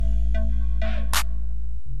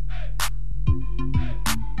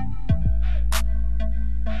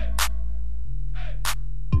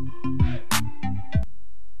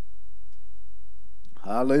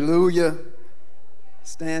Hallelujah.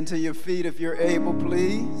 Stand to your feet if you're able,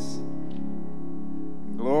 please.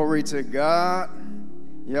 Glory to God.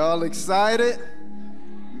 Y'all excited?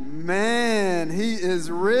 Man, he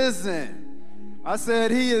is risen. I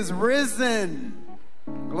said he is risen.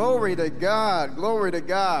 Glory to God. Glory to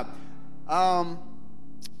God. I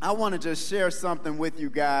want to just share something with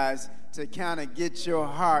you guys to kind of get your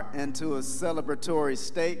heart into a celebratory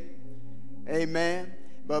state. Amen.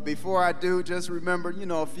 But before I do, just remember,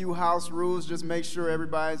 a few house rules. Just make sure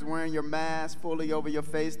everybody's wearing your mask fully over your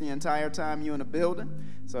face the entire time you're in the building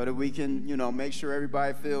so that we can, make sure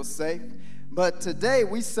everybody feels safe. But today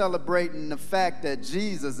we celebrating the fact that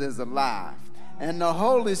Jesus is alive. And the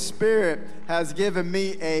Holy Spirit has given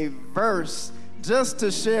me a verse just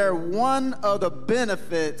to share one of the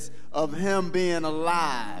benefits of him being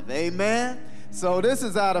alive. Amen? So this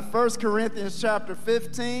is out of 1 Corinthians chapter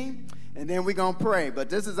 15. And then we're going to pray. But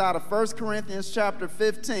this is out of 1 Corinthians chapter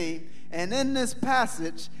 15. And in this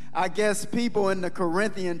passage, I guess people in the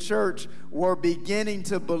Corinthian church were beginning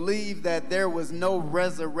to believe that there was no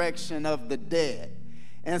resurrection of the dead.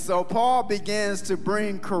 And so Paul begins to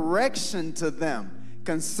bring correction to them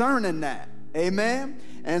concerning that. Amen?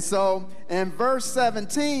 And so in verse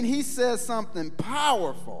 17, he says something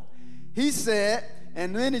powerful. He said,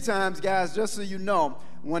 and many times, guys, just so you know,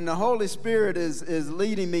 when the Holy Spirit is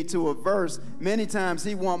leading me to a verse, many times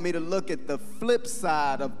he wants me to look at the flip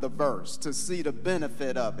side of the verse to see the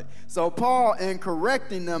benefit of it. So Paul, in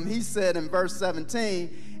correcting them, he said in verse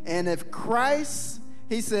 17, and if Christ,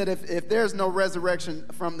 he said, if there's no resurrection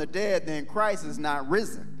from the dead, then Christ is not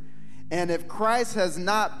risen. And if Christ has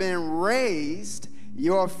not been raised,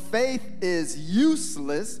 your faith is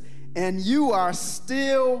useless, and you are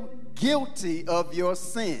still guilty of your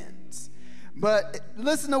sin. But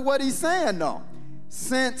listen to what he's saying, though.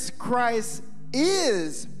 Since Christ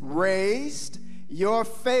is raised, your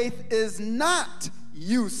faith is not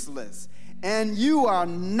useless, and you are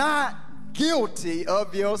not guilty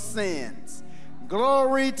of your sins.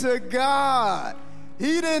 Glory to God.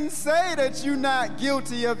 He didn't say that you're not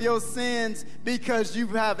guilty of your sins because you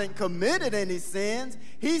haven't committed any sins.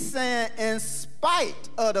 He's saying in spite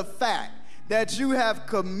of the fact that you have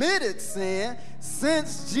committed sin,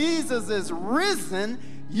 since Jesus is risen,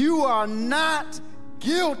 you are not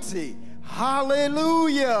guilty.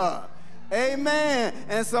 Hallelujah. Amen.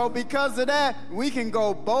 And so because of that, we can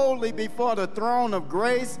go boldly before the throne of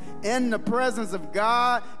grace in the presence of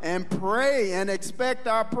God and pray and expect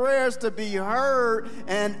our prayers to be heard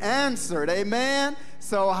and answered. Amen.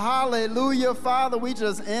 So hallelujah, Father, we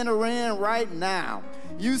just enter in right now.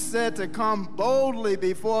 You said to come boldly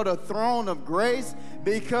before the throne of grace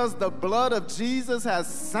because the blood of Jesus has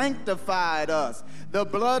sanctified us. The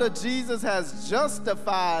blood of Jesus has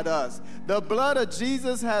justified us. The blood of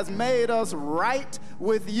Jesus has made us right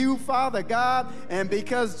with you, Father God. And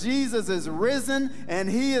because Jesus is risen and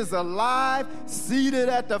he is alive, seated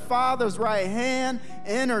at the Father's right hand,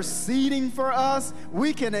 interceding for us,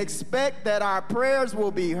 we can expect that our prayers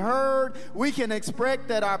will be heard. We can expect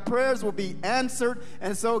that our prayers will be answered.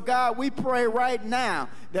 And so, God, we pray right now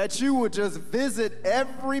that you would just visit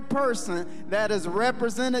every person that is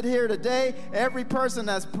represented here today, every person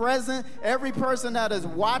that's present, every person that is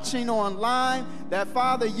watching online, that,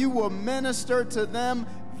 Father, you will minister to them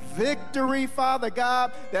victory, Father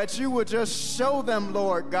God, that you would just show them,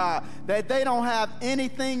 Lord God, that they don't have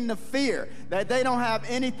anything to fear, that they don't have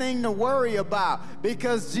anything to worry about,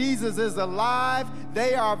 because Jesus is alive.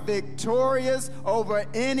 They are victorious over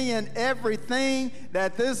any and everything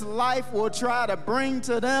that this life will try to bring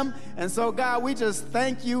to them. And so, God, we just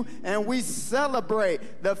thank you and we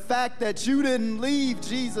celebrate the fact that you didn't leave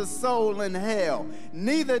Jesus' soul in hell.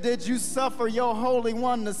 Neither did you suffer your Holy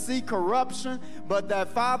One to see corruption, but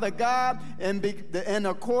that, Father God, in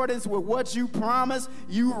accordance with what you promised,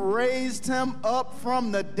 you raised him up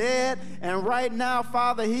from the dead. And right now,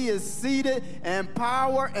 Father, he is seated in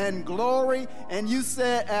power and glory. And you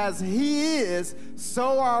said, as he is,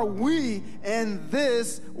 so are we in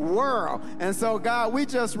this world. And so, God, we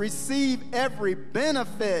just receive every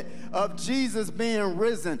benefit of Jesus being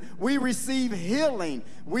risen. We receive healing.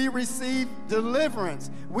 We receive deliverance.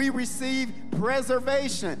 We receive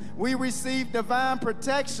preservation. We receive divine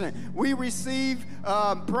protection. We receive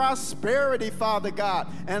prosperity, Father God.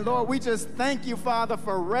 And Lord, we just thank you, Father,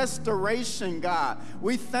 for restoration, God.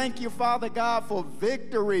 We thank you, Father God, for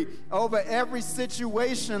victory over every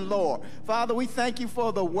situation, Lord. Father, we thank you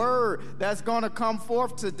for the word that's going to come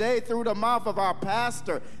forth today through the mouth of our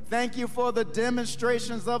pastor. Thank you for the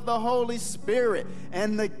demonstrations of the Holy Spirit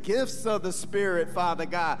and the gifts of the Spirit, Father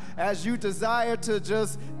God, as you desire to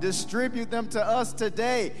just distribute them to us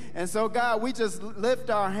today. And so, God, we just lift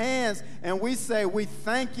our hands and we say, we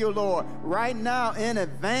thank you, Lord, right now in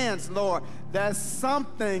advance, Lord, that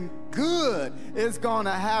something good is going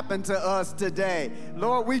to happen to us today.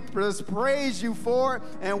 Lord, we just praise you for it,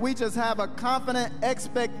 and we just have a confident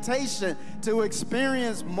expectation to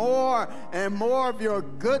experience more and more of your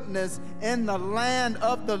goodness in the land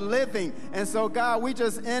of the living. And so, God, we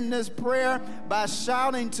just end this prayer by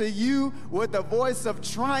shouting to you with the voice of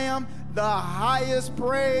triumph, the highest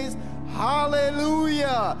praise.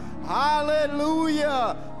 Hallelujah!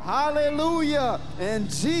 Hallelujah! Hallelujah! In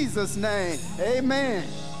Jesus' name, amen.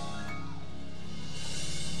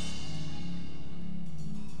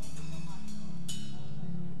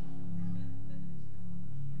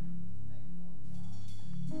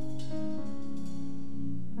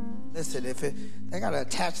 Listen, they gotta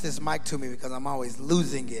attach this mic to me because I'm always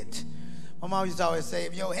losing it. My mom used to always say,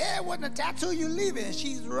 if your hair wasn't a tattoo, you leave it. And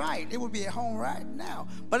she's right. It would be at home right now.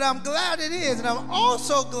 But I'm glad it is. And I'm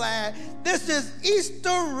also glad this is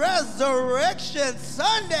Easter Resurrection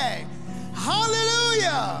Sunday.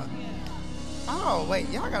 Hallelujah. Oh, wait.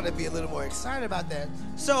 Y'all got to be a little more excited about that.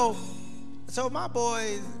 So my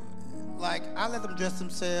boys, like, I let them dress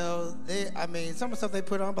themselves. Some of the stuff they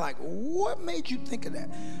put on, I'm like, what made you think of that?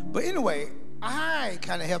 But anyway, I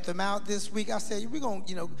kind of helped them out this week. I said, we're going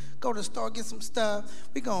to, go to the store, get some stuff.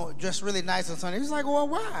 We're going to dress really nice on Sunday. He was like, well,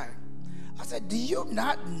 why? I said, do you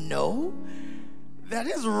not know that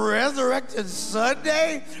it's Resurrection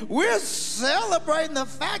Sunday? We're celebrating the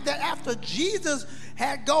fact that after Jesus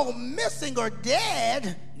had gone missing or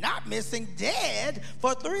dead, not missing, dead,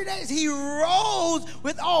 for 3 days, he rose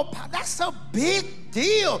with all power. That's a big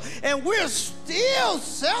deal. And we're still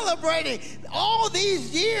celebrating all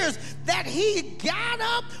these years that he got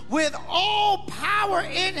up with all power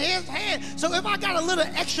in his hand. So if I got a little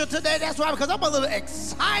extra today, that's why, because I'm a little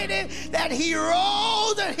excited that he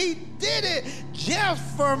rose and he did it just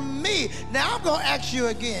for me. Now I'm going to ask you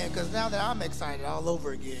again, because now that I'm excited all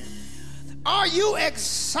over again. Are you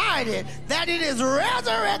excited that it is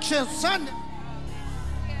Resurrection Sunday?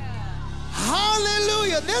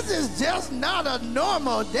 Hallelujah. This is just not a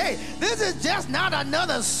normal day. This is just not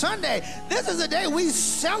another Sunday. This is a day we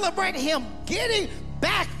celebrate him getting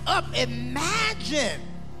back up. Imagine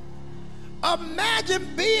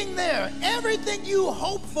being there. Everything you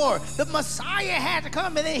hoped for. The Messiah had to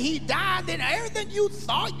come and then he died. Then everything you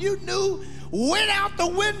thought you knew went out the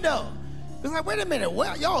window. It's like, wait a minute,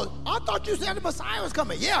 well, I thought you said the Messiah was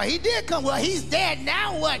coming. Yeah, he did come. Well, he's dead.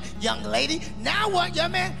 Now what, young lady? Now what,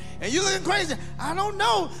 young man? And you looking crazy. I don't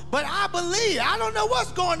know, but I believe. I don't know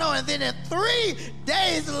what's going on. And then 3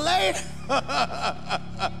 days later,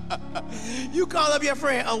 you call up your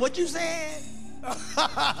friend. Oh, what you saying?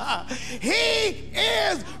 He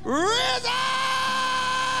is risen!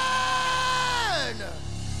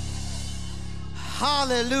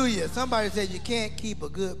 Hallelujah. Somebody said you can't keep a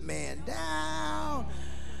good man down.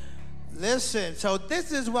 Listen, so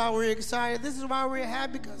this is why we're excited. This is why we're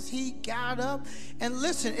happy, because he got up. And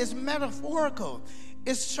listen, it's metaphorical.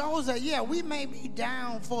 It shows that, yeah, we may be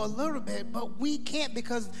down for a little bit, but we can't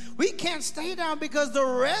stay down because the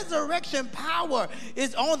resurrection power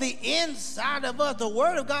is on the inside of us. The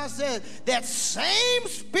Word of God says that same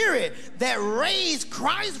Spirit that raised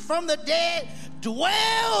Christ from the dead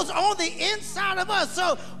dwells on the inside of us.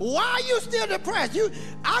 So why are you still depressed?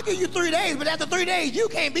 I'll give you 3 days, but after 3 days, you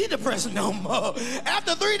can't be depressed no more.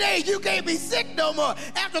 After 3 days, you can't be sick no more.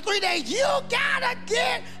 After 3 days, you gotta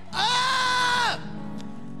get up.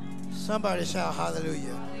 Somebody shout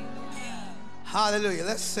hallelujah. Hallelujah.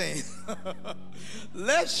 Let's sing.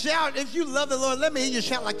 Let's shout. If you love the Lord, let me hear you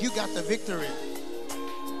shout like you got the victory.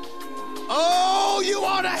 Oh, you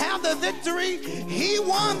ought to have the victory. He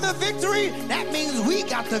won the victory. That means we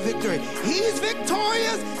got the victory. He's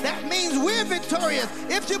victorious. That means we're victorious.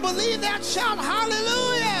 If you believe that, shout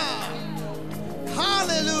hallelujah.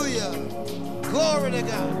 Hallelujah. Glory to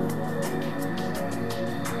God.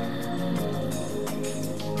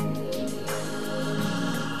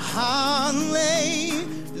 Hallelujah.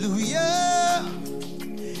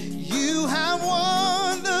 You have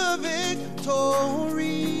won the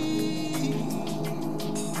victory.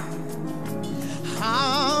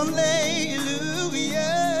 Hallelujah.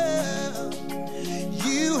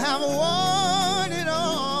 You have won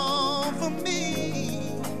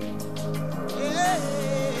me. Yeah.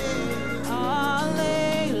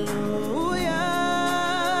 Hallelujah.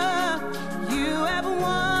 You have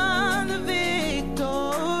won the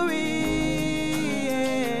victory.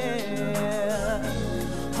 Yeah.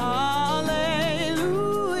 Hallelujah.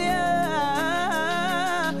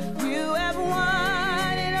 You have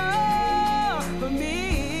won it all for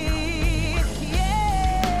me.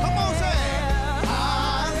 Yeah. Come on, say it.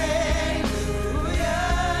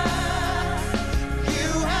 Hallelujah. You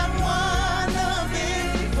have won the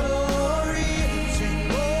victory.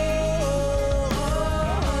 Sing, oh,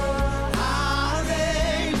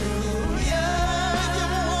 hallelujah. You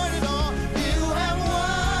won it all. You have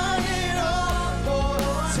won it all.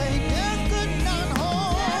 Oh, say, death could not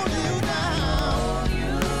hold you down.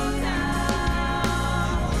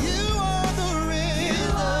 You are the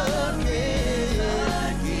risen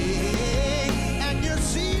King, and you're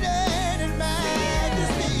seated in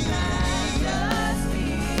majesty.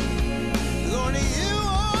 Lord, you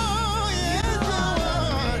are, yes, you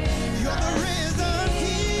are. You're the risen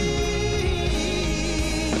King.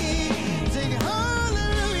 Sing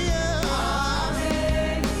hallelujah.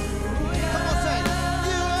 Come on, say,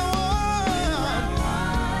 you have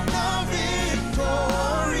won the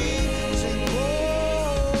victory. Sing, oh,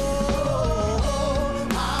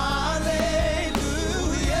 hallelujah.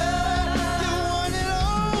 You won it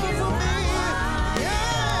all for me.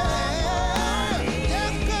 Yeah.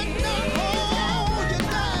 Death could not hold you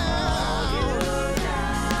down.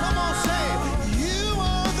 Come on, say, you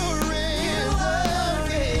are the risen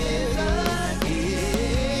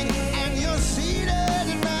King, and you're seated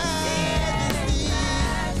in majesty.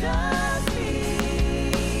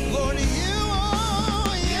 Lord, you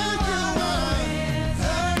are, yes, you are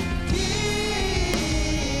the King.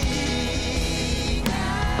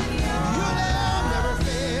 Your love never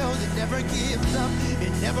fails, it never gives up,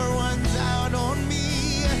 it never runs out on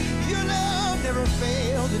me. Your love never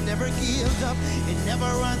fails, it never gives up, it never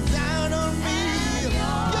runs out on me. Your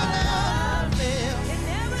love never fails. It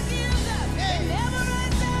never gives up. Hey. It never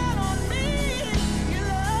runs out on me. Your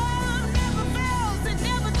love never fails. It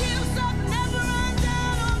never gives up. Never runs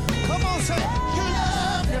out on me. Come on, say, your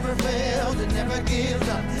love never fails, it never gives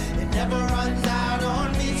up, it never runs out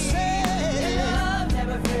on me. Say, Your love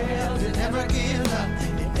never fails. it never gives up,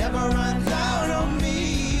 it never runs out on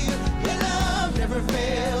me. Your love never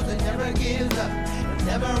fails, it never gives up, it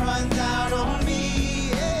never runs out on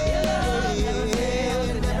me.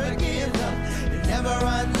 It never gives up, it never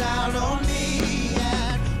runs out on me.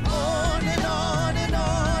 And on and on and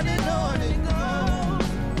on and on and on.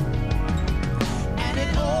 And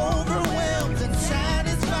it overwhelms and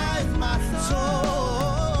satisfies my soul.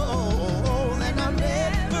 And I'll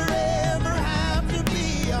never ever have to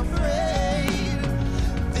be afraid.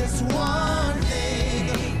 This one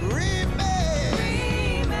thing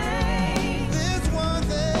remains. This one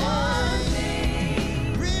thing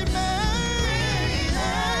remains.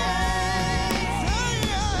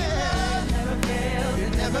 Never fails.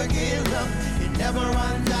 It never gives up. It never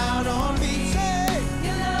runs out on me. Say,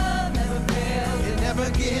 Your love never fails. it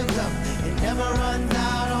never gives up. It never runs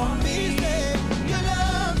out on me. Say, your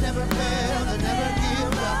love never fails. It never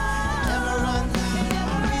gives up. It never runs out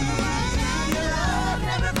on me. Your love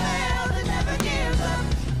never fails. It never gives up.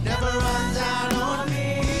 Never runs out on me.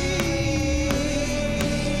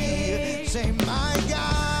 Say, my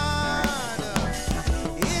God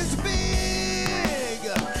is big.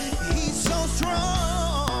 He's so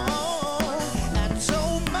strong and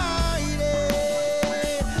so mighty.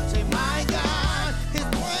 Say, my God, His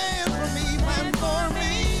plan for me, plan for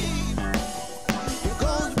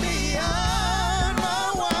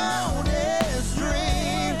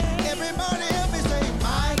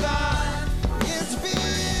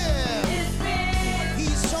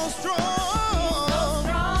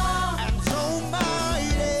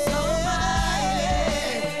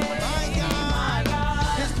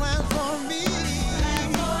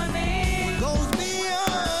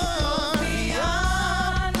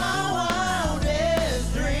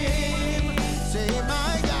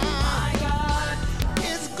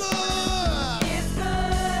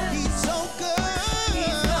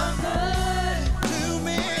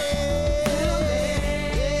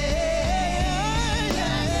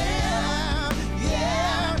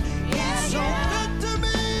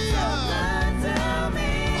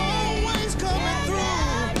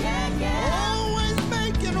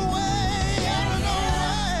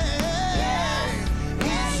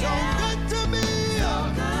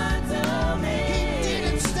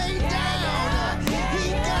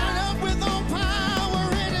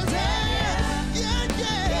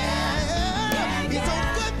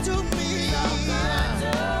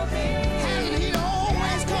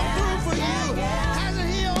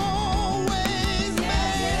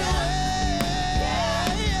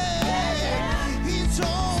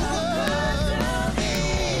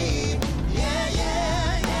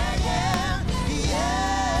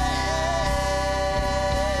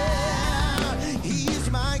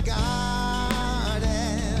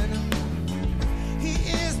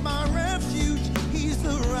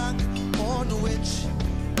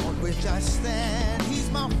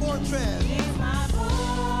fortress. He's my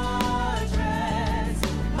fortress.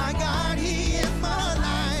 My God, He is my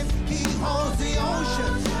life. He holds the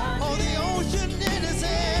ocean, hold the ocean in His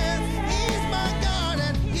hand. He's my God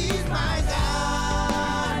and He's my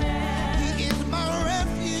God. He is my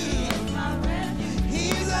refuge.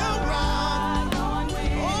 He's a rock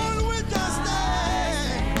on which I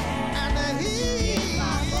stand. And He is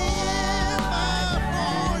my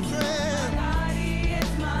fortress.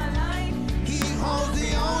 He holds the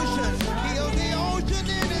ocean. He holds the ocean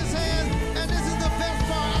in His hand. And this is the best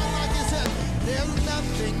part. I like it said, there's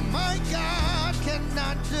nothing my God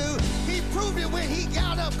cannot do. He proved it when He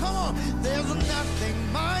got up. Come on. There's nothing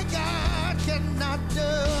my God cannot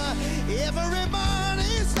do. Everybody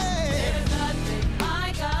say, There's nothing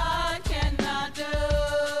my God cannot do.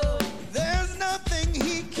 there's nothing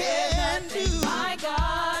He can do. My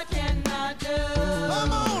God cannot do.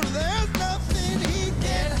 Come on. There's nothing He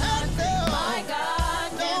cannot do. My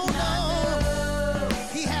God No, cannot no. do.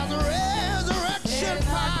 He has resurrection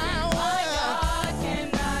My power. God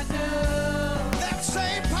cannot do. That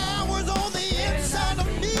same power's on the inside of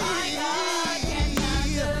me. My God cannot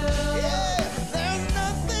do. Yeah, there's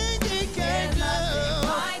nothing He can't do.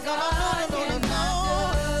 my God No.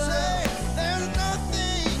 Say, there's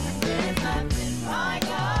nothing. There's nothing my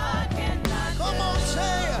God cannot do. Come on,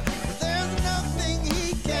 say, there's nothing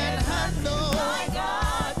He can't handle. My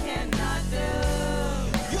God cannot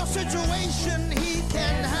do. Your situation He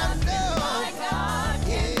can handle. My God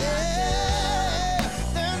Yeah,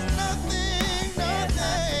 there's nothing.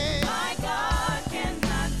 my God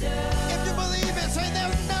cannot do. If you believe it, say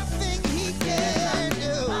there's nothing He can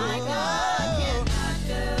do. My God cannot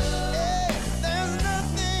do. Yeah, there's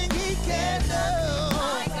nothing He can do.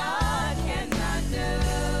 My God cannot do.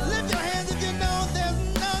 Lift your hands if you know there's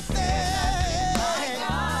nothing. My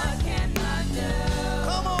God cannot do.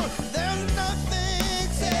 Come on, there's nothing.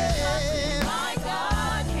 Say, My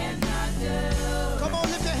God cannot do. come on,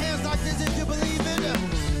 lift your hands like this if you believe it.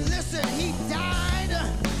 Listen, He died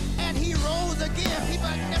and He rose again. People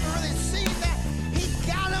have never really seen that. He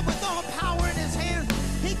got up with all power in His hands.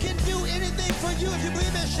 He can do anything for you if you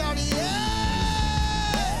believe it. Shout, yeah!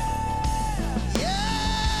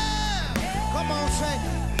 Yeah! Come on, say,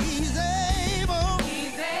 He's able.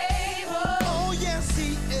 He's able. Oh, yes,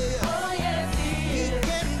 He is. Oh, yes, He He is.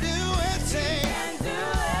 can do it. Say, Can do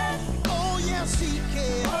it. oh, yes, He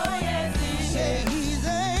can. Oh, yes, He Say, is. He's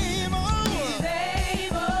able. He's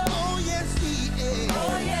able. Oh, yes, He is.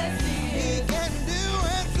 Oh, yes, He He is. can do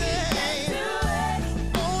it. Say, Do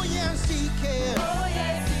it. oh, yes, He can. Oh,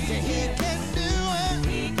 yes, He Say, He is. can do it.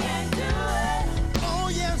 He can do it. Oh,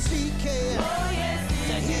 yes, He can. Oh, yes, He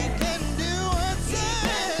Say, He is. can do it. Say,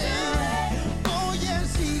 oh,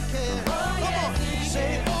 yes, He can. Come on.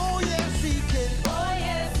 Say, oh, yes, He can. Oh,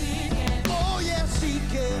 yes, He can. Oh, yes, He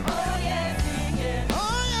can. Oh, yes, He can.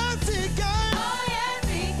 Oh, yes, He can. Oh, yes,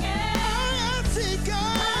 He can. Oh, yes, He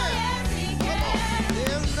can. Yes, He Come on. can.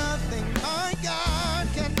 There's nothing my God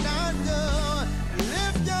cannot do.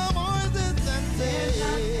 Lift your voices and say,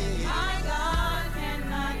 My God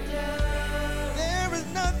cannot do. there is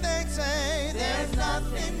nothing, say, there's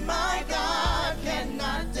nothing my God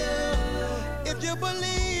cannot do. If you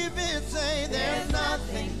believe it, say, there's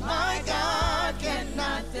nothing my God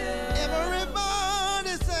cannot do.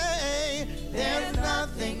 Everybody say, there's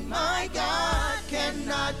nothing my God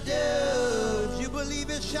cannot do. If you believe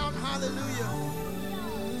it, shout hallelujah.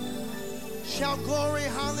 Shout glory,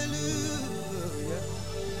 hallelujah.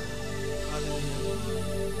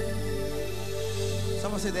 Hallelujah.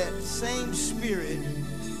 Someone say that same spirit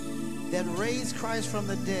that raised Christ from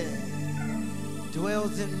the dead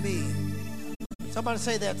dwells in me. Somebody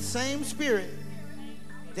say that same spirit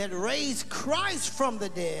that raised Christ from the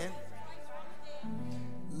dead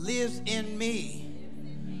lives in me.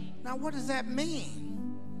 Now, what does that mean?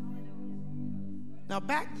 Now,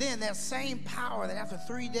 back then, that same power that after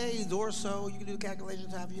 3 days or so, you can do the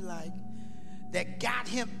calculations however you like, that got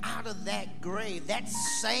him out of that grave, that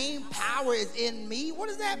same power is in me. What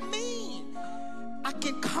does that mean? I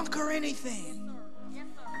can conquer anything.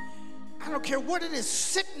 I don't care what it is,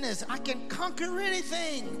 sickness, I can conquer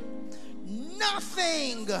anything.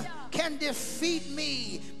 Nothing can defeat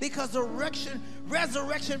me because the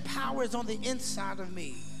resurrection power is on the inside of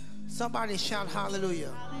me. Somebody shout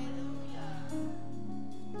hallelujah.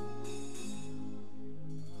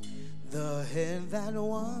 The head that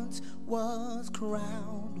once was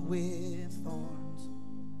crowned with thorns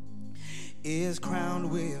is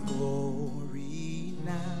crowned with glory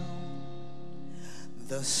now.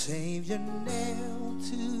 The Savior nailed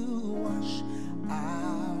to wash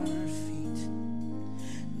our feet.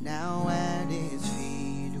 Now at His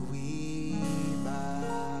feet we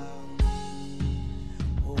bow.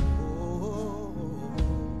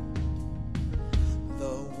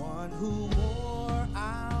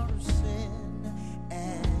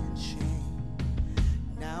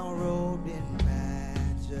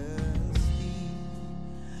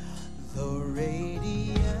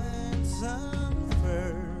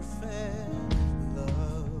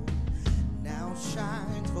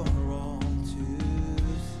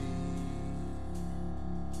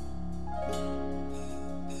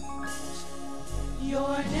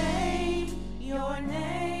 Your name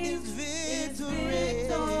is is victory.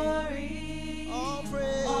 victory. All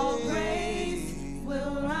All praise. praise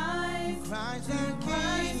will rise Christ to our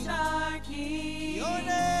Christ King. our King. Your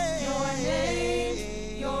name.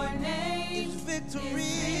 Your name is victory.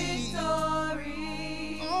 is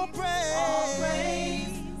victory. All praise. All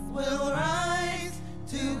praise will rise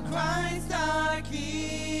to Christ our King.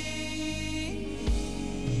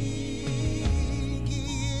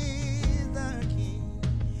 He is our King.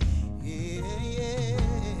 Yeah, yeah, yeah.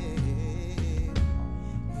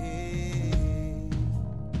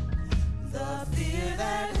 The fear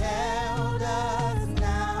that held us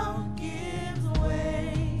now gives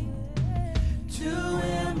way to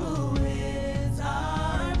Him who is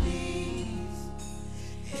our peace.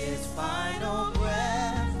 His final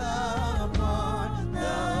breath upon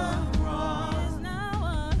the cross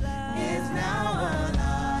is now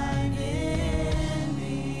alive in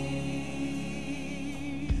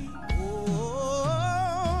me.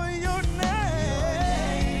 Oh, your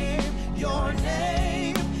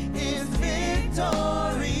name is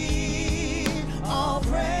victory. All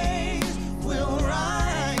praise will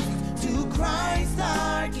rise to Christ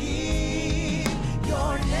our King.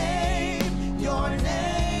 Your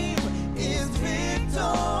name is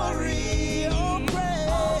victory. All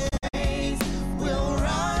praise will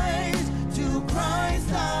rise to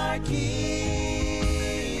Christ our King.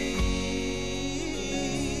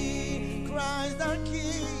 Christ our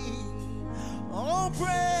King. All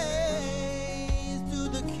praise to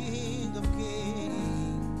the King of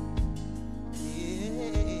Kings.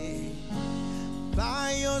 Yeah.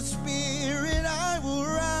 By your Spirit I will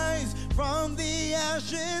rise from the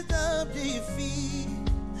ashes of defeat.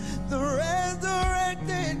 The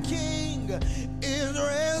resurrected King is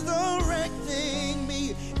resurrecting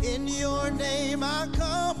me. In your name I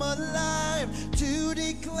come alive to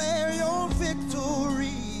declare your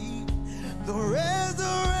victory. The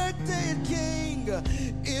resurrected King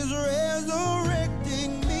is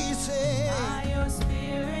resurrecting me. Say, By your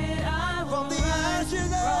Spirit I will from the rise ashes from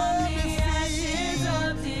of the ashes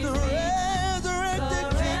of defeat, the defeat. resurrected The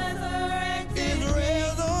King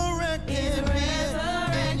resurrected is resurrecting me.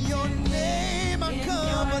 In your name I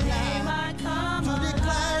come alive to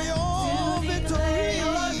declare your victory. The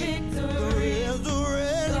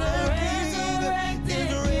resurrected King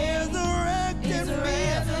is resurrecting me.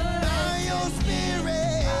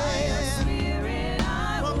 By your Spirit,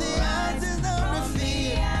 from the ashes of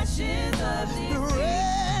defeat, the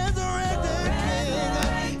resurrected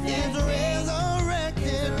King is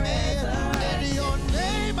resurrecting me. In your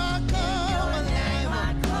name I come alive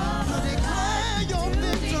to declare your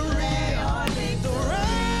victory. The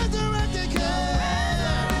resurrected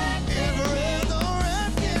King is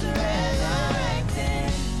resurrecting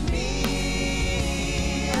me.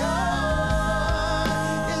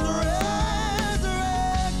 Is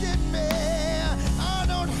resurrecting me. I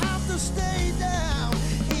don't have to stay down.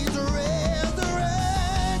 He's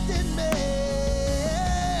resurrected me.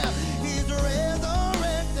 He's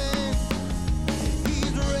resurrected.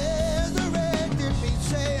 He's resurrected me.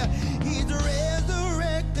 Say, he's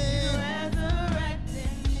resurrected.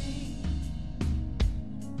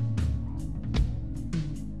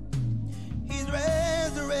 He's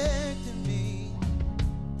resurrected me.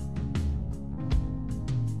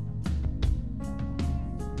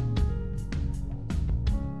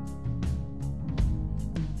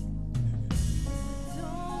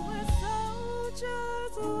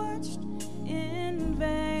 Soldiers watched in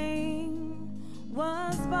vain,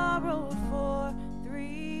 was borrowed for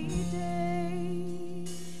 3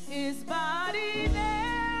 days. His body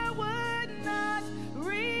there would not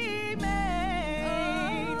remain.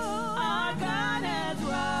 Our God has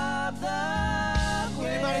robbed the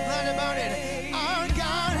grave. Anybody glad about it? Our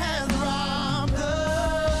God has robbed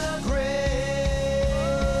the grave.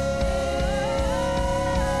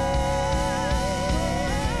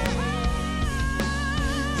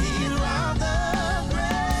 He robbed the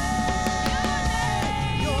grave.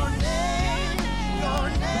 Your name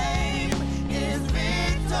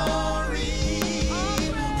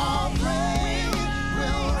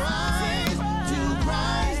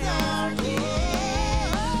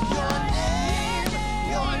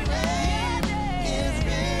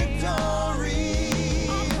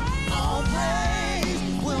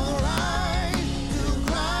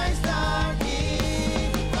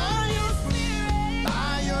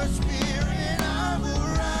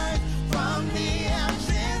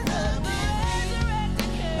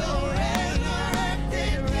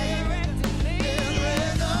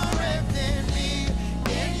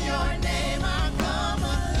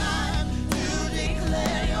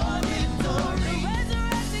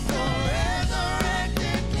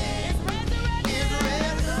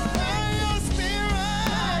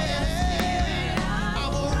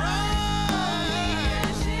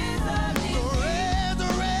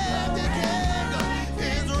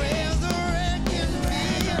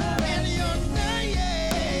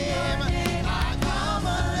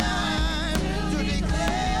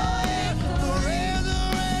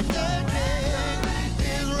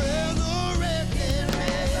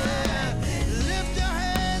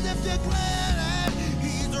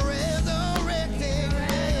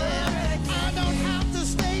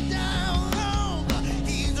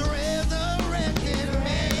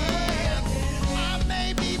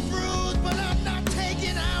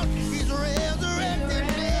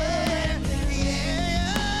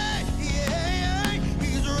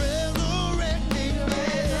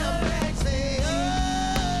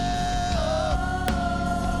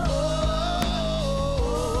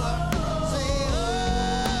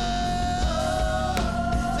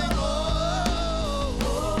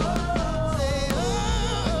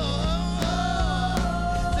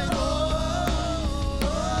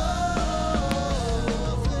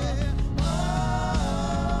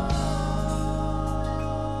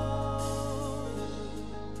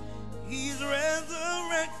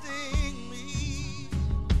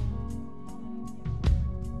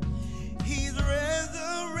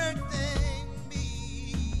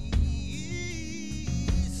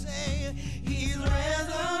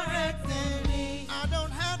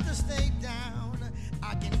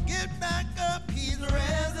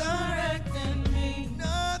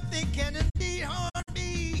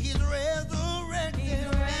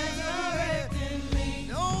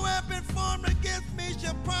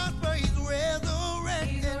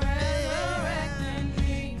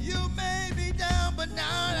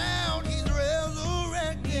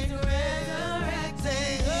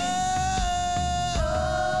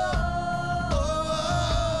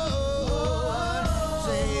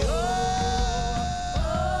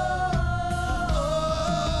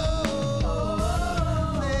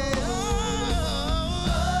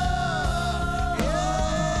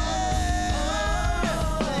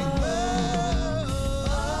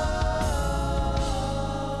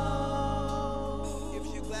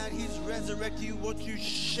direct you, won't you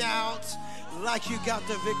shout like you got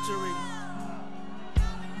the victory?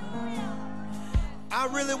 I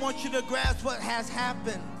really want you to grasp what has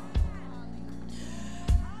happened.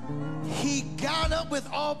 He got up with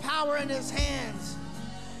all power in his hands.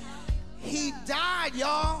 He died,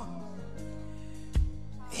 y'all.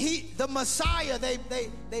 The Messiah, they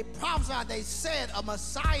prophesied, they said a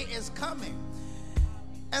Messiah is coming.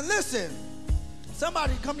 And listen,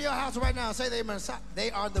 somebody come to your house right now and say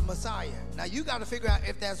they are the Messiah. Now you got to figure out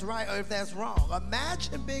if that's right or if that's wrong.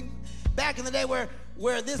 Imagine being back in the day where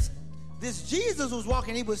this Jesus was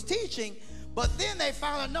walking, he was teaching, but then they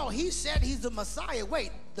found out, no, he said he's the Messiah.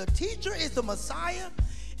 Wait, the teacher is the Messiah?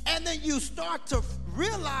 And then you start to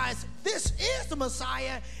realize this is the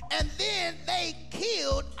Messiah, and then they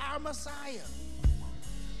killed our Messiah.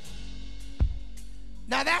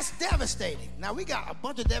 Now that's devastating. Now we got a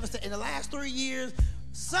bunch of devastating. In the last 3 years,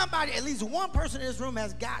 somebody, at least one person in this room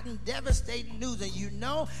has gotten devastating news, and you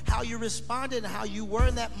know how you responded and how you were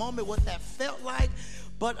in that moment, what that felt like.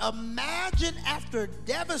 But imagine after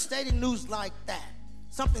devastating news like that,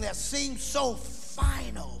 something that seems so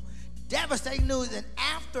final, devastating news, and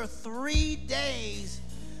after 3 days,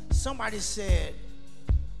 somebody said,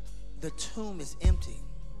 the tomb is empty.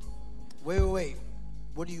 Wait.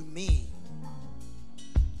 What do you mean?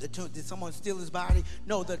 The tomb, did someone steal his body?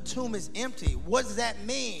 No, the tomb is empty. What does that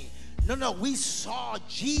mean? No, we saw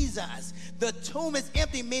Jesus. The tomb is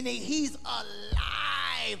empty, meaning he's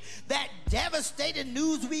alive. That devastating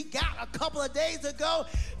news we got a couple of days ago,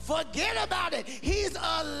 forget about it. He's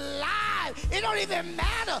alive. It don't even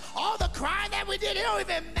matter. All the crying that we did, it don't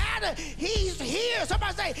even matter. He's here.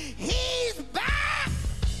 Somebody say, he's back.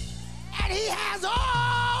 And he has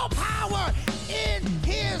all power in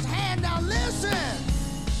his hand. Now listen,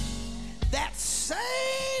 that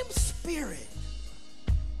same spirit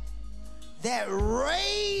that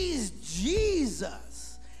raised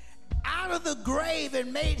Jesus out of the grave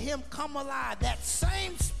and made him come alive, that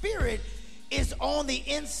same spirit is on the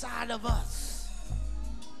inside of us.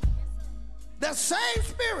 The same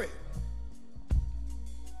spirit.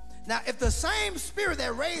 Now, if the same spirit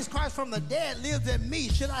that raised Christ from the dead lives in me,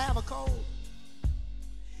 should I have a cold?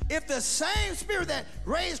 If the same spirit that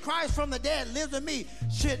raised Christ from the dead lives in me,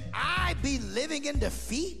 should I be living in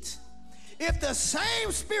defeat? If the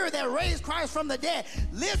same spirit that raised Christ from the dead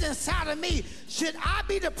lives inside of me, should I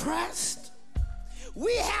be depressed?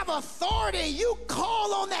 We have authority. You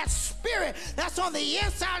call on that spirit that's on the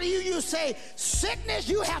inside of you. You say, sickness,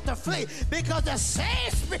 you have to flee, because the same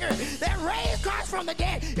spirit that raised Christ from the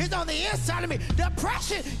dead is on the inside of me.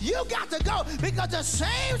 Depression, you got to go, because the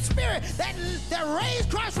same spirit that raised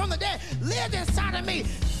Christ from the dead lives inside of me.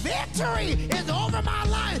 Victory is over my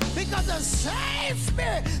life, because the same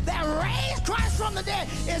spirit that raised Christ from the dead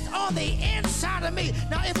is on the inside of me.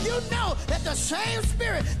 Now, if you know that the same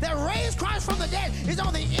spirit that raised Christ from the dead is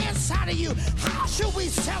on the inside of you, how should we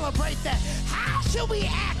celebrate that? How should we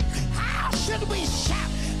act? How should we shout?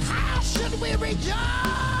 How should we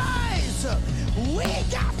rejoice? We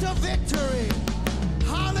got the victory.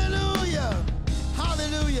 Hallelujah.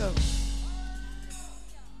 Hallelujah.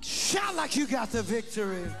 Shout like you got the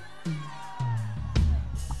victory.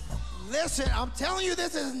 Listen, I'm telling you,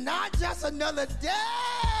 this is not just another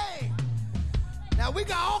day. Now, we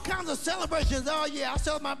got all kinds of celebrations. Oh, yeah, I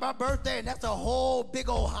celebrate my birthday, and that's a whole big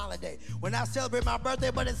old holiday when I celebrate my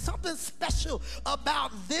birthday. But it's something special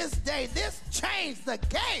about this day. This changed the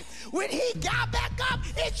game. When he got back up,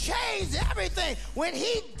 it changed everything. When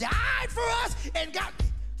he died for us and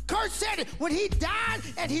Kurt said it, when he died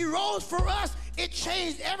and he rose for us, it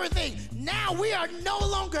changed everything. Now we are no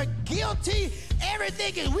longer guilty.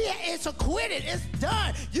 Everything it's acquitted. It's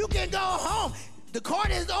done. You can go home. The court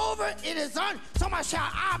is over. It is done. Somebody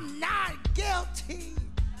shout, I'm not guilty.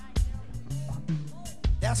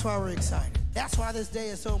 That's why we're excited. That's why this day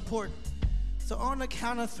is so important. So on the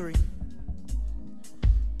count of 3,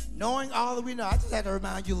 knowing all that we know, I just had to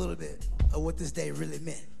remind you a little bit of what this day really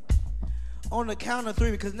meant. On the count of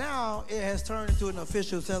 3, because now it has turned into an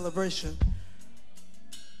official celebration.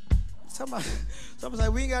 Somebody say,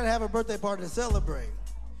 we ain't got to have a birthday party to celebrate.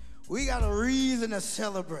 We got a reason to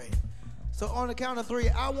celebrate. So on the count of 3,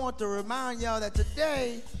 I want to remind y'all that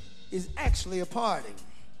today is actually a party.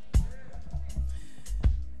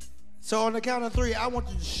 So on the count of 3, I want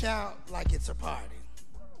you to shout like it's a party.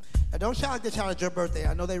 Now don't shout like they shout at your birthday.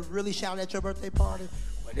 I know they really shout at your birthday party,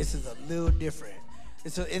 but this is a little different.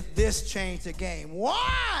 This changed the game. 1,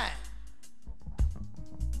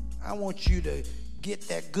 I want you to get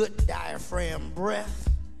that good diaphragm breath.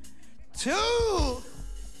 2,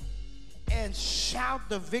 and shout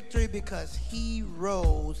the victory, because he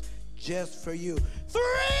rose just for you. 3,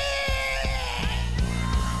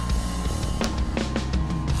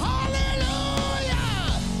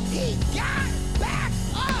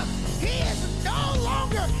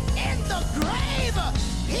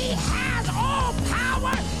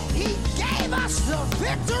 the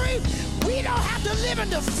victory. We don't have to live in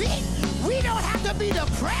defeat. We don't have to be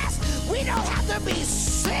depressed. We don't have to be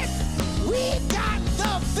sick. We got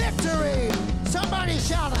the victory. Somebody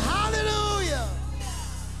shout hallelujah.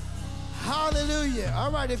 Hallelujah.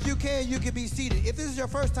 All right, if you can be seated. If this is your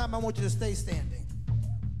first time, I want you to stay standing.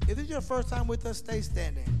 If this is your first time with us, stay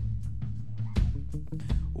standing.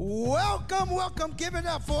 Welcome, welcome. Give it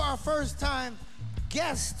up for our first time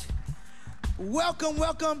guest. Welcome,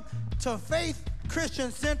 welcome to Faith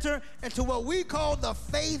Christian Center and to what we call the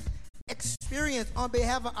Faith Experience. On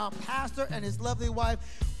behalf of our pastor and his lovely wife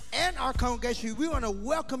and our congregation, we want to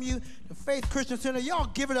welcome you to Faith Christian Center. Y'all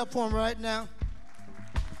give it up for him right now.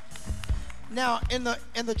 Now, in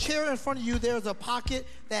the chair in front of you, there's a pocket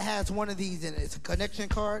that has one of these in it. It's a connection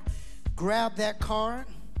card. Grab that card.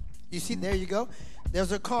 You see, there you go.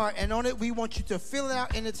 There's a card, and on it, we want you to fill it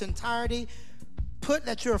out in its entirety. Put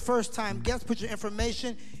that you're a first-time guest. Put your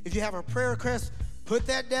information. If you have a prayer request, put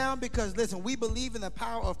that down because, listen, we believe in the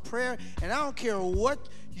power of prayer, and I don't care what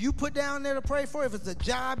you put down there to pray for. If it's a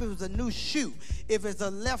job, if it's a new shoe, if it's a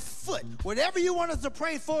left foot, whatever you want us to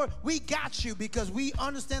pray for, we got you because we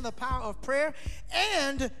understand the power of prayer.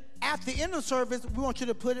 And at the end of the service, we want you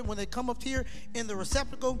to put it when they come up here in the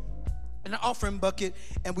receptacle, in the offering bucket,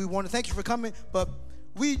 and we want to thank you for coming. But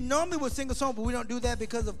we normally would sing a song, but we don't do that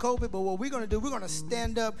because of COVID. But what we're going to do, we're going to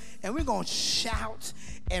stand up and we're going to shout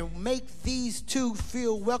and make these two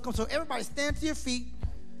feel welcome. So everybody stand to your feet.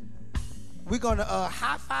 We're going to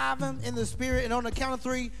high five them in the spirit. And on the count of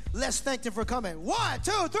three, let's thank them for coming. 1,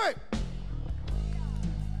 2, 3.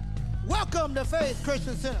 Welcome to Faith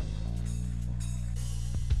Christian Center.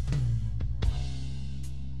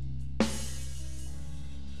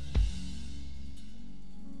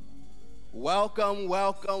 Welcome,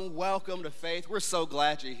 welcome, welcome to Faith. We're so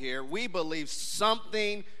glad you're here. We believe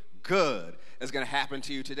something good is going to happen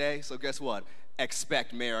to you today. So guess what?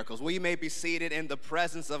 Expect miracles. We may be seated in the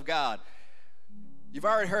presence of God. You've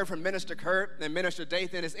already heard from Minister Kurt and Minister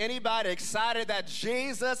Dathan. Is anybody excited that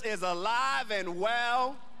Jesus is alive and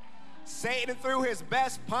well? Satan threw his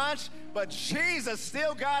best punch, but Jesus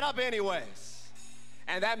still got up anyways.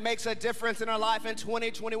 And that makes a difference in our life in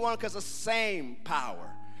 2021 because the same power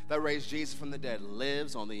that raised Jesus from the dead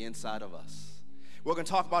lives on the inside of us. We're going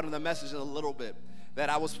to talk about in the message in a little bit that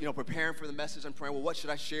I was, preparing for the message and praying, well, what should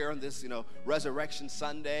I share on this, Resurrection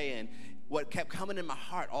Sunday? And what kept coming in my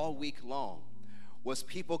heart all week long was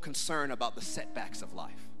people concerned about the setbacks of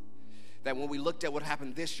life. That when we looked at what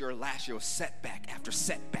happened this year or last year, was setback after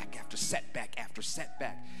setback after setback after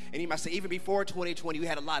setback. And you might say, even before 2020, we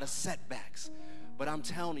had a lot of setbacks. But I'm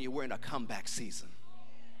telling you, we're in a comeback season.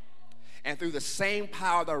 And through the same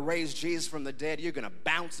power that raised Jesus from the dead, you're going to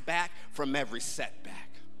bounce back from every setback.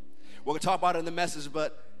 We're going to talk about it in the message,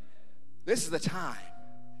 but this is the time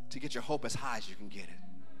to get your hope as high as you can get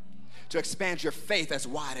it, to expand your faith as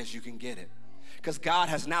wide as you can get it, because God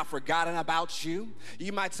has not forgotten about you.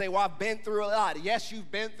 You might say, well, I've been through a lot. Yes,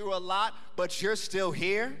 you've been through a lot, but you're still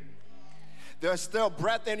here. There's still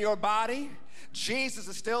breath in your body. Jesus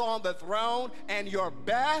is still on the throne, and your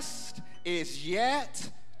best is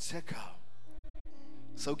yet to go.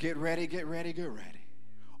 So get ready, get ready, get ready.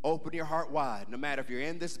 Open your heart wide. No matter if you're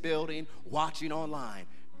in this building, watching online,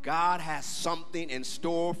 God has something in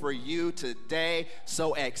store for you today.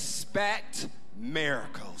 So expect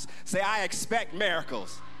miracles. Say, I expect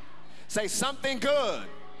miracles. Say, something good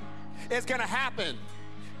is going to happen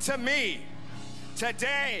to me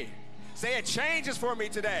today. Say, it changes for me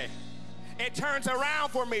today. It turns around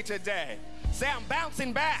for me today. Say, I'm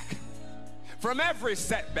bouncing back from every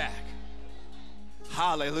setback.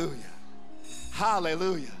 Hallelujah.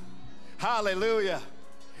 Hallelujah. Hallelujah.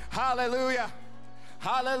 Hallelujah.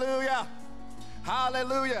 Hallelujah.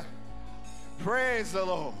 Hallelujah. Praise the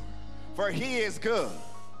Lord. For he is good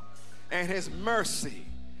and his mercy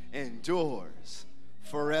endures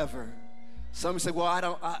forever. Some say, well,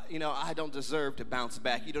 I don't deserve to bounce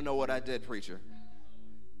back. You don't know what I did, preacher.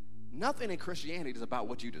 Nothing in Christianity is about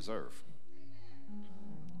what you deserve.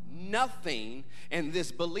 Nothing in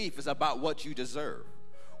this belief is about what you deserve.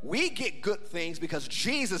 We get good things because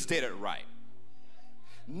Jesus did it right.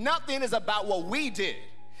 Nothing is about what we did.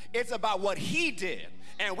 It's about what he did.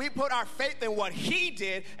 And we put our faith in what he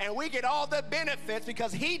did, and we get all the benefits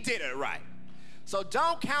because he did it right. So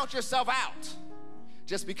don't count yourself out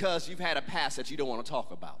just because you've had a past that you don't want to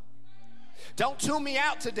talk about. Don't tune me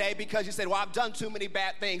out today because you said, well, I've done too many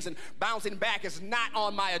bad things and bouncing back is not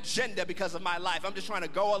on my agenda because of my life. I'm just trying to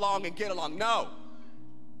go along and get along. No.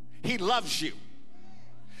 He loves you.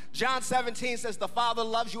 John 17 says the Father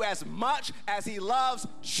loves you as much as he loves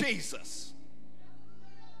Jesus.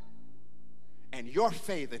 And your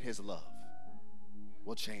faith in his love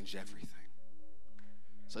will change everything.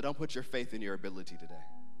 So don't put your faith in your ability today.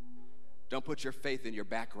 Don't put your faith in your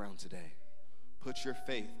background today. Put your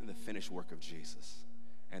faith in the finished work of Jesus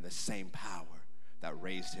and the same power that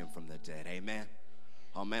raised him from the dead. Amen.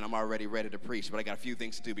 Oh man, I'm already ready to preach, but I got a few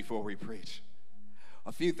things to do before we preach.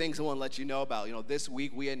 A few things I want to let you know about. This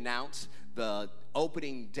week we announced the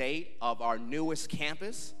opening date of our newest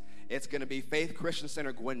campus. It's going to be Faith Christian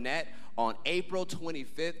Center Gwinnett on April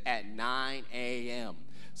 25th at 9 a.m.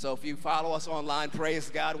 So if you follow us online, praise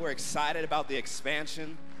God, we're excited about the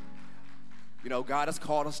expansion. God has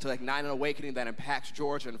called us to ignite an awakening that impacts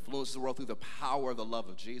Georgia and influences the world through the power of the love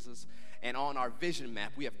of Jesus. And on our vision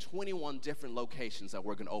map, we have 21 different locations that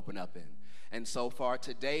we're going to open up in. And so far,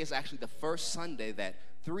 today is actually the first Sunday that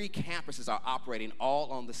 3 campuses are operating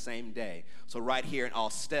all on the same day. So right here in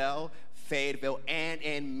Austell, Fayetteville, and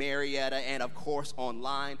in Marietta, and of course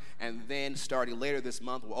online. And then starting later this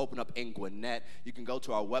month, we'll open up in Gwinnett. You can go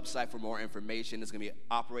to our website for more information. It's going to be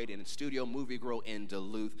operating in Studio Movie Grill in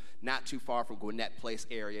Duluth, not too far from Gwinnett Place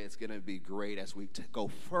area. It's going to be great as we go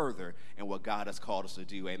further in what God has called us to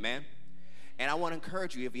do. Amen. And I want to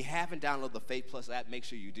encourage you, if you haven't downloaded the Faith Plus app, make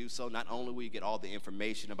sure you do so. Not only will you get all the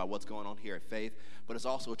information about what's going on here at Faith, but it's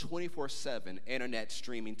also a 24/7 internet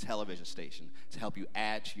streaming television station to help you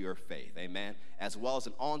add to your faith, amen? As well as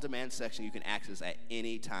an on-demand section you can access at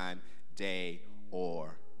any time, day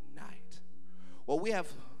or night. Well, we have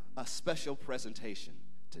a special presentation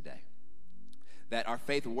today that our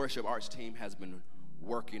Faith and Worship Arts team has been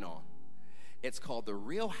working on. It's called The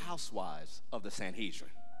Real Housewives of the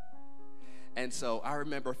Sanhedrin. And so I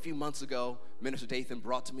remember a few months ago, Minister Dathan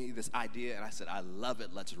brought to me this idea, and I said, I love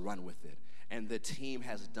it, let's run with it. And the team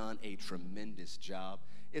has done a tremendous job.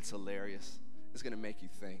 It's hilarious. It's going to make you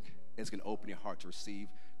think. It's going to open your heart to receive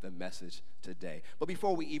the message today. But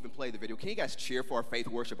before we even play the video, can you guys cheer for our Faith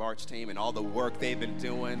Worship Arts team and all the work they've been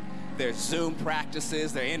doing? Their Zoom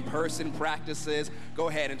practices, their in-person practices. Go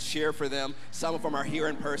ahead and cheer for them. Some of them are here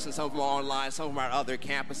in person, some of them are online, some of them are at other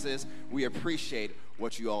campuses. We appreciate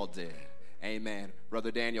what you all did. Amen. Brother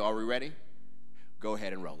Daniel, are we ready? Go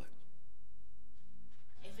ahead and roll it.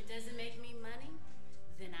 If it doesn't make me money,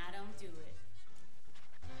 then I don't do it.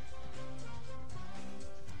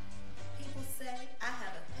 People say I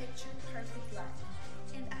have a picture-perfect life,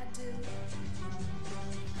 and I do.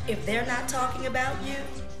 If they're not talking about you,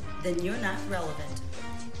 then you're not relevant.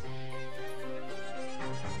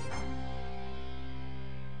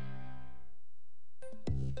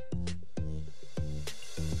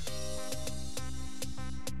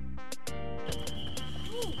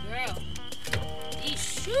 Ooh, girl. These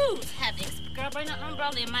shoes have girl, bring an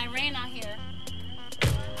umbrella. It might rain out here.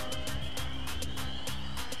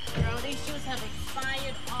 Girl, these shoes have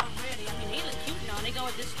expired already. I mean, they look cute now. They go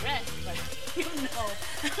with this dress, but you know.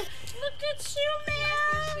 Look at you,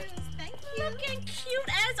 man. Thank you. Looking cute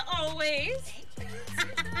as always. Thank you.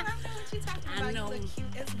 I know what you're talking about. I know. You look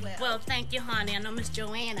cute as well. Well, thank you, honey. I know Miss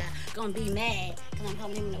Joanna gonna be mad because I'm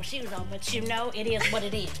gonna leave no shoes on, but you know it is what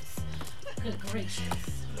it is. Good gracious.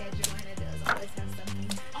 Yeah, Joanna does always have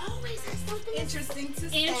something Always has something interesting to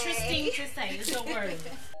say. interesting to say. Is the word.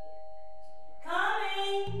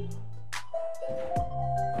 Coming.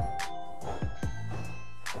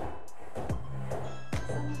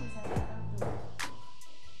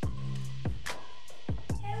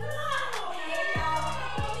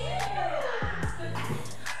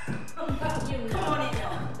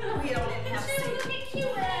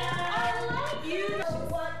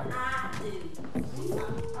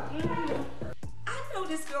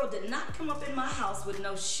 This girl did not come up in my house with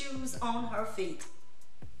no shoes on her feet.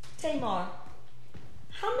 Tamar,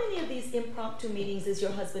 how many of these impromptu meetings is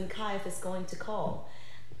your husband Caiaphas going to call?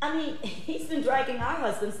 I mean, he's been dragging our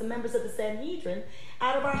husbands, the members of the Sanhedrin,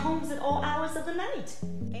 out of our homes at all hours of the night.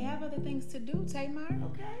 They have other things to do, Tamar.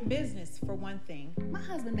 Okay. Business, for one thing. My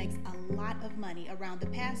husband makes a lot of money around the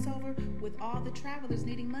Passover with all the travelers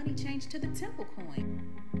needing money changed to the temple coin.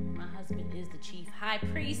 My husband is the chief high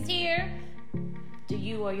priest here. Do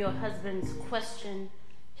you or your husbands question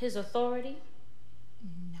his authority?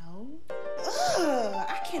 No. Ugh,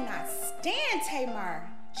 I cannot stand Tamar.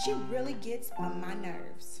 She really gets on my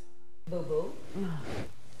nerves. Boo-boo.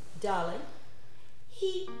 Darling,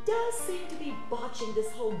 he does seem to be botching this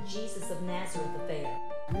whole Jesus of Nazareth affair.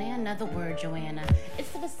 Only another word, Joanna.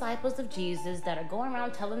 It's the disciples of Jesus that are going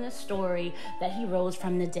around telling the story that he rose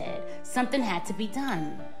from the dead. Something had to be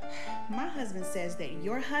done. My husband says that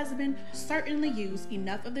your husband certainly used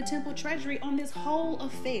enough of the temple treasury on this whole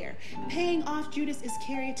affair, paying off Judas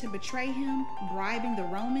Iscariot to betray him, bribing the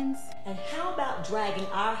Romans. And how about dragging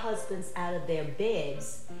our husbands out of their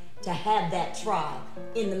beds to have that trial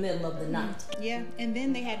in the middle of the night. Yeah, and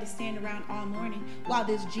then they had to stand around all morning while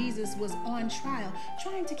this Jesus was on trial,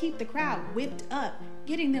 trying to keep the crowd whipped up,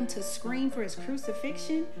 getting them to scream for his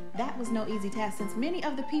crucifixion. That was no easy task, since many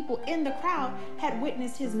of the people in the crowd had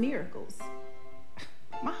witnessed his miracles.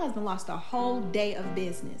 My husband lost a whole day of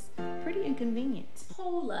business. Pretty inconvenient.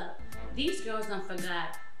 Hold up. These girls done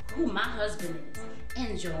forgot who my husband is.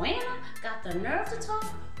 And Joanna got the nerve to talk?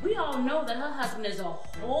 We all know that her husband is a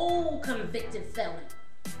whole convicted felon.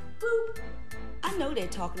 Boop. I know they're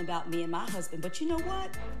talking about me and my husband, but you know what?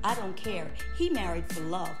 I don't care. He married for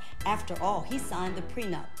love. After all, he signed the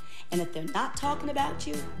prenup. And if they're not talking about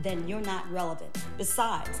you, then you're not relevant.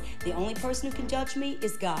 Besides, the only person who can judge me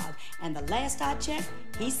is God. And the last I checked,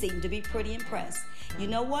 he seemed to be pretty impressed. You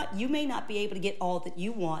know what? You may not be able to get all that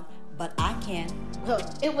you want, but I can. Look,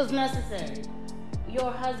 it was necessary. Your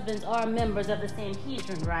husbands are members of the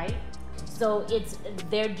Sanhedrin, right? So it's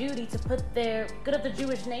their duty to put their good of the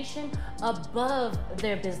Jewish nation above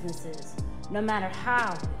their businesses, no matter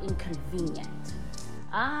how inconvenient.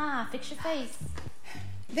 Ah, fix your face.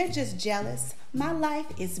 They're just jealous. My life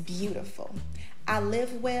is beautiful. I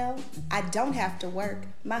live well. I don't have to work.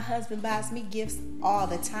 My husband buys me gifts all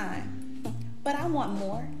the time. But I want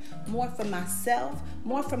more. More for myself,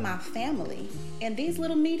 more for my family. And these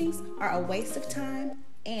little meetings are a waste of time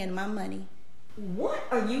and my money. What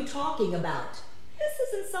are you talking about?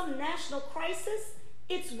 This isn't some national crisis.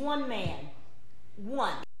 It's one man.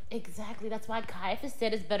 One. Exactly. That's why Caiaphas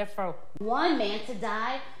said it's better for one man to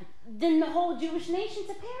die than the whole Jewish nation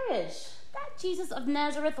to perish. That Jesus of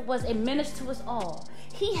Nazareth was a menace to us all.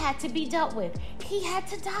 He had to be dealt with. He had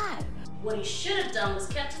to die. What he should have done was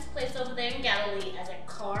kept his place over there in Galilee as a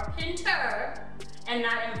carpenter and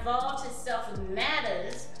not involved himself in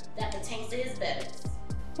matters that pertains to his business.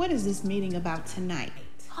 What is this meeting about tonight?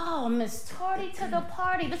 Oh, Miss Tardy to the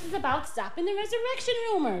party. This is about stopping the resurrection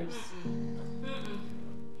rumors.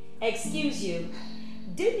 Excuse you.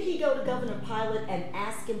 Didn't he go to Governor Pilate and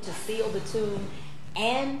ask him to seal the tomb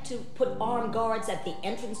and to put armed guards at the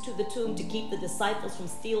entrance to the tomb to keep the disciples from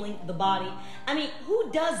stealing the body? I mean, who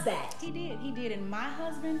does that? He did. And my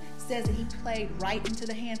husband says that he played right into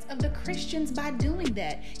the hands of the Christians by doing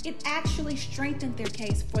that. It actually strengthened their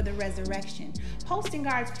case for the resurrection. Posting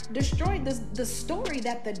guards destroyed the story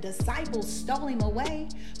that the disciples stole him away.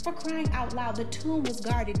 For crying out loud, the tomb was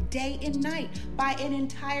guarded day and night by an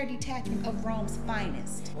entire detachment of Rome's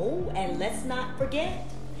finest. Oh, and let's not forget,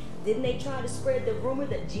 didn't they try to spread the rumor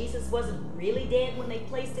that Jesus wasn't really dead when they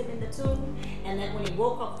placed him in the tomb? And that when he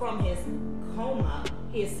woke up from his coma,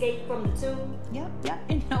 he escaped from the tomb? Yep.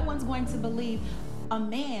 And no one's going to believe a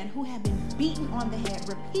man who had been beaten on the head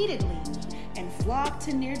repeatedly and flogged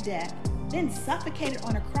to near death, then suffocated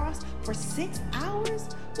on a cross for 6 hours,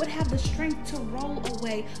 would have the strength to roll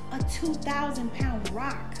away a 2,000-pound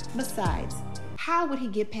rock. Besides, how would he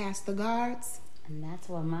get past the guards? And that's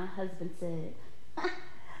what my husband said.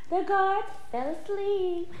 The guards fell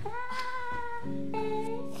asleep.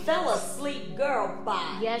 Fell asleep, girl,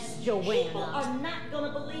 bye. Yes, Joanna. People are not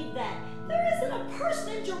going to believe that. There isn't a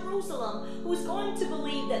person in Jerusalem who's going to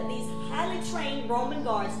believe that these highly trained Roman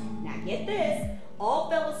guards, now get this, all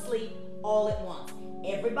fell asleep all at once.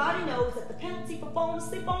 Everybody knows that the penalty for falling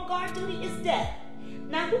asleep on guard duty is death.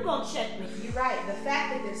 Now, who gonna check me? You're right. The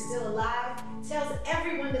fact that they're still alive tells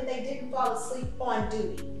everyone that they didn't fall asleep on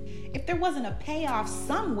duty. If there wasn't a payoff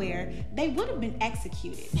somewhere, they would have been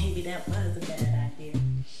executed. Maybe that was a bad idea.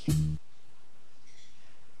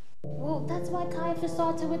 Well, that's why Caiaphas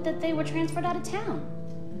saw to it that they were transferred out of town.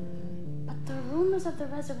 But the rumors of the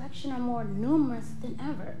resurrection are more numerous than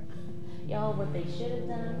ever. Y'all, what they should have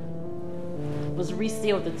done was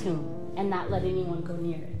reseal the tomb and not let anyone go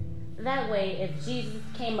near it. That way, if Jesus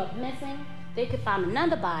came up missing, they could find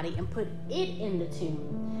another body and put it in the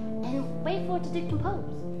tomb and wait for it to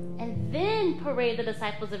decompose. And then parade the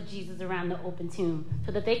disciples of Jesus around the open tomb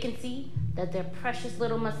so that they can see that their precious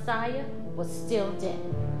little Messiah was still dead.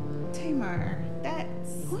 Tamar,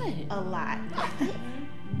 that's What? a lot.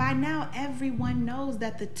 By now, everyone knows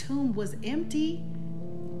that the tomb was empty.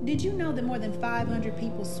 Did you know that more than 500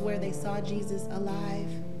 people swear they saw Jesus alive?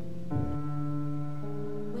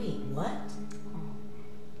 Wait, what?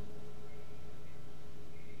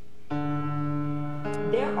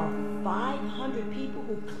 There are 500 people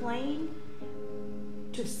who claim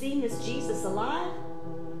to have seen this Jesus alive?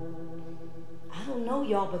 I don't know,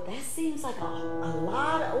 y'all, but that seems like a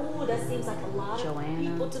lot of Joanna.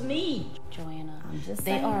 people to me. Joanna, I'm just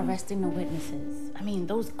they saying. are arresting the witnesses. I mean,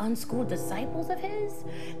 those unschooled disciples of his.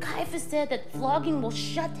 Caiaphas said that flogging will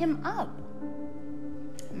shut him up.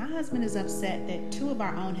 My husband is upset that 2 of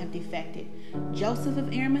our own have defected, Joseph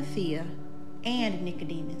of Arimathea and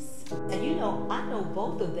Nicodemus. And you know, I know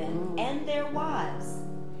both of them and their wives.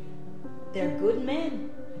 They're good men.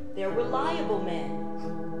 They're reliable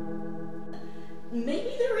men. Maybe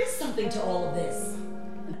there is something to all of this.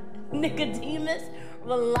 Nicodemus,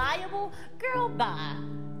 reliable? Girl, bye.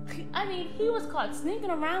 I mean, he was caught sneaking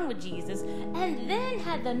around with Jesus and then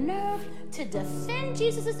had the nerve to defend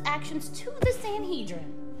Jesus' actions to the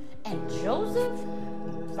Sanhedrin. And Joseph,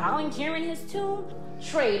 volunteering his tomb?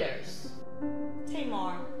 Traitors.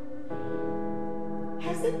 Tamar,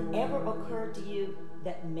 has it ever occurred to you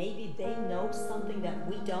that maybe they know something that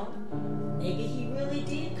we don't? Maybe he really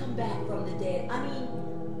did come back from the dead. I mean,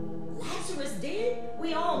 Lazarus did.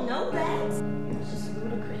 We all know that. It's just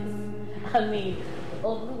ludicrous. I mean, the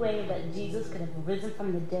only way that Jesus could have risen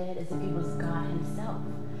from the dead is if he was God himself.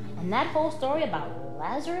 And that whole story about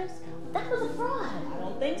Lazarus, that was a fraud. I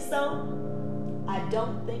don't think so. I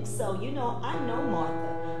don't think so. You know, I know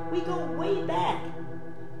Martha. We go way back.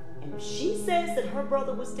 And if she says that her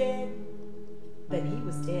brother was dead, then he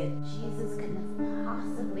was dead. Jesus couldn't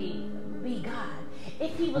possibly be God.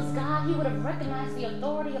 If he was God, he would have recognized the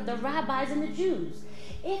authority of the rabbis and the Jews.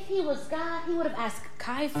 If he was God, he would have asked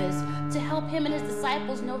Caiaphas to help him and his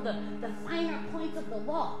disciples know the finer points of the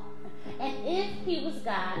law. And if he was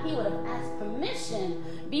God, he would have asked permission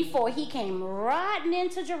before he came riding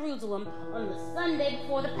into Jerusalem on the Sunday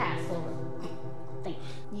before the Passover. Thank you.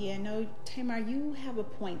 Yeah, no, Tamar, you have a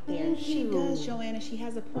point there. Thank She you. does, Joanna. She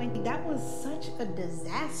has a point. That was such a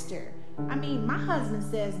disaster. I mean, my husband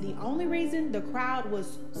says the only reason the crowd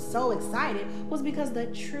was so excited was because the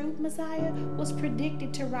true Messiah was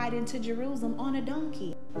predicted to ride into Jerusalem on a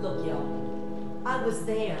donkey. Look, y'all, I was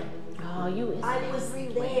there. Oh, you is I was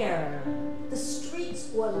there. The streets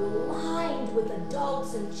were lined with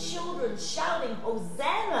adults and children shouting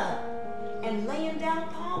Hosanna and laying down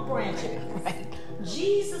palm branches. Right.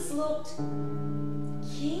 Jesus looked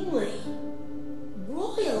kingly,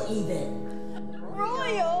 royal even.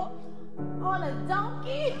 Royal on a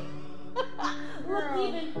donkey? Look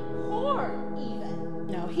even poor even.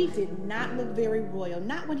 No, he did not look very royal.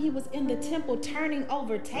 Not when he was in the temple turning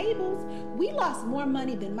over tables. We lost more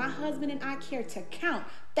money than my husband and I care to count,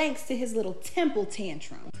 thanks to his little temple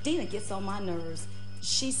tantrum. Dina gets on my nerves.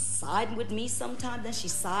 She's siding with me sometimes, then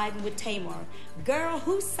she's siding with Tamar. Girl,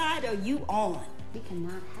 whose side are you on? We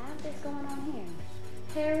cannot have this going on here.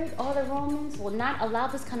 Herod or the Romans will not allow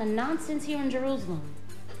this kind of nonsense here in Jerusalem.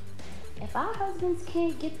 If our husbands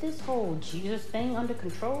can't get this whole Jesus thing under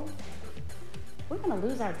control, we're gonna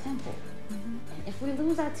lose our temple. And if we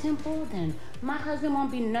lose our temple, then my husband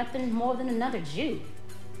won't be nothing more than another Jew.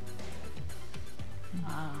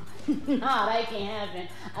 Nah, that can't happen.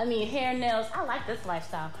 I mean, hair, nails, I like this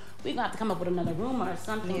lifestyle. We're gonna have to come up with another room or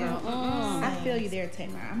something. Yeah. I feel you there,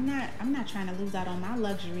 Tamar. I'm not trying to lose out on my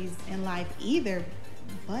luxuries in life either.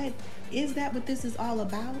 But is that what this is all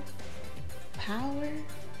about? Power?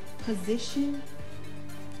 Position?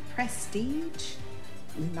 Prestige?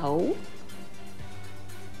 No.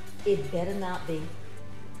 It better not be.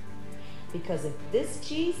 Because if this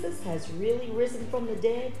Jesus has really risen from the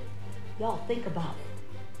dead, y'all think about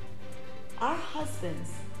it. Our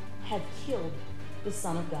husbands have killed the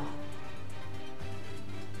Son of God.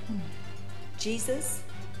 Jesus,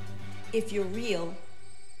 if you're real,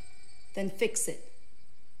 then fix it.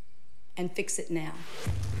 And fix it now.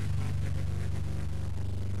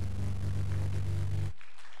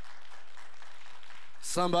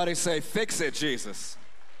 Somebody say, fix it, Jesus.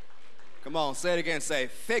 Come on, say it again. Say,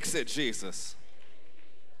 fix it, Jesus.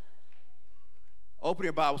 Open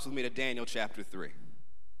your Bibles with me to Daniel chapter 3.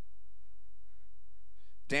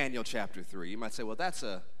 Daniel chapter 3. You might say, well, that's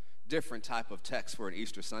a different type of text for an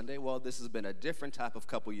Easter Sunday. Well, this has been a different type of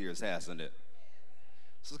couple years, hasn't it?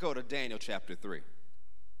 So let's go to Daniel chapter 3.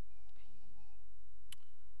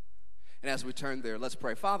 And as we turn there, let's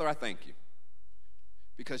pray. Father, I thank you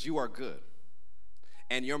because you are good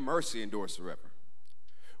and your mercy endures forever.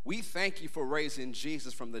 We thank you for raising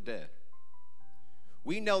Jesus from the dead.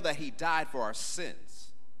 We know that he died for our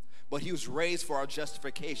sins, but he was raised for our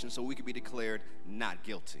justification so we could be declared not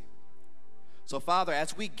guilty. So, Father,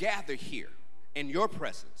 as we gather here in your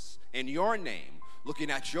presence, in your name,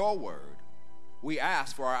 looking at your word, we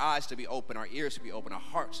ask for our eyes to be open, our ears to be open, our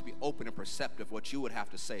hearts to be open and perceptive of what you would have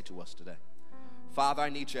to say to us today. Father, I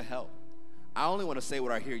need your help. I only want to say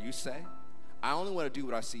what I hear you say. I only want to do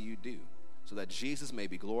what I see you do so that Jesus may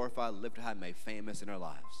be glorified, lifted high, made famous in our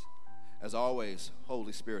lives. As always,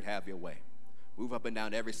 Holy Spirit, have your way. Move up and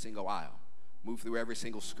down every single aisle. Move through every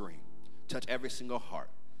single screen. Touch every single heart.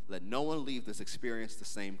 Let no one leave this experience the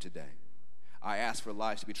same today. I ask for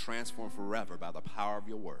lives to be transformed forever by the power of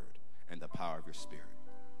your word and the power of your spirit.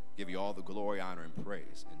 Give you all the glory, honor, and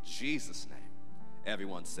praise. In Jesus' name,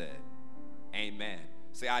 everyone said, amen.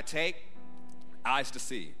 Say, I take eyes to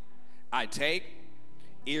see. I take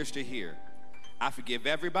ears to hear. I forgive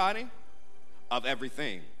everybody of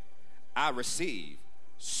everything. I receive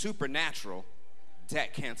supernatural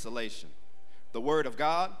debt cancellation. The word of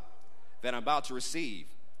God that I'm about to receive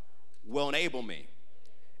will enable me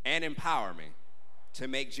and empower me to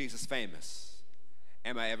make Jesus famous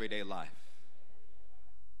in my everyday life.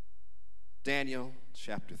 Daniel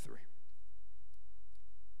chapter 3.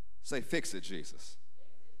 Say, fix it, Jesus.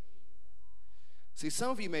 See, some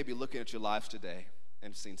of you may be looking at your lives today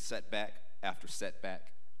and seeing setback after setback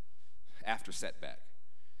after setback.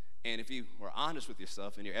 And if you are honest with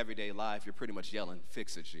yourself in your everyday life, you're pretty much yelling,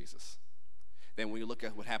 fix it, Jesus. Then when you look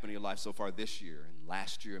at what happened in your life so far this year and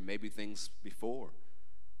last year, maybe things before,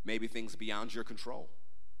 maybe things beyond your control.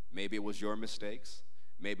 Maybe it was your mistakes.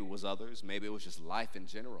 Maybe it was others. Maybe it was just life in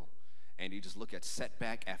general. And you just look at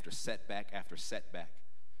setback after setback after setback.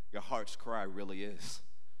 Your heart's cry really is,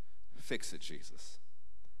 fix it, Jesus.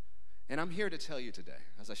 And I'm here to tell you today,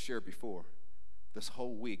 as I shared before, this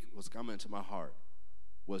whole week was coming into my heart,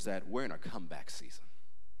 was that we're in a comeback season.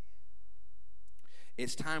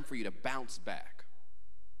 It's time for you to bounce back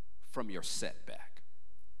from your setback.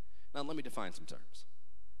 Now, let me define some terms.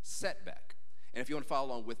 Setback. And if you want to follow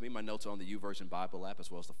along with me, my notes are on the YouVersion Bible app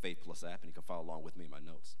as well as the Faith Plus app, and you can follow along with me in my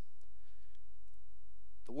notes.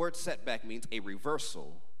 The word setback means a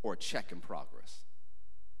reversal or check in progress,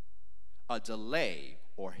 a delay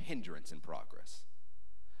or hindrance in progress.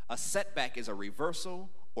 A setback is a reversal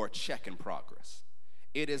or check in progress.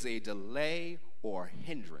 It is a delay or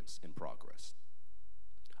hindrance in progress.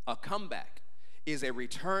 A comeback is a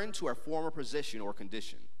return to a former position or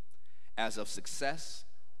condition as of success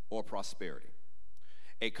or prosperity.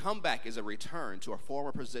 A comeback is a return to a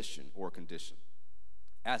former position or condition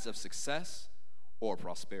as of success or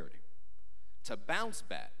prosperity. To bounce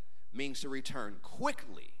back means to return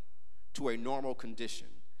quickly to a normal condition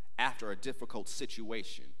after a difficult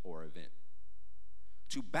situation or event.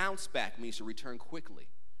 To bounce back means to return quickly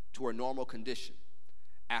to a normal condition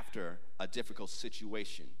after a difficult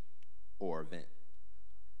situation or event.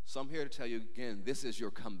 So I'm here to tell you again, this is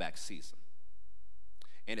your comeback season.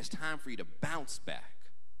 And it's time for you to bounce back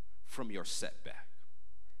from your setback.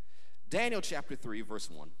 Daniel chapter 3,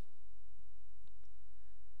 verse 1.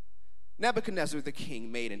 Nebuchadnezzar the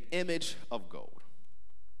king made an image of gold,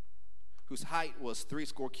 whose height was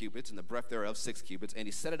 80 cubits, and the breadth thereof 6 cubits, and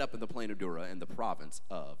he set it up in the plain of Dura in the province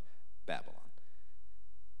of Babylon.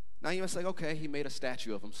 Now you must say, okay, he made a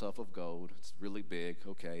statue of himself of gold. It's really big.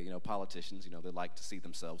 Okay, politicians, they like to see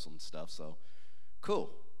themselves on stuff, so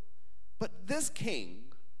cool. But this king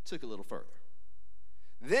took it a little further.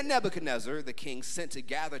 Then Nebuchadnezzar the king sent to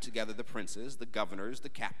gather together the princes, the governors, the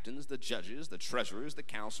captains, the judges, the treasurers, the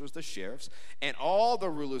counselors, the sheriffs, and all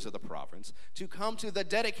the rulers of the province to come to the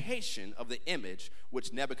dedication of the image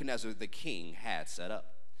which Nebuchadnezzar the king had set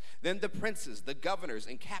up. Then the princes, the governors,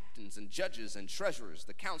 and captains, and judges, and treasurers,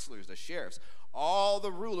 the counselors, the sheriffs, all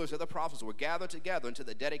the rulers of the province were gathered together into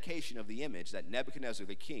the dedication of the image that Nebuchadnezzar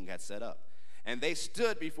the king had set up. And they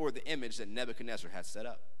stood before the image that Nebuchadnezzar had set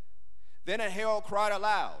up. Then a herald cried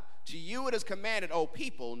aloud, "To you it is commanded, O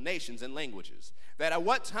people, nations, and languages, that at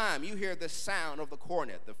what time you hear the sound of the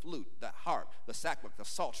cornet, the flute, the harp, the sackbut, the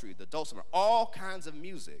psaltery, the dulcimer, all kinds of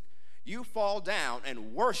music, you fall down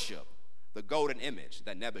and worship the golden image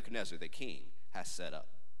that Nebuchadnezzar the king has set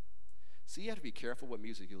up." See, you have to be careful what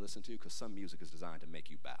music you listen to, because some music is designed to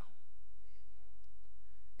make you bow.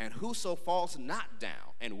 And whoso falls not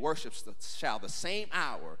down and worships shall the same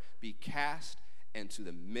hour be cast into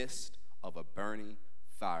the midst of a burning,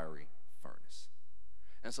 fiery furnace.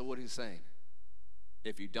 And so what he's saying,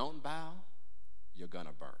 if you don't bow, you're going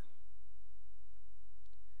to burn.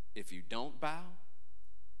 If you don't bow,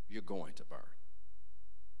 you're going to burn.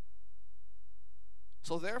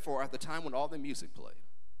 So therefore, at the time when all the music played,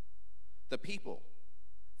 the people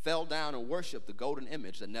fell down and worshiped the golden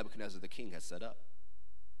image that Nebuchadnezzar the king had set up.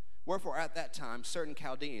 Wherefore at that time certain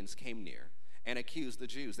Chaldeans came near and accused the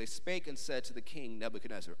Jews. They spake and said to the king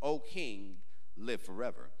Nebuchadnezzar, "O king, live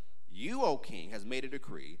forever. You, O king, has made a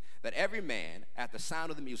decree that every man at the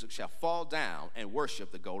sound of the music shall fall down and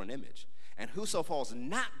worship the golden image. And whoso falls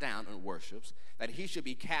not down and worships, that he should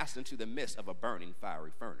be cast into the midst of a burning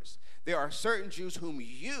fiery furnace. There are certain Jews whom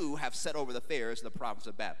you have set over the affairs of the province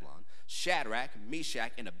of Babylon, Shadrach,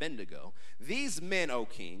 Meshach, and Abednego. These men, O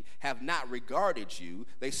king, have not regarded you.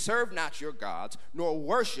 They serve not your gods, nor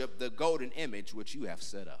worship the golden image which you have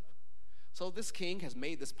set up." So this king has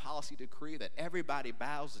made this policy decree that everybody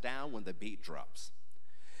bows down when the beat drops.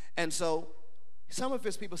 And so some of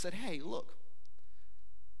his people said, hey, look,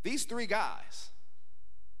 these 3 guys.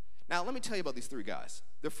 Now, let me tell you about these 3 guys.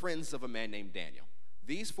 They're friends of a man named Daniel.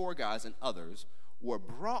 These 4 guys and others were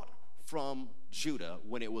brought from Judah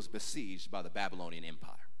when it was besieged by the Babylonian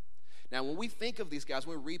Empire. Now, when we think of these guys,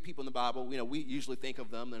 when we read people in the Bible, we usually think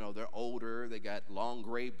of them, they're older, they got long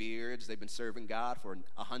gray beards, they've been serving God for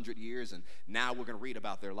 100 years, and now we're going to read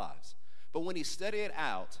about their lives. But when he studied it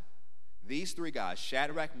out, these 3 guys,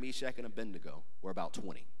 Shadrach, Meshach, and Abednego, were about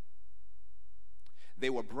 20. They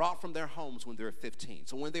were brought from their homes when they were 15.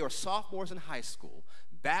 So when they were sophomores in high school,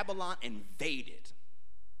 Babylon invaded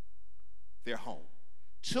their home,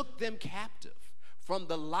 took them captive from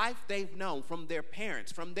the life they've known, from their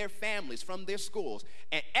parents, from their families, from their schools,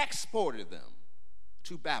 and exported them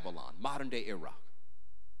to Babylon, modern-day Iraq.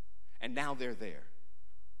 And now they're there,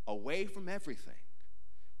 away from everything,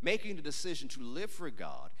 making the decision to live for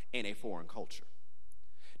God in a foreign culture.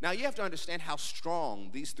 Now, you have to understand how strong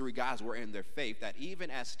these 3 guys were in their faith, that even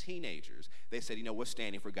as teenagers, they said, we're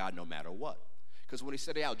standing for God no matter what. Because when he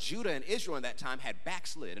studied out, Judah and Israel in that time had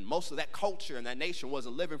backslid, and most of that culture and that nation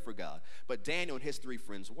wasn't living for God. But Daniel and his 3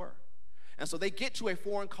 friends were. And so they get to a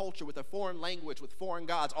foreign culture with a foreign language, with foreign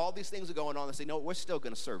gods. All these things are going on. They say, no, we're still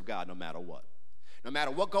going to serve God no matter what. No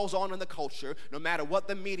matter what goes on in the culture, no matter what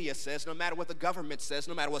the media says, no matter what the government says,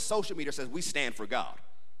 no matter what social media says, we stand for God.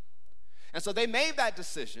 And so they made that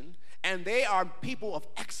decision, and they are people of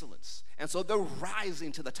excellence. And so they're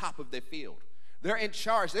rising to the top of their field. They're in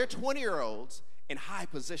charge. They're 20-year-olds in high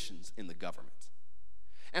positions in the government.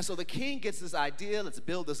 And so the king gets this idea, let's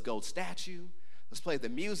build this gold statue, let's play the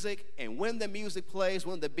music, and when the music plays,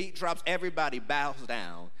 when the beat drops, everybody bows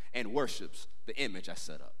down and worships the image I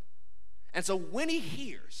set up. And so when he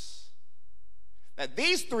hears that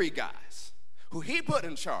these 3 guys who he put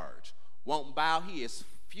in charge won't bow, he is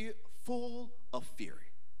full of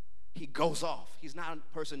fury. He goes off. He's not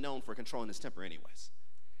a person known for controlling his temper anyways.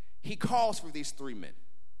 He calls for these 3 men.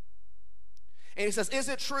 And he says, is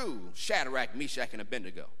it true, Shadrach, Meshach, and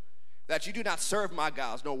Abednego, that you do not serve my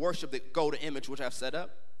gods, nor worship the golden image which I've set up?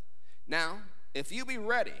 Now, if you be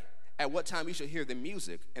ready at what time you shall hear the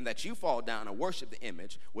music, and that you fall down and worship the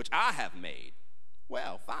image which I have made,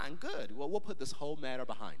 well, fine, good. Well, we'll put this whole matter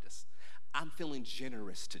behind us. I'm feeling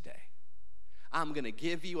generous today. I'm going to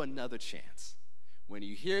give you another chance. When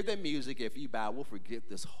you hear the music, if you bow, we'll forget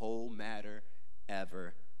this whole matter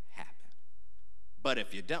ever happened. But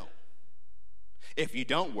if you don't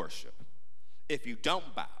worship, if you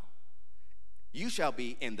don't bow, you shall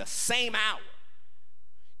be in the same hour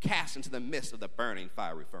cast into the midst of the burning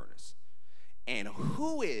fiery furnace. And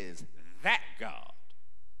who is that God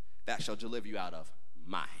that shall deliver you out of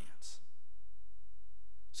my hands?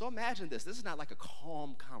 So imagine this. This is not like a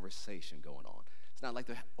calm conversation going on. It's not like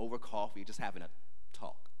they're over coffee, just having a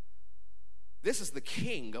talk. This is the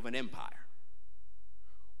king of an empire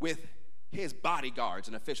with his bodyguards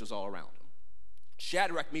and officials all around him.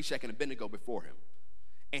 Shadrach, Meshach, and Abednego before him.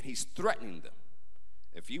 And he's threatening them.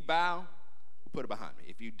 If you bow, we'll put it behind me.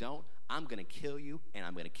 If you don't, I'm going to kill you, and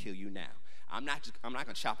I'm going to kill you now. I'm not going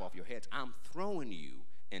to chop off your heads. I'm throwing you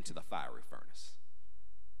into the fiery furnace.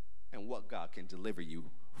 And what God can deliver you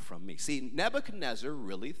from me? See, Nebuchadnezzar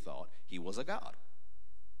really thought he was a god.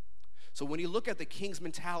 So when you look at the king's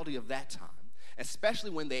mentality of that time,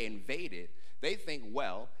 especially when they invaded, they think,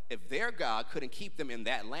 well, if their God couldn't keep them in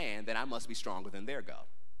that land, then I must be stronger than their God.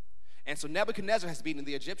 And so Nebuchadnezzar has beaten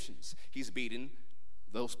the Egyptians. He's beaten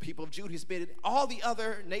those people of Judah. He's beaten all the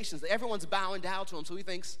other nations. Everyone's bowing down to him. So he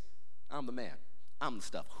thinks, I'm the man. I'm the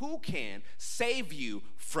stuff. Who can save you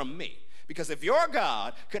from me? Because if your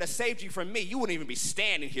God could have saved you from me, you wouldn't even be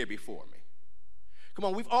standing here before me. Come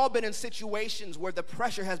on, we've all been in situations where the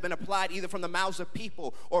pressure has been applied either from the mouths of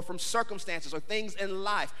people or from circumstances or things in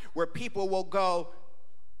life where people will go,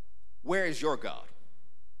 where is your God?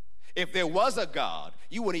 If there was a God,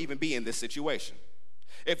 you wouldn't even be in this situation.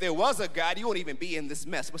 If there was a God, you wouldn't even be in this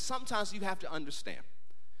mess. But sometimes you have to understand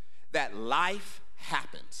that life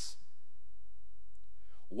happens.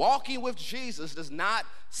 Walking with Jesus does not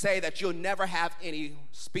say that you'll never have any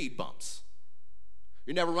speed bumps.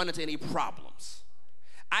 You never run into any problems.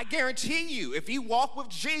 I guarantee you, if you walk with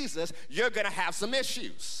Jesus, you're going to have some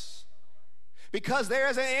issues. Because there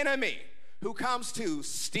is an enemy who comes to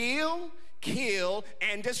steal, kill,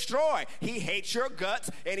 and destroy. He hates your guts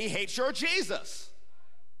and he hates your Jesus.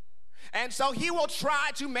 And so he will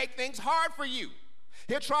try to make things hard for you.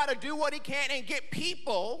 He'll try to do what he can and get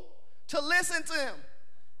people to listen to him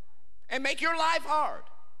and make your life hard.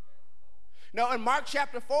 No, in Mark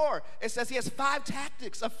chapter 4, it says he has 5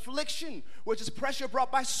 tactics: affliction, which is pressure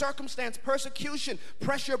brought by circumstance; persecution,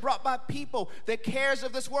 pressure brought by people; the cares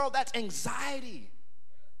of this world, that's anxiety.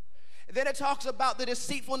 And then it talks about the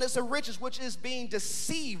deceitfulness of riches, which is being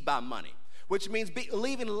deceived by money, which means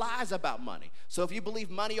believing lies about money. So if you believe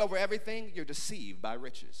money over everything, you're deceived by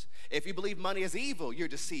riches. If you believe money is evil, you're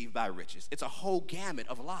deceived by riches. It's a whole gamut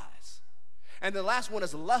of lies. And the last one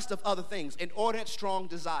is lust of other things, inordinate strong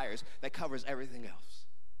desires that covers everything else.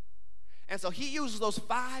 And so he uses those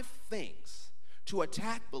 5 things to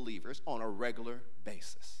attack believers on a regular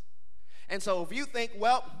basis. And so if you think,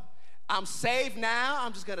 well, I'm saved now,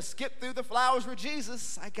 I'm just going to skip through the flowers for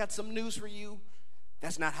Jesus, I got some news for you.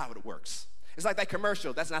 That's not how it works. It's like that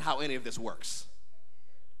commercial. That's not how any of this works.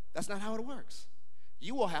 That's not how it works.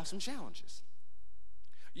 You will have some challenges.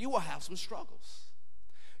 You will have some struggles.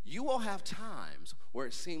 You will have times where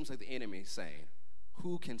it seems like the enemy is saying,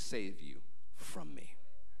 who can save you from me?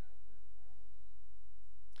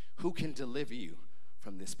 Who can deliver you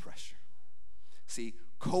from this pressure? See,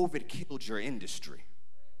 COVID killed your industry.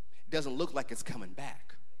 It doesn't look like it's coming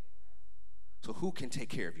back. So who can take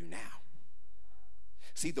care of you now?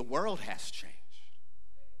 See, the world has changed.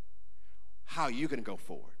 How are you going to go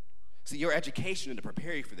forward? See, your education didn't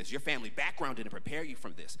prepare you for this. Your family background didn't prepare you for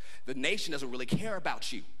this. The nation doesn't really care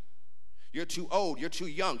about you. You're too old, you're too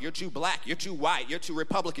young, you're too black, you're too white, you're too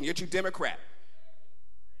Republican, you're too Democrat.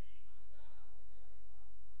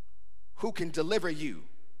 Who can deliver you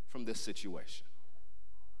from this situation?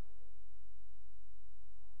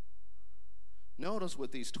 Notice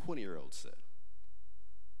what these 20-year-olds said.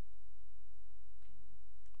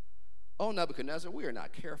 "O Nebuchadnezzar, we are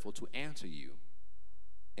not careful to answer you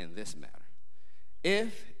in this matter.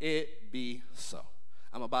 If it be so."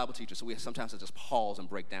 I'm a Bible teacher, so we sometimes just pause and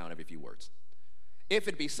break down every few words. If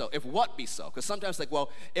it be so, if what be so? Because sometimes like,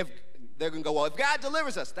 well, if they're going to go, well, if God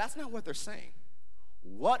delivers us, that's not what they're saying.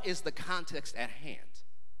 What is the context at hand?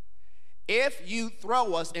 If you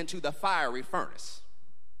throw us into the fiery furnace,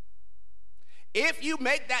 if you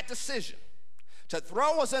make that decision to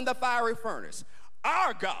throw us in the fiery furnace,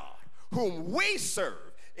 our God, whom we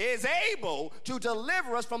serve, is able to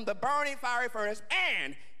deliver us from the burning fiery furnace,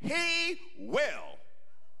 and he will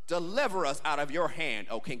deliver us out of your hand,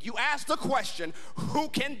 O king. You asked the question, who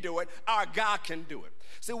can do it? Our God can do it.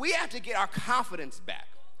 So we have to get our confidence back.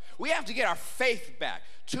 We have to get our faith back.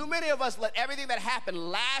 Too many of us let everything that happened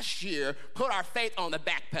last year put our faith on the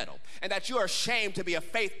back pedal, and that you're ashamed to be a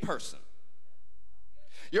faith person.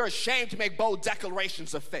 You're ashamed to make bold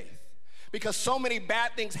declarations of faith because so many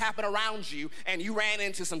bad things happen around you and you ran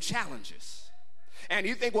into some challenges. And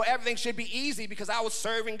you think, well, everything should be easy because I was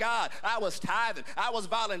serving God. I was tithing. I was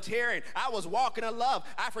volunteering. I was walking in love.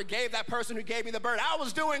 I forgave that person who gave me the burden. I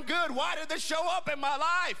was doing good. Why did this show up in my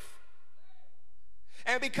life?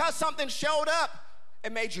 And because something showed up,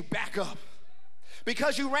 it made you back up.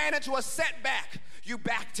 Because you ran into a setback, you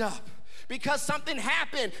backed up. Because something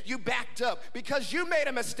happened, you backed up. Because you made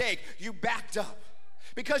a mistake, you backed up.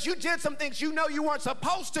 Because you did some things you know you weren't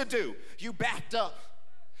supposed to do, you backed up.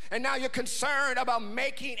 And now you're concerned about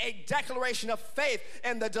making a declaration of faith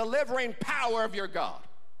in the delivering power of your God.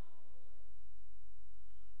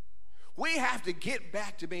 We have to get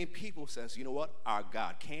back to being people who says, you know what? Our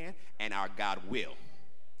God can and our God will.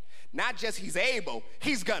 Not just he's able,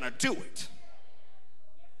 he's gonna do it.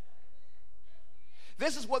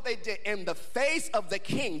 This is what they did in the face of the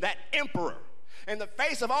king, that emperor, in the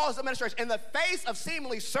face of all his administration, in the face of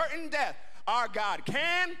seemingly certain death. Our God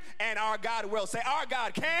can and our God will. Say, our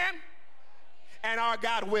God can and our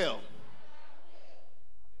God will.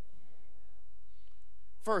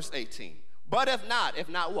 Verse 18. But if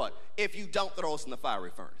not what? If you don't throw us in the fiery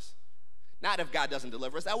furnace. Not if God doesn't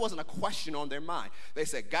deliver us. That wasn't a question on their mind. They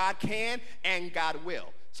said God can and God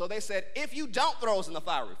will. So they said, if you don't throw us in the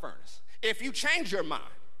fiery furnace, if you change your mind,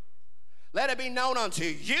 let it be known unto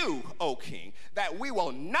you, O king, that we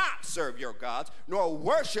will not serve your gods, nor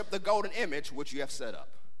worship the golden image which you have set up.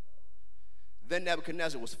 Then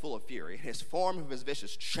Nebuchadnezzar was full of fury, and his form of his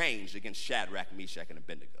visions changed against Shadrach, Meshach, and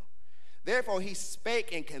Abednego. Therefore he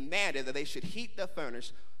spake and commanded that they should heat the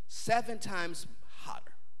furnace 7 times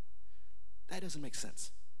hotter. That doesn't make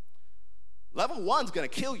sense. Level 1's gonna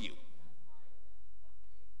kill you.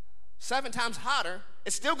 7 times hotter,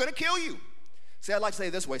 it's still gonna kill you. See, I'd like to say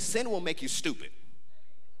it this way, sin will make you stupid.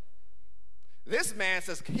 This man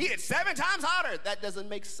says, heat it 7 times hotter. That doesn't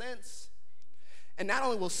make sense. And not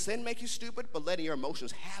only will sin make you stupid, but letting your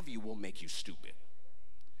emotions have you will make you stupid.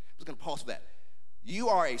 I'm just gonna pause for that. You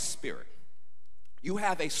are a spirit. You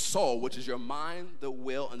have a soul, which is your mind, the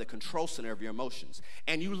will, and the control center of your emotions.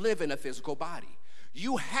 And you live in a physical body.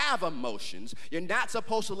 You have emotions. You're not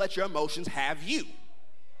supposed to let your emotions have you.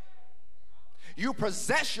 You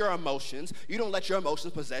possess your emotions. You don't let your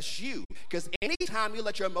emotions possess you. Because anytime you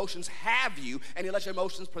let your emotions have you and you let your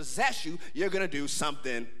emotions possess you, you're going to do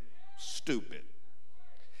something stupid.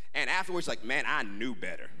 And afterwards, like, man, I knew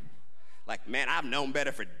better. Like, man, I've known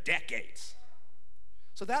better for decades.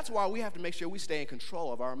 So that's why we have to make sure we stay in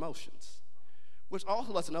control of our emotions, which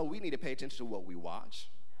also lets us know we need to pay attention to what we watch,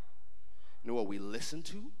 what we listen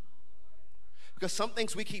to, because some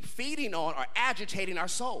things we keep feeding on are agitating our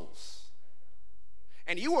souls.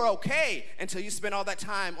 And you were okay until you spent all that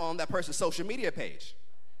time on that person's social media page.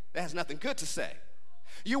 That has nothing good to say.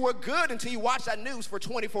 You were good until you watched that news for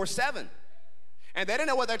 24/7. And they didn't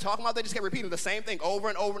know what they're talking about. They just kept repeating the same thing over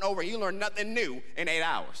and over and over. And you learned nothing new in 8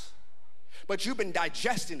 hours. But you've been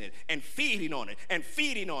digesting it and feeding on it and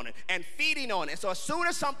feeding on it and feeding on it. So as soon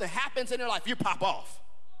as something happens in your life, you pop off.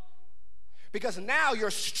 Because now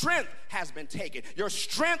your strength has been taken. Your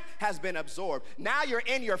strength has been absorbed. Now you're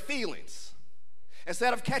in your feelings.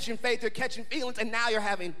 Instead of catching faith, you're catching feelings, and now you're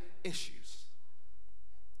having issues.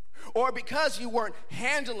 Or because you weren't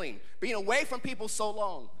handling being away from people so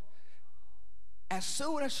long, as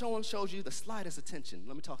soon as someone shows you the slightest attention,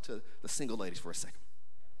 let me talk to the single ladies for a second.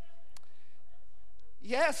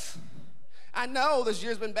 Yes, I know this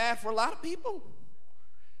year's been bad for a lot of people.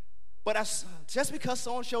 But just because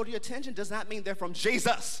someone showed you attention does not mean they're from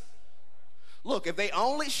Jesus. Look, if they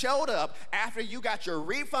only showed up after you got your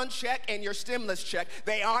refund check and your stimulus check,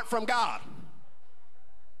 they aren't from God.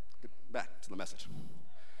 Back to the message.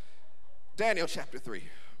 Daniel chapter 3.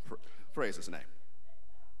 Praise his name.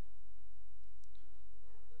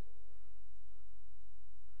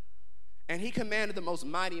 And he commanded the most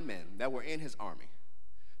mighty men that were in his army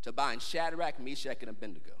to bind Shadrach, Meshach, and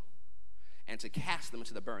Abednego, and to cast them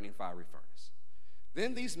into the burning fiery furnace.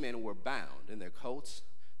 Then these men were bound in their coats,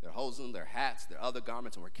 their hosen, their hats, their other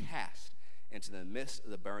garments, and were cast into the midst of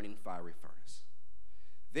the burning fiery furnace.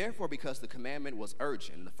 Therefore, because the commandment was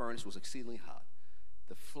urgent and the furnace was exceedingly hot,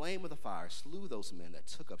 the flame of the fire slew those men that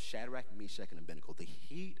took up Shadrach, Meshach, and Abednego. The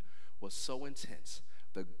heat was so intense,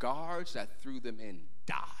 the guards that threw them in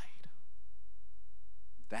died.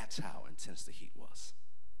 That's how intense the heat was.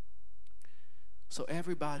 So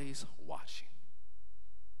everybody's watching.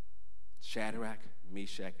 Shadrach,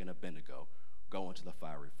 Meshach, and Abednego go into the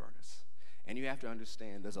fiery furnace. And you have to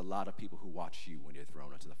understand there's a lot of people who watch you when you're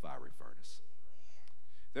thrown into the fiery furnace.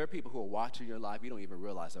 There are people who are watching your life. You don't even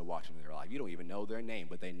realize they're watching their life. You don't even know their name,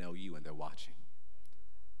 but they know you and they're watching.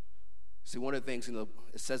 See, one of the things it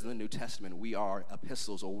says in the New Testament, we are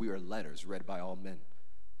epistles or we are letters read by all men.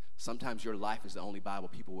 Sometimes your life is the only Bible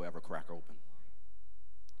people will ever crack open.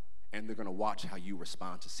 And they're going to watch how you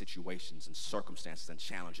respond to situations and circumstances and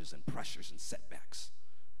challenges and pressures and setbacks.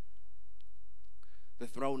 They're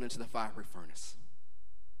thrown into the fiery furnace.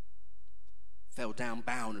 Fell down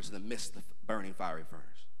bound into the midst of the burning fiery furnace.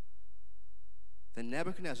 Then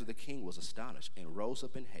Nebuchadnezzar the king was astonished and rose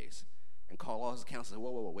up in haste and called all his counselors and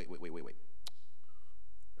said, whoa, wait.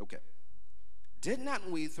 Okay. Did not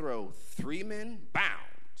we throw 3 men bound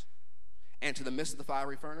into the midst of the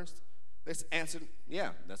fiery furnace? They answered,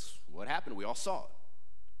 yeah, that's what happened. We all saw it.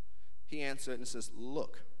 He answered and says,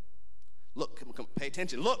 look, come, pay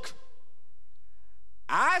attention. Look,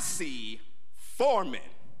 I see 4 men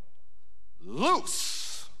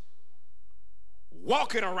loose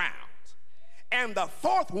walking around, and the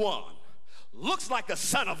 4th one looks like the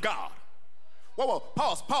Son of God. Whoa,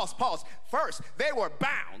 pause. First, they were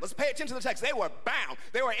bound. Let's pay attention to the text. They were bound.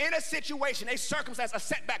 They were in a situation, a circumstance, a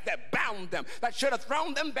setback that bound them, that should have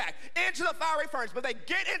thrown them back into the fiery furnace. But they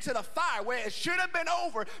get into the fire where it should have been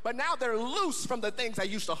over, but now they're loose from the things that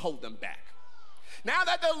used to hold them back. Now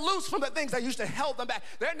that they're loose from the things that used to hold them back,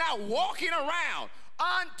 they're now walking around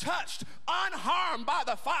untouched, unharmed by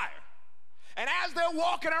the fire. And as they're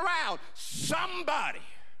walking around, somebody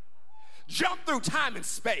jumped through time and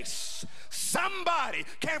space. Somebody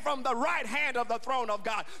came from the right hand of the throne of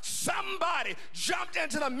God. Somebody jumped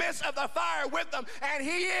into the midst of the fire with them, and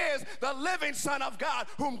he is the living Son of God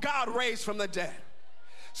whom God raised from the dead.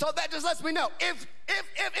 So that just lets me know, if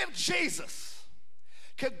Jesus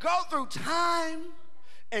could go through time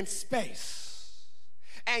and space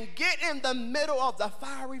and get in the middle of the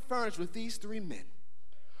fiery furnace with these 3 men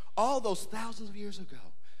all those thousands of years ago,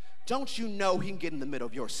 don't you know he can get in the middle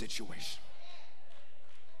of your situation?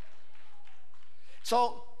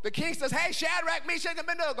 So the king says, hey, Shadrach, Meshach, and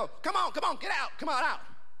Abednego, come on, get out, come on out.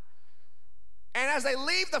 And as they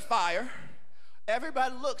leave the fire,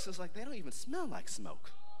 everybody looks. It's like they don't even smell like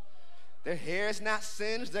smoke. Their hair is not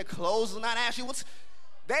singed, their clothes are not ashy.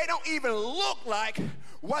 they don't even look like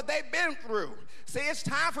what they've been through. See, it's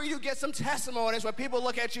time for you to get some testimonies where people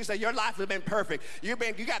look at you and say, your life has been perfect. You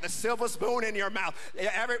got the silver spoon in your mouth.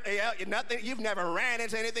 You've never ran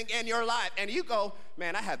into anything in your life. And you go,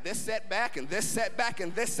 man, I have this setback and this setback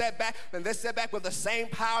and this setback and this setback, with the same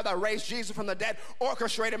power that raised Jesus from the dead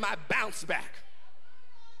orchestrated my bounce back.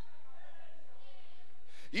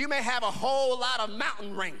 You may have a whole lot of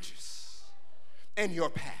mountain ranges in your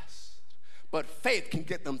past, but faith can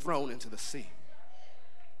get them thrown into the sea.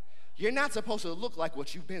 You're not supposed to look like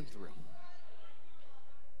what you've been through.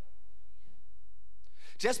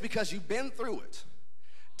 Just because you've been through it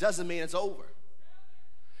doesn't mean it's over.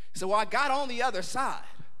 So, well, I got on the other side,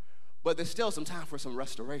 but there's still some time for some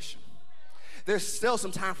restoration. There's still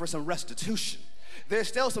some time for some restitution. There's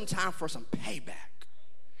still some time for some payback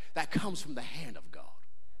that comes from the hand of God.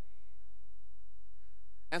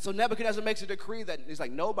 And so Nebuchadnezzar makes a decree that he's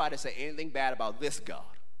like, nobody say anything bad about this God,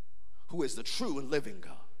 who is the true and living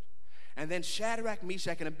God. And then Shadrach,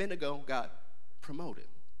 Meshach, and Abednego got promoted.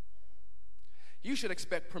 You should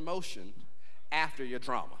expect promotion after your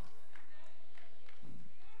drama.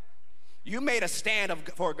 You made a stand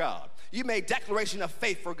for God. You made declaration of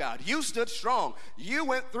faith for God. You stood strong. You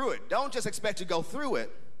went through it. Don't just expect to go through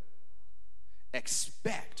it.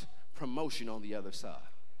 Expect promotion on the other side.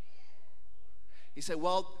 He said,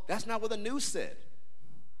 well, that's not what the news said.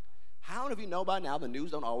 How many of you know by now the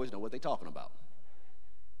news don't always know what they're talking about?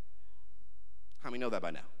 How many know that by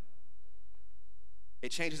now? It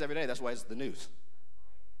changes every day. That's why it's the news.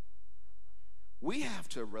 We have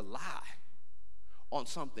to rely on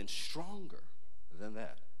something stronger than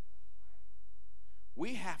that.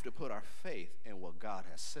 We have to put our faith in what God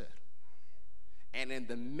has said. And in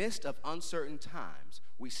the midst of uncertain times,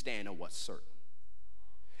 we stand on what's certain.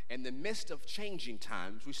 In the midst of changing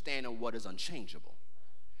times, we stand on what is unchangeable.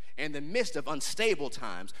 In the midst of unstable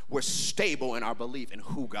times, we're stable in our belief in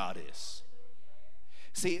who God is.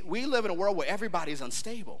 See, we live in a world where everybody's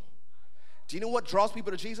unstable. Do you know what draws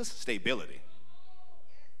people to Jesus? Stability.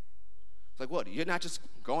 It's like, what? You're not just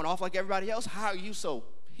going off like everybody else? How are you so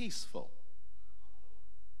peaceful?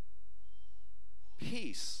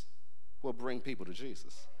 Peace will bring people to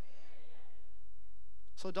Jesus.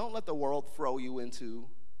 So don't let the world throw you into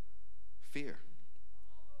fear,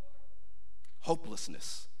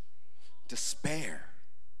 hopelessness, despair,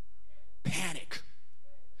 panic,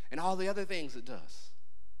 and all the other things it does.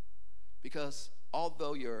 Because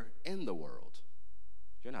although you're in the world,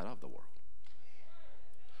 you're not of the world.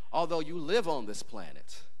 Although you live on this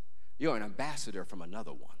planet, you're an ambassador from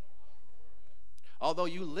another one. Although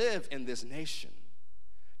you live in this nation,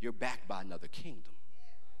 you're backed by another kingdom.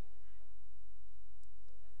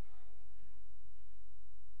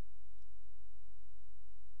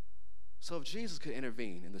 So if Jesus could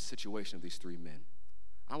intervene in the situation of these three men,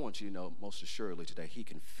 I want you to know most assuredly today, he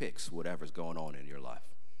can fix whatever's going on in your life.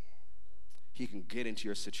 He can get into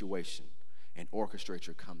your situation and orchestrate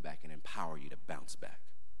your comeback and empower you to bounce back.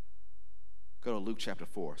 Go to Luke chapter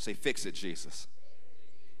 4. Say, fix it, Jesus.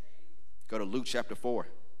 Go to Luke chapter 4.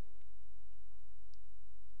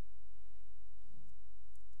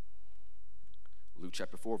 Luke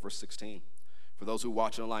chapter 4, verse 16. For those who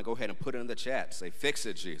watch online, go ahead and put it in the chat. Say, fix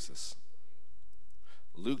it, Jesus.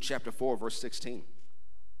 Luke chapter 4, verse 16.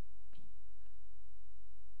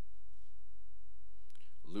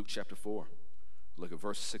 Luke chapter 4. Look at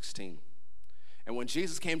verse 16. And when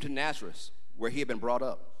Jesus came to Nazareth, where he had been brought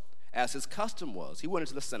up, as his custom was, he went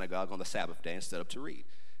into the synagogue on the Sabbath day and stood up to read.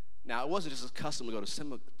 Now, it wasn't just his custom to go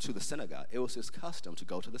to the synagogue. It was his custom to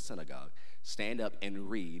go to the synagogue, stand up, and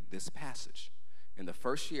read this passage. In the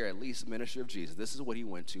first year, at least, ministry of Jesus, this is what he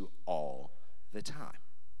went to all the time.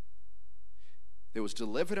 There was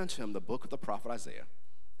delivered unto him the book of the prophet Isaiah.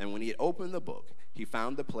 And when he had opened the book, he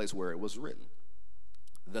found the place where it was written,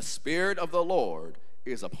 the Spirit of the Lord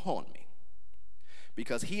is upon me,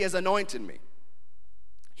 because he has anointed me.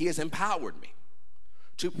 He has empowered me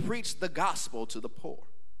to preach the gospel to the poor.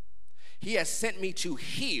 He has sent me to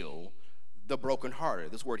heal the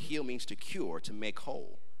brokenhearted. This word heal means to cure, to make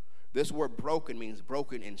whole. This word broken means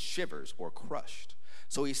broken in shivers or crushed.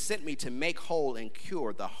 So he sent me to make whole and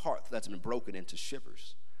cure the heart that's been broken into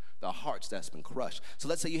shivers, the hearts that's been crushed. So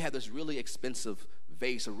let's say you have this really expensive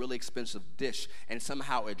vase, a really expensive dish, and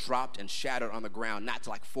somehow it dropped and shattered on the ground, not to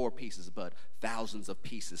like 4 pieces, but thousands of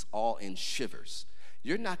pieces, all in shivers.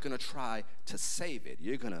 You're not going to try to save it.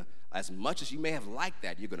 You're going to, as much as you may have liked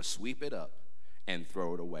that, you're going to sweep it up and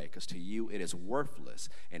throw it away, because to you it is worthless,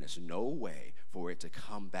 and there's no way for it to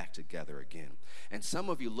come back together again. And some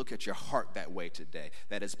of you look at your heart that way today,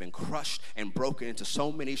 that has been crushed and broken into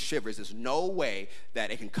so many shivers. There's no way that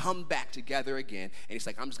it can come back together again. And he's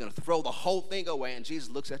like, I'm just going to throw the whole thing away. And Jesus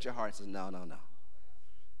looks at your heart and says, no, no, no.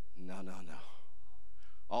 No, no, no.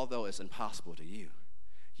 Although it's impossible to you,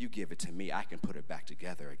 you give it to me. I can put it back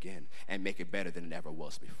together again and make it better than it ever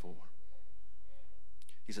was before.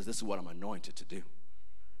 He says, this is what I'm anointed to do.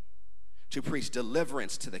 To preach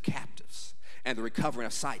deliverance to the captives and the recovering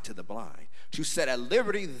of sight to the blind. To set at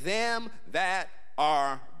liberty them that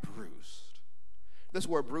are bruised. This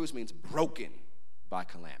word bruised means broken by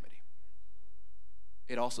calamity.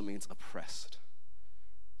 It also means oppressed.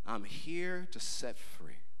 I'm here to set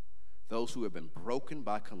free those who have been broken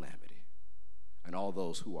by calamity and all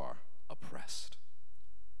those who are oppressed.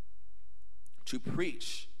 To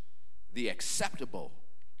preach the acceptable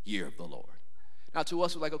year of the Lord. Now, to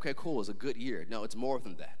us, we're like, okay, cool, it's a good year. No, it's more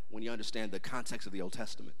than that when you understand the context of the Old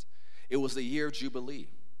Testament. It was the year of Jubilee.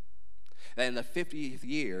 That in the 50th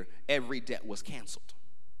year, every debt was canceled.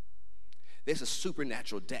 This is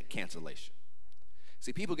supernatural debt cancellation.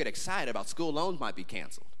 See, people get excited about school loans might be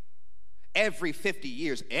canceled. Every 50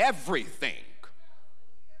 years, everything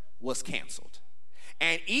was canceled.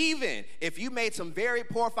 And even if you made some very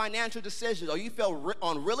poor financial decisions or you fell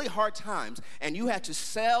on really hard times and you had to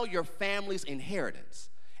sell your family's inheritance,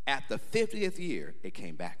 at the 50th year, it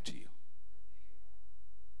came back to you.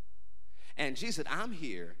 And Jesus said, I'm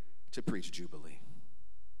here to preach Jubilee.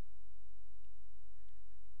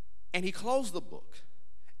 And he closed the book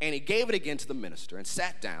and he gave it again to the minister and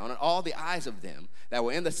sat down, and all the eyes of them that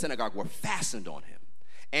were in the synagogue were fastened on him.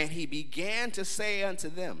 And he began to say unto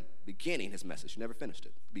them, beginning his message, never finished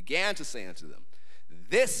it, began to say unto them,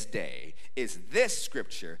 this day is this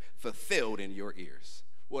scripture fulfilled in your ears.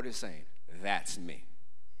 What is saying? That's me.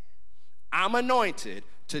 I'm anointed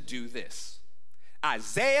to do this.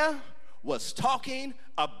 Isaiah was talking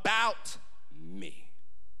about me.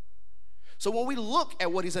 So when we look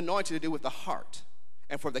at what he's anointed to do with the heart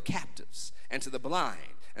and for the captives and to the blind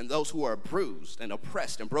and those who are bruised and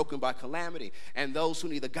oppressed and broken by calamity, and those who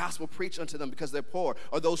need the gospel preached unto them because they're poor,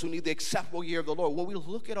 or those who need the acceptable year of the Lord, when we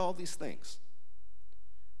look at all these things,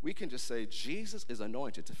 we can just say, Jesus is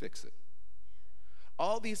anointed to fix it.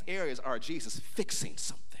 All these areas are Jesus fixing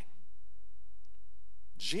something.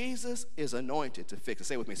 Jesus is anointed to fix it.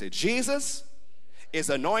 Say it with me. Say, Jesus is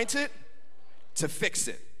anointed to fix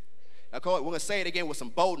it. Now, we're going to say it again with some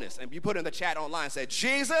boldness. And you put it in the chat online. Say,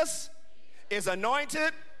 Jesus is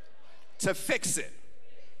anointed to fix it.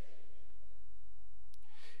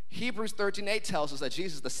 Hebrews 13:8 tells us that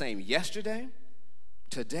Jesus is the same yesterday,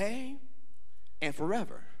 today, and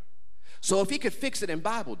forever. So if he could fix it in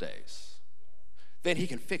Bible days, then he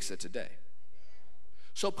can fix it today.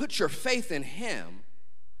 So put your faith in him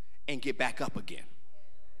and get back up again.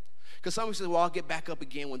 Because some people say, well, I'll get back up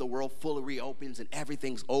again when the world fully reopens and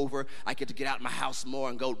everything's over. I get to get out of my house more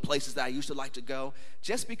and go to places that I used to like to go.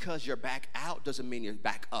 Just because you're back out doesn't mean you're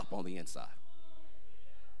back up on the inside.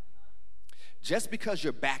 Just because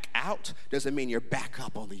you're back out doesn't mean you're back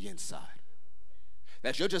up on the inside.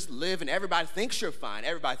 That you'll just live and everybody thinks you're fine.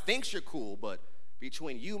 Everybody thinks you're cool. But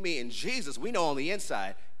between you, me, and Jesus, we know on the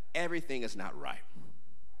inside, everything is not right.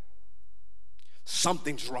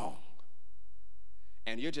 Something's wrong.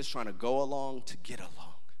 And you're just trying to go along to get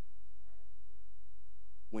along,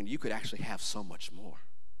 when you could actually have so much more.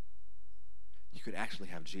 You could actually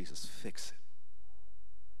have Jesus fix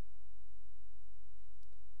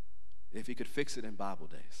it. If he could fix it in Bible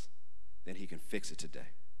days, then he can fix it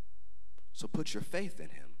today. So put your faith in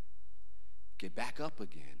him, get back up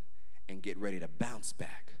again, and get ready to bounce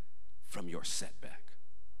back from your setback.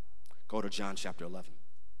 Go to John chapter 11.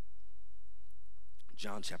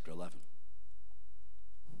 John chapter 11.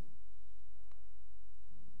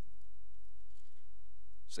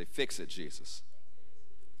 Say, fix it, Jesus.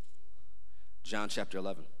 John chapter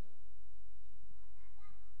 11.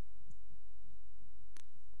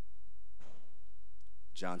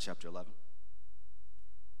 John chapter 11.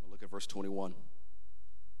 We'll look at verse 21.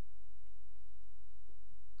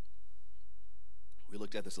 We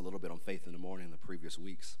looked at this a little bit on Faith in the Morning in the previous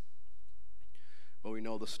weeks. But we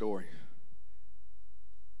know the story.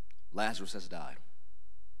 Lazarus has died.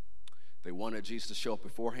 They wanted Jesus to show up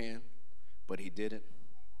beforehand, but he didn't.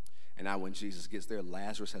 And now when Jesus gets there,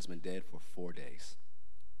 Lazarus has been dead for 4 days.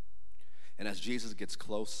 And as Jesus gets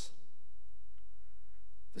close,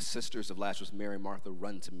 the sisters of Lazarus, Mary and Martha,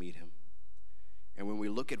 run to meet him. And when we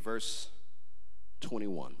look at verse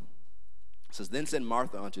 21, it says, then said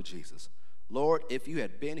Martha unto Jesus, Lord, if you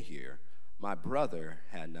had been here, my brother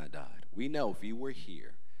had not died. We know if you were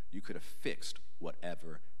here, you could have fixed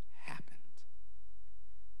whatever happened.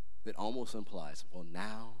 That almost implies, well,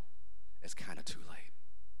 now it's kind of too late.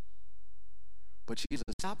 But Jesus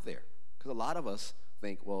doesn't stop there, because a lot of us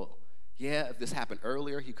think, well, yeah, if this happened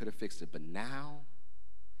earlier, he could have fixed it, but now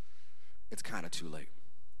it's kind of too late.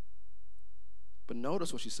 But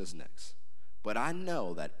notice what she says next. But I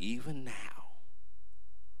know that even now,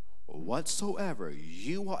 whatsoever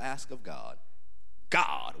you will ask of God,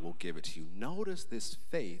 God will give it to you. Notice this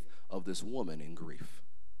faith of this woman in grief.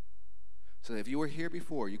 So if you were here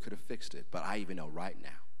before, you could have fixed it. But I even know right now,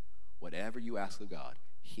 whatever you ask of God,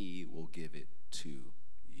 he will give it to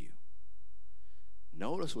you.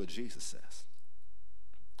 Notice what Jesus says.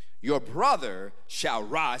 Your brother shall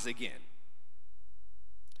rise again.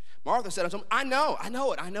 Martha said unto him, I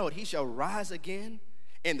know it. He shall rise again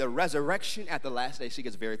in the resurrection at the last day. She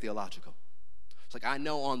gets very theological. It's like, I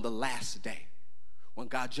know on the last day, when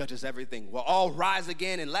God judges everything, we'll all rise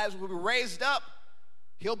again and Lazarus will be raised up.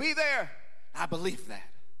 He'll be there. I believe that.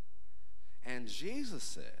 And Jesus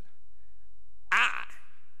said, I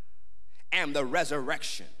am the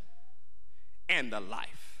resurrection and the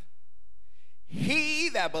life. He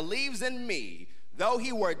that believes in me, though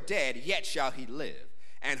he were dead, yet shall he live.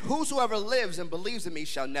 And whosoever lives and believes in me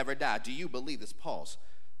shall never die. Do you believe this? Pause.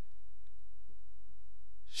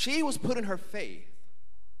 She was putting her faith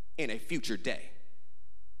in a future day.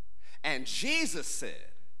 And Jesus said,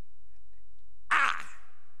 I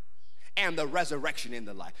am the resurrection and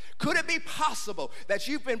the life. Could it be possible that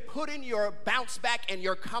you've been putting your bounce back and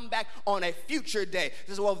your comeback on a future day?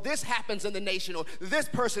 This is, well, if this happens in the nation, or this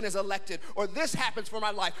person is elected, or this happens for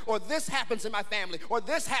my life, or this happens in my family, or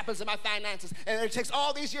this happens in my finances, and it takes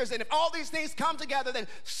all these years, and if all these things come together, then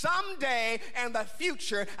someday in the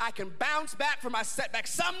future I can bounce back from my setback.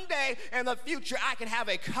 Someday in the future I can have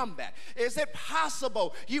a comeback. Is it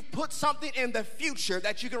possible you put something in the future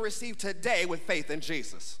that you can receive today with faith in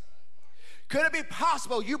Jesus? Could it be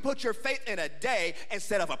possible you put your faith in a day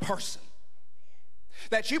instead of a person?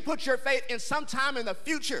 That you put your faith in some time in the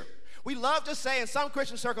future. We love to say in some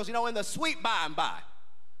Christian circles, you know, in the sweet by and by.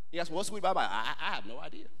 Yes, what's sweet by and by? I have no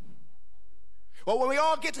idea. Well, when we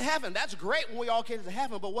all get to heaven, that's great when we all get to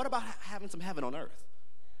heaven, but what about having some heaven on earth?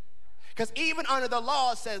 Because even under the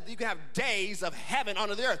law, it says you can have days of heaven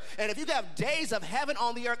under the earth. And if you can have days of heaven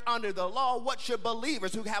on the earth under the law, what should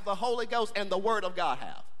believers who have the Holy Ghost and the Word of God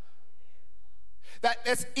have? That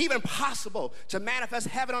it's even possible to manifest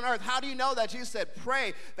heaven on earth. How do you know that? Jesus said,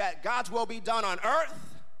 pray that God's will be done on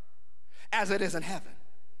earth as it is in heaven.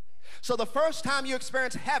 So the first time you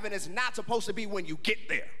experience heaven is not supposed to be when you get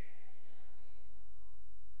there.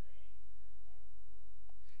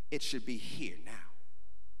 It should be here now.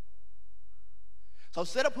 So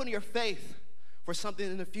instead of putting your faith for something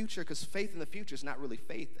in the future, because faith in the future is not really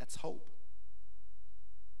faith, that's hope.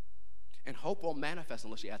 And hope won't manifest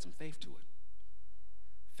unless you add some faith to it.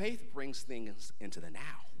 Faith brings things into the now.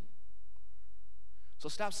 So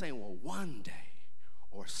stop saying, well, one day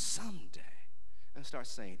or someday, and start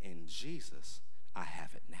saying, in Jesus, I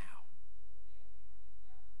have it now.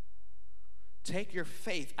 Take your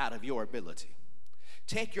faith out of your ability.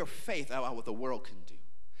 Take your faith out of what the world can do.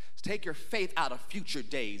 Take your faith out of future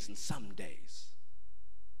days and some days,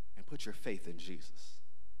 and put your faith in Jesus.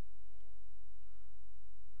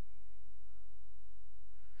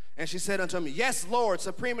 And she said unto him, yes, Lord,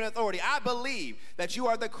 supreme in authority, I believe that you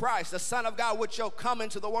are the Christ, the Son of God, which shall come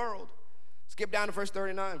into the world. Skip down to verse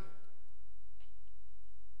 39.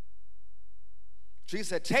 Jesus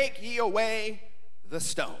said, take ye away the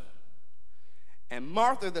stone. And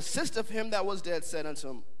Martha, the sister of him that was dead, said unto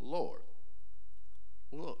him, Lord,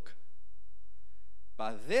 look,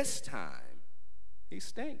 by this time he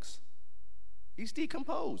stinks. He's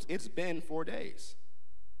decomposed. It's been 4 days.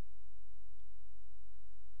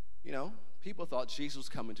 You know, people thought Jesus was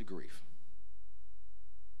coming to grief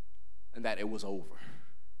and that it was over.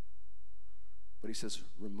 But he says,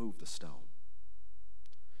 remove the stone.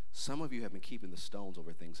 Some of you have been keeping the stones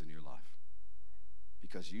over things in your life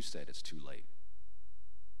because you said it's too late.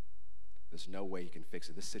 There's no way you can fix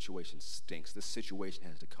it. This situation stinks. This situation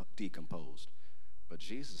has decomposed. But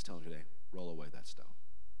Jesus is telling you today, roll away that stone.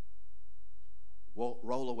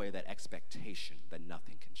 Roll away that expectation that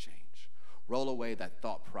nothing can change. Roll away that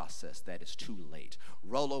thought process that it's too late.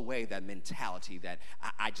 Roll away that mentality that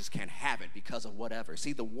I just can't have it because of whatever.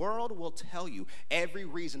 See, the world will tell you every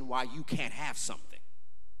reason why you can't have something,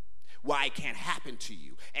 why it can't happen to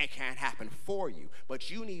you and can't happen for you. But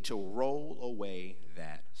you need to roll away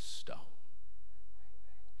that stone.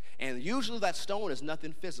 And usually that stone is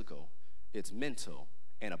nothing physical. It's mental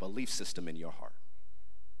and a belief system in your heart.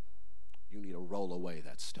 You roll away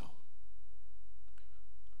that stone.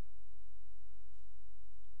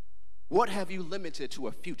 What have you limited to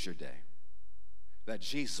a future day that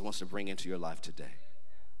Jesus wants to bring into your life today?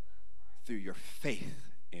 Through your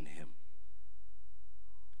faith in him.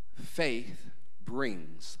 Faith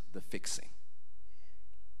brings the fixing.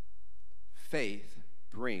 Faith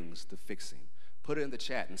brings the fixing. Put it in the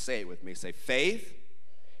chat and say it with me. Say, faith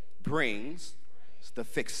brings the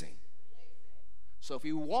fixing. So if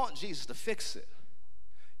you want Jesus to fix it,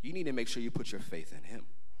 you need to make sure you put your faith in him.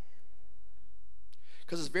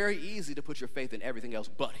 Because it's very easy to put your faith in everything else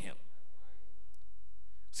but him.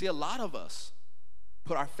 See, a lot of us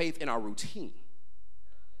put our faith in our routine.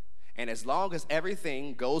 And as long as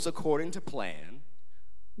everything goes according to plan,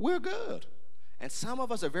 we're good. And some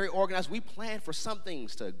of us are very organized. We plan for some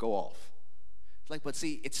things to go off. It's like, but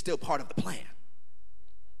see, it's still part of the plan.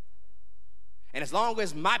 And as long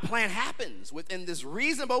as my plan happens within this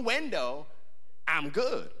reasonable window, I'm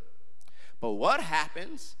good. But what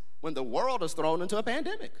happens when the world is thrown into a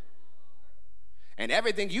pandemic and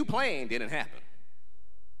everything you planned didn't happen?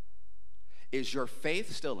 Is your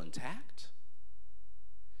faith still intact?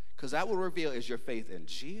 Because that will reveal, is your faith in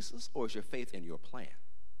Jesus or is your faith in your plan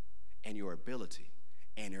and your ability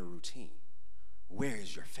and your routine? Where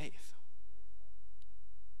is your faith?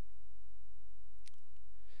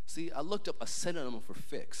 See, I looked up a synonym for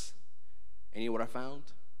fix, and you know what I found?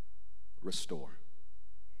 Restore.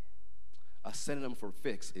 A synonym for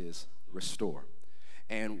fix is restore.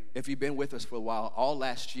 And if you've been with us for a while, all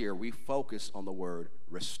last year we focused on the word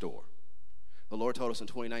restore. The Lord told us in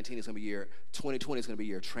 2019 is going to be 2020 is going to be a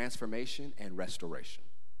year of transformation and restoration.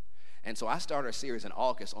 And so I started a series in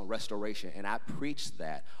August on restoration, and I preached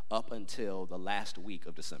that up until the last week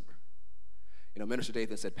of December. You know, Minister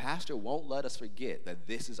Dathan said, Pastor, won't let us forget that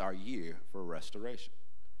this is our year for restoration.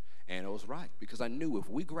 And it was right, because I knew if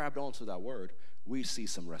we grabbed onto that word, we'd see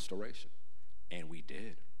some restoration. And we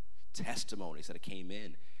did. Testimonies that came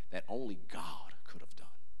in that only God could have done.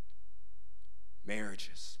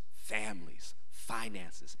 Marriages, families,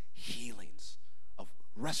 finances, healings, of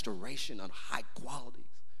restoration on high qualities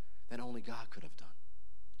that only God could have done.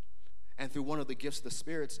 And through one of the gifts of the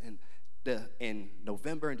spirits in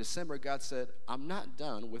November and December, God said, I'm not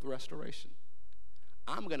done with restoration.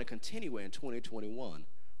 I'm going to continue it in 2021,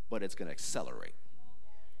 but it's going to accelerate.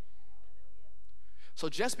 So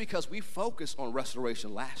just because we focused on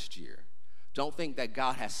restoration last year, don't think that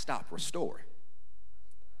God has stopped restoring.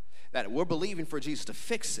 That we're believing for Jesus to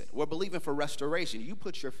fix it. We're believing for restoration. You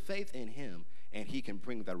put your faith in him, and he can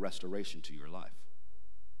bring that restoration to your life.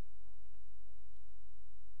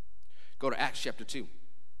 Go to Acts chapter 2.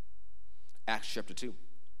 Acts chapter 2.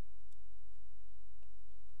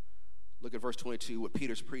 Look at verse 22, what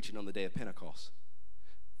Peter's preaching on the day of Pentecost,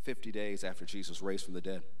 50 days after Jesus was raised from the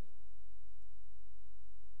dead.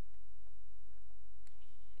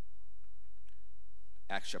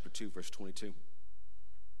 Acts chapter 2, verse 22.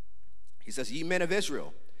 He says, Ye men of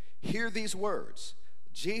Israel, hear these words.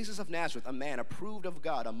 Jesus of Nazareth, a man approved of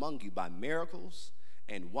God among you by miracles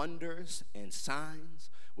and wonders and signs,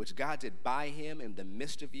 which God did by him in the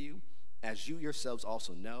midst of you, as you yourselves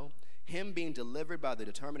also know, him being delivered by the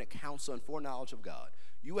determinate counsel and foreknowledge of God,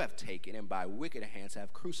 you have taken and by wicked hands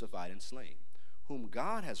have crucified and slain, whom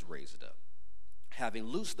God has raised up, having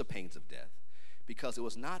loosed the pains of death, because it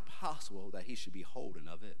was not possible that he should be holden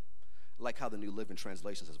of it. Like how the New Living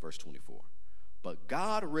Translation says, verse 24. But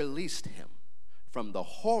God released him from the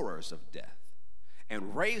horrors of death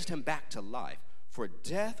and raised him back to life, for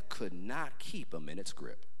death could not keep him in its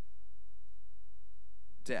grip.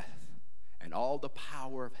 Death and all the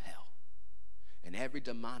power of hell and every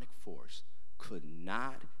demonic force could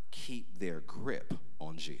not keep their grip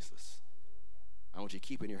on Jesus. I want you to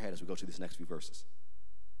keep in your head as we go through these next few verses.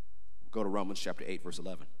 Go to Romans chapter 8, verse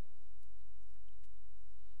 11.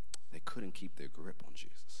 They couldn't keep their grip on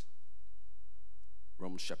Jesus.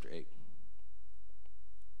 Romans chapter 8.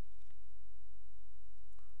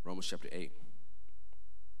 Romans chapter 8,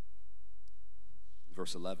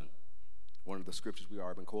 verse 11. One of the scriptures we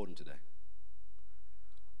are been quoting today.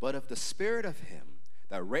 But if the spirit of him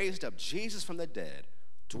that raised up Jesus from the dead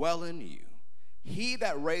dwell in you, he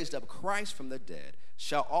that raised up Christ from the dead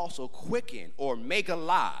shall also quicken or make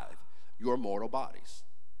alive your mortal bodies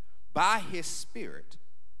by his spirit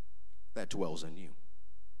that dwells in you.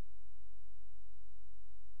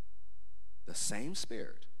 The same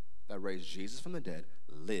spirit that raised Jesus from the dead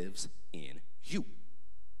lives in you.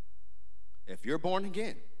 If you're born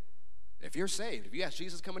again, if you're saved, if you ask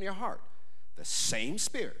Jesus to come into your heart, the same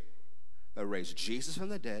spirit that raised Jesus from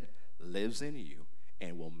the dead lives in you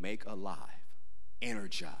and will make alive,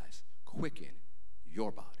 energize, quicken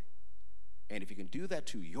your body. And if you can do that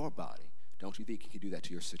to your body, don't you think you can do that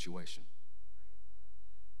to your situation?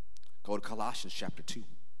 Go to Colossians chapter 2.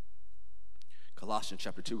 Colossians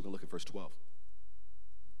chapter 2, we're going to look at verse 12.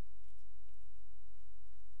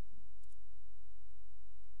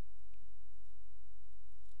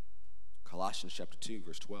 Colossians chapter 2,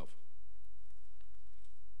 verse 12.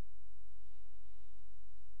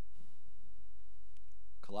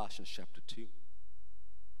 Colossians chapter 2. We're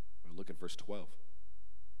going to look at verse 12.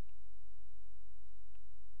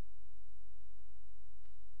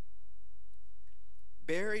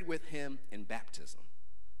 Buried with him in baptism,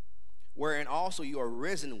 wherein also you are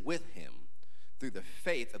risen with him through the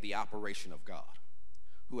faith of the operation of God,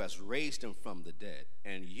 who has raised him from the dead.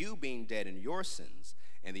 And you, being dead in your sins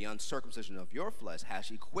and the uncircumcision of your flesh, has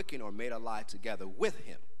he quickened or made alive together with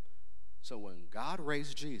him. So when God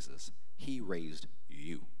raised Jesus, he raised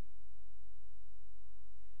you,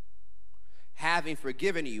 having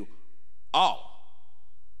forgiven you all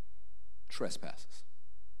trespasses,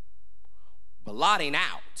 blotting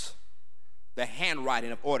out the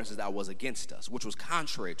handwriting of ordinances that was against us, which was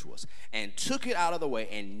contrary to us, and took it out of the way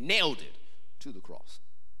and nailed it to the cross.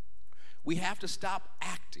 We have to stop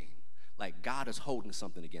acting like God is holding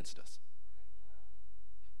something against us.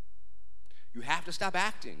 You have to stop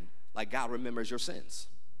acting like God remembers your sins.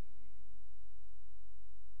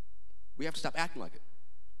 We have to stop acting like it,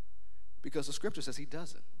 because the scripture says he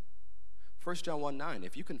doesn't. 1 John 1:9,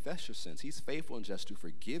 if you confess your sins, he's faithful and just to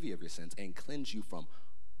forgive you of your sins and cleanse you from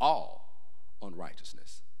all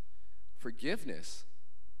unrighteousness. Forgiveness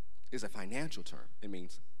is a financial term. It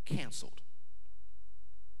means canceled.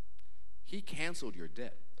 He canceled your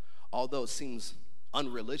debt. Although it seems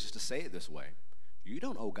unreligious to say it this way, you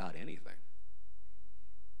don't owe God anything.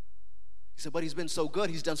 He said, but he's been so good.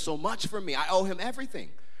 He's done so much for me. I owe him everything.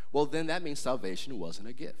 Well, then that means salvation wasn't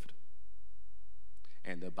a gift.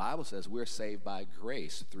 And the Bible says we're saved by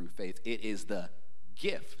grace through faith. It is the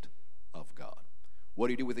gift of God. What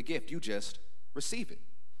do you do with the gift? You just receive it.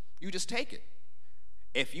 You just take it.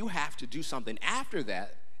 If you have to do something after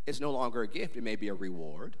that, it's no longer a gift. It may be a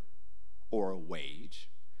reward or a wage.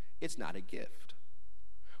 It's not a gift.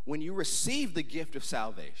 When you receive the gift of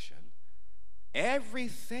salvation,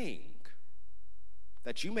 everything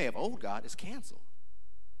that you may have owed God is canceled.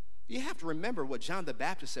 You have to remember what John the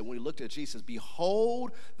Baptist said when he looked at Jesus.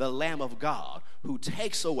 Behold the Lamb of God who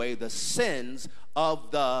takes away the sins of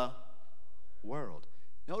the world.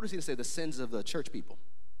 Notice he didn't say the sins of the church people.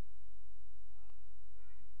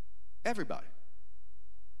 Everybody.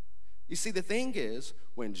 You see, the thing is,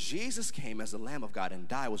 when Jesus came as the Lamb of God and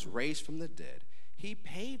died, was raised from the dead, he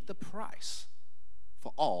paid the price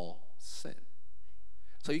for all sin.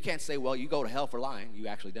 So you can't say, well, you go to hell for lying. You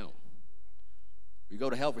actually don't. You go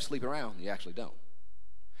to hell for sleeping around. You actually don't.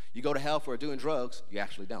 You go to hell for doing drugs. You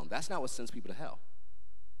actually don't. That's not what sends people to hell.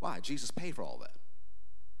 Why? Jesus paid for all that.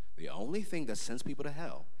 The only thing that sends people to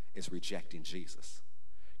hell is rejecting Jesus.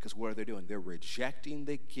 Because what are they doing? They're rejecting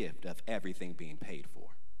the gift of everything being paid for.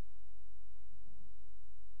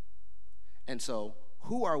 And so,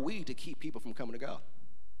 who are we to keep people from coming to God?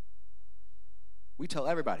 We tell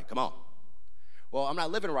everybody, come on. Well, I'm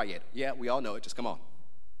not living right yet. Yeah, we all know it. Just come on.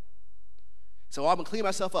 So I'm going to clean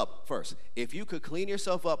myself up first. If you could clean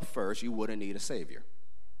yourself up first, you wouldn't need a Savior.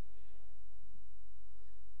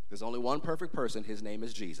 There's only one perfect person. His name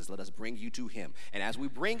is Jesus. Let us bring you to him. And as we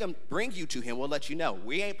bring you to him, we'll let you know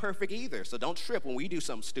we ain't perfect either. So don't trip when we do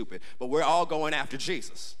something stupid. But we're all going after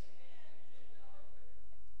Jesus.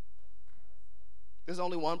 There's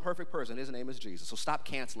only one perfect person. His name is Jesus. So stop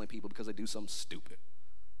canceling people because they do something stupid.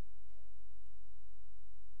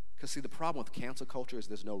 Because see, the problem with cancel culture is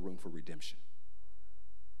there's no room for redemption.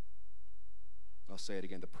 I'll say it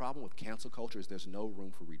again. The problem with cancel culture is there's no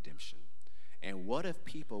room for redemption. And what if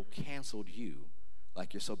people canceled you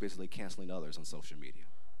like you're so busily canceling others on social media?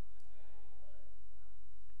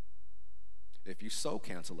 If you sow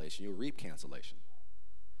cancellation, you'll reap cancellation.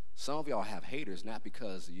 Some of y'all have haters not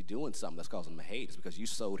because you're doing something that's causing them to hate. It's because you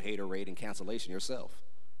sowed hater, rate, and cancellation yourself.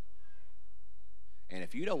 And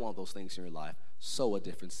if you don't want those things in your life, sow a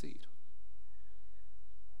different seed.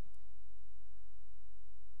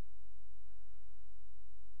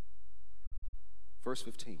 Verse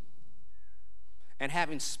 15. And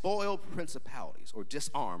having spoiled principalities, or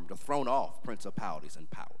disarmed, or thrown off principalities and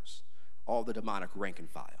powers, all the demonic rank and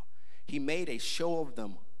file, he made a show of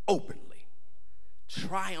them openly,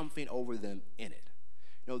 triumphing over them in it.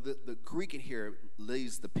 You know, the Greek in here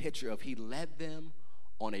leaves the picture of he led them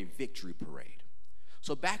on a victory parade.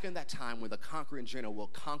 So back in that time when the conquering general will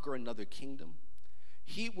conquer another kingdom,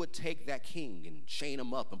 he would take that king and chain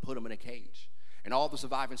him up and put him in a cage. And all the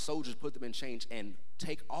surviving soldiers put them in chains and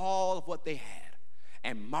take all of what they had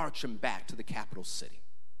and march them back to the capital city.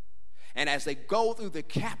 And as they go through the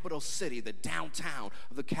capital city, the downtown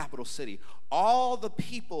of the capital city, all the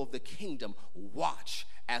people of the kingdom watch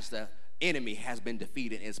as the enemy has been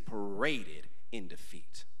defeated and is paraded in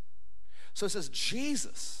defeat. So it says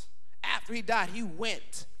Jesus, after he died, he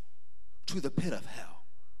went to the pit of hell,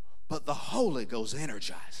 but the Holy Ghost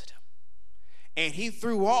energized him. And he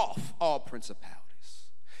threw off all principalities.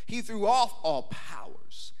 He threw off all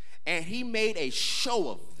powers. And he made a show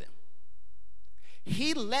of them.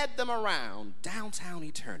 He led them around downtown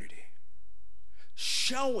eternity,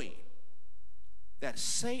 showing that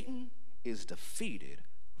Satan is defeated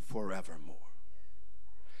forevermore.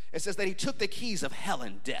 It says that he took the keys of hell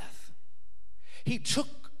and death. He took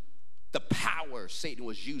the power Satan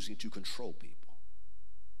was using to control people.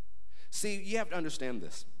 See, you have to understand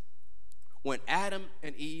this. When Adam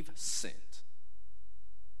and Eve sinned,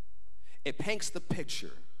 it paints the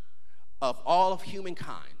picture of all of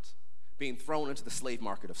humankind being thrown into the slave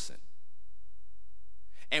market of sin.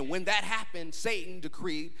 And when that happened, Satan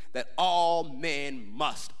decreed that all men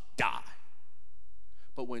must die.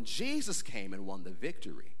 But when Jesus came and won the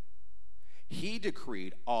victory, he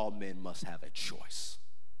decreed all men must have a choice.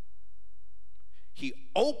 He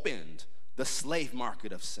opened the slave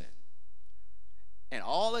market of sin. And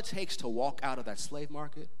all it takes to walk out of that slave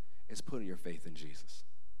market is putting your faith in Jesus.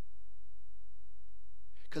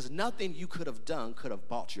 Because nothing you could have done could have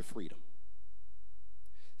bought your freedom.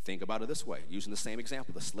 Think about it this way, using the same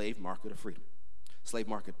example, the slave market of freedom, slave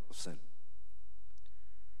market of sin.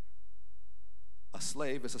 A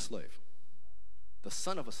slave is a slave. The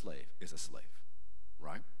son of a slave is a slave,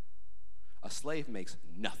 right? A slave makes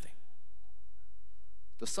nothing.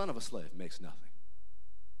 The son of a slave makes nothing.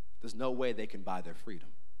 There's no way they can buy their freedom.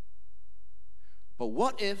 But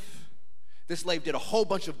what if this slave did a whole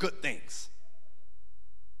bunch of good things?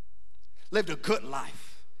 Lived a good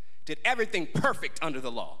life, did everything perfect under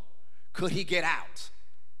the law. Could he get out?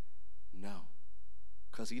 No,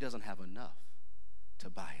 because he doesn't have enough to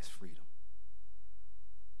buy his freedom.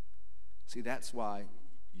 See, that's why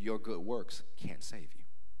your good works can't save you.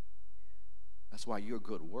 That's why your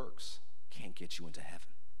good works can't get you into heaven.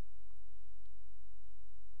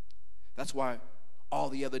 That's why all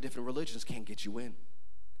the other different religions can't get you in.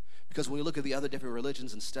 Because when you look at the other different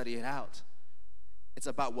religions and study it out, it's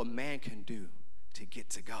about what man can do to get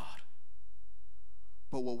to God.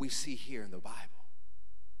 But what we see here in the Bible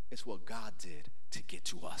is what God did to get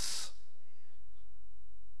to us.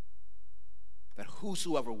 That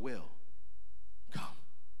whosoever will, come.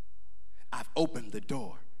 I've opened the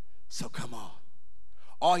door, so come on.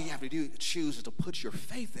 All you have to do, choose is to put your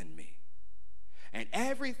faith in me. And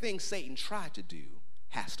everything Satan tried to do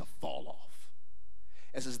has to fall off.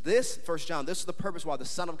 It says this, 1 John, this is the purpose why the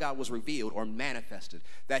Son of God was revealed or manifested,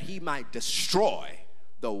 that he might destroy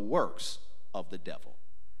the works of the devil.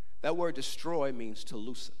 That word destroy means to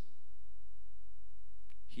loosen.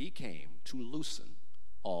 He came to loosen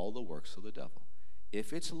all the works of the devil.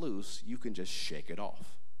 If it's loose, you can just shake it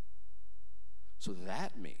off. So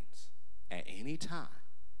that means at any time,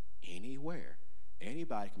 anywhere,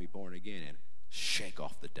 anybody can be born again and shake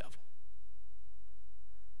off the devil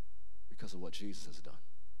because of what Jesus has done.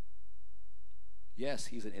 Yes,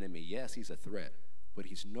 he's an enemy. Yes, he's a threat, but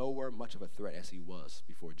he's nowhere much of a threat as he was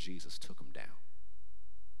before Jesus took him down.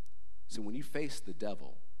 So when you face the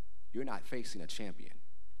devil, you're not facing a champion.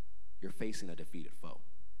 You're facing a defeated foe.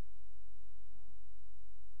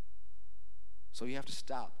 So you have to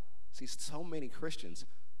stop. See, so many Christians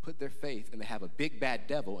put their faith and they have a big bad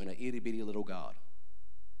devil and an itty bitty little God.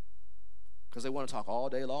 Because they want to talk all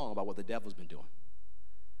day long about what the devil's been doing.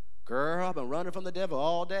 Girl, I've been running from the devil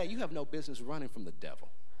all day. You have no business running from the devil.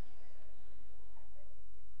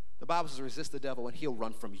 The Bible says resist the devil and he'll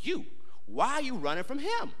run from you. Why are you running from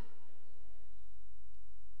him?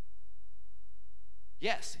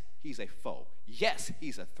 Yes, he's a foe. Yes,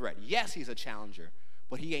 he's a threat. Yes, he's a challenger.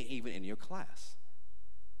 But he ain't even in your class.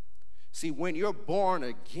 See, when you're born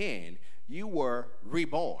again, you were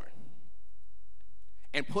reborn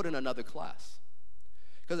and put in another class.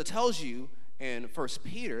 Because it tells you in 1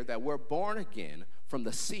 Peter that we're born again from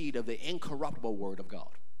the seed of the incorruptible word of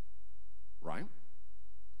God. Right?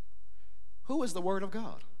 Who is the word of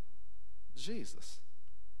God? Jesus.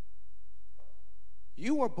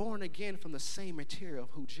 You were born again from the same material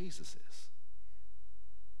of who Jesus is.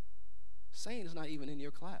 Satan is not even in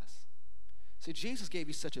your class. See, Jesus gave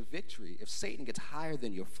you such a victory. If Satan gets higher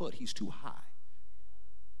than your foot, he's too high.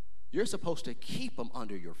 You're supposed to keep him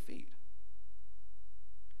under your feet.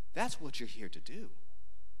 That's what you're here to do.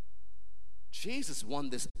 Jesus won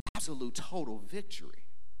this absolute total victory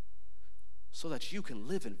so that you can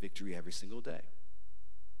live in victory every single day.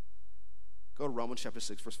 Go to Romans chapter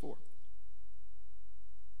 6, verse 4.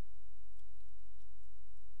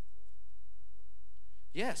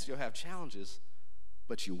 Yes, you'll have challenges,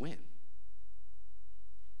 but you win.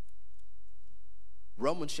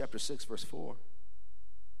 Romans chapter 6, verse 4.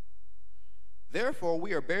 Therefore,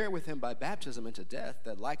 we are buried with him by baptism into death,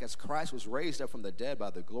 that like as Christ was raised up from the dead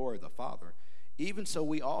by the glory of the Father, even so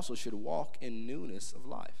we also should walk in newness of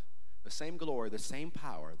life. The same glory, the same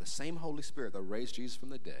power, the same Holy Spirit that raised Jesus from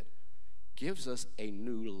the dead gives us a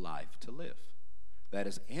new life to live that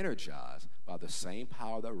is energized by the same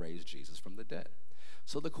power that raised Jesus from the dead.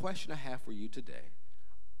 So the question I have for you today,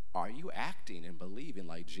 are you acting and believing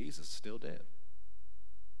like Jesus is still dead?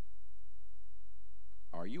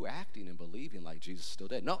 Are you acting and believing like Jesus is still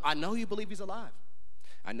dead? No, I know you believe he's alive.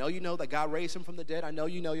 I know you know that God raised him from the dead. I know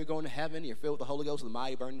you know you're going to heaven. You're filled with the Holy Ghost with a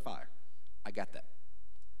mighty burning fire. I got that.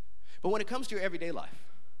 But when it comes to your everyday life,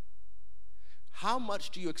 how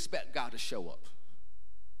much do you expect God to show up?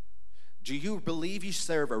 Do you believe you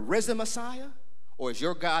serve a risen Messiah, or is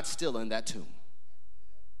your God still in that tomb?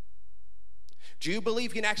 Do you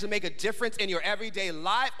believe you can actually make a difference in your everyday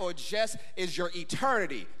life, or just is your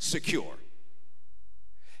eternity secure?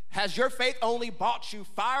 Has your faith only bought you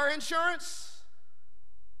fire insurance?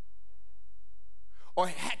 Or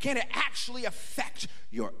can it actually affect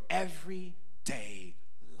your everyday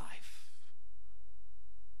life?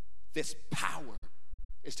 This power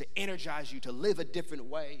is to energize you to live a different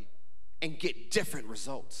way and get different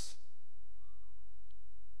results.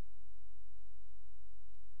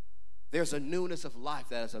 There's a newness of life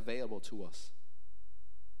that is available to us.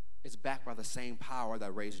 It's backed by the same power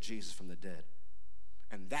that raised Jesus from the dead.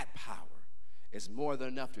 And that power is more than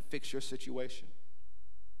enough to fix your situation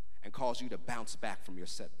and cause you to bounce back from your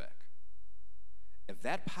setback. If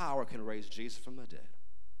that power can raise Jesus from the dead,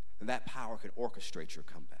 then that power can orchestrate your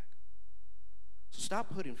comeback. So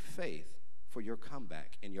stop putting faith for your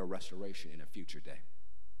comeback and your restoration in a future day.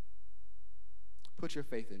 Put your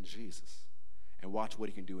faith in Jesus and watch what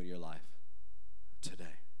he can do in your life today.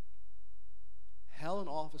 Hell and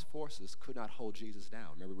all of his forces could not hold Jesus down.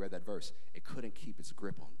 Remember, we read that verse. It couldn't keep its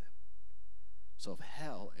grip on them. So if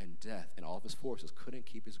hell and death and all of his forces couldn't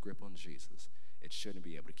keep its grip on Jesus, it shouldn't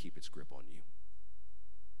be able to keep its grip on you.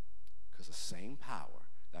 Because the same power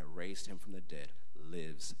that raised him from the dead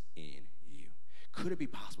lives in you. Could it be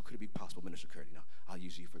possible? Could it be possible, Minister Curdy? No, I'll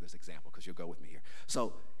use you for this example because you'll go with me here.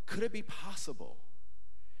 So could it be possible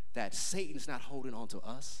that Satan's not holding on to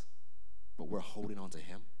us, but we're holding on to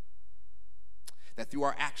him? That through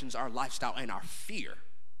our actions, our lifestyle, and our fear,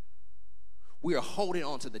 we are holding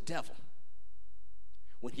on to the devil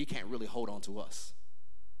when he can't really hold on to us.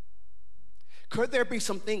 Could there be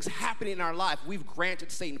some things happening in our life we've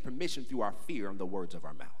granted Satan permission through our fear and the words of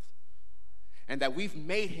our mouth? And that we've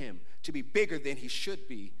made him to be bigger than he should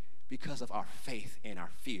be because of our faith and our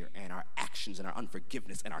fear and our actions and our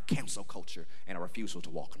unforgiveness and our cancel culture and our refusal to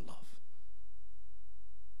walk in love.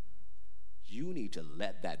 You need to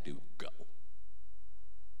let that dude go.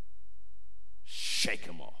 Shake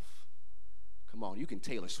him off. Come on, you can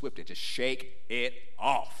Taylor Swift it. Just shake it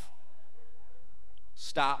off.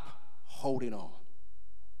 Stop holding on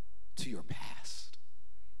to your past,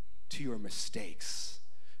 to your mistakes,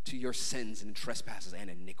 to your sins and trespasses and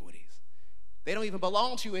iniquities. They don't even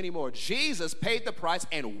belong to you anymore. Jesus paid the price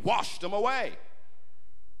and washed them away.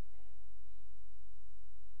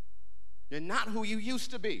 You're not who you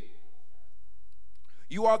used to be.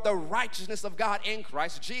 You are the righteousness of God in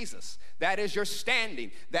Christ Jesus. That is your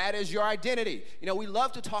standing. That is your identity. You know, we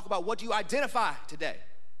love to talk about what do you identify today?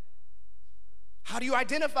 How do you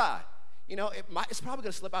identify? You know, it's probably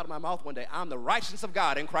going to slip out of my mouth one day. I'm the righteousness of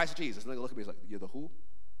God in Christ Jesus. And they look at me like, you're the who?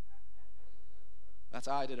 That's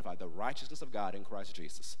how I identify, the righteousness of God in Christ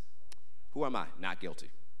Jesus. Who am I? Not guilty.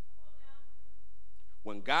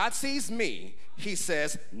 When God sees me, he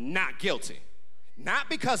says, not guilty. Not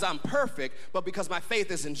because I'm perfect, but because my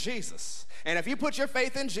faith is in Jesus. And if you put your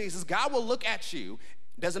faith in Jesus, God will look at you.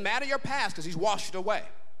 Doesn't matter your past because he's washed it away.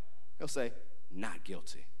 He'll say, not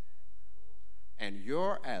guilty. And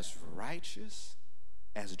you're as righteous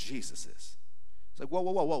as Jesus is. It's like,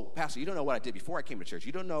 whoa, Pastor, you don't know what I did before I came to church.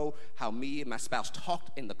 You don't know how me and my spouse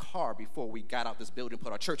talked in the car before we got out this building and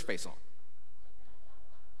put our church face on.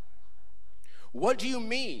 What do you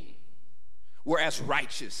mean we're as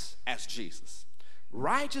righteous as Jesus?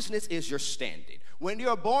 Righteousness is your standing. When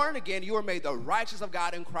you're born again, you are made the righteousness of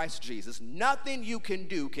God in Christ Jesus. Nothing you can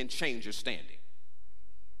do can change your standing.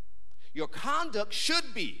 Your conduct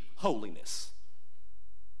should be holiness.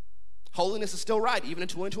 Holiness is still right, even in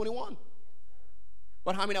 2021.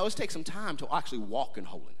 But how many know it takes some time to actually walk in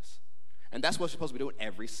holiness? And that's what you're supposed to be doing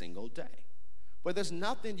every single day. But there's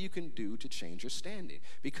nothing you can do to change your standing.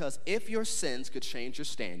 Because if your sins could change your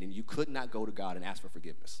standing, you could not go to God and ask for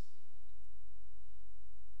forgiveness.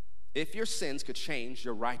 If your sins could change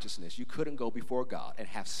your righteousness, you couldn't go before God and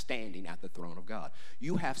have standing at the throne of God.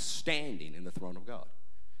 You have standing in the throne of God.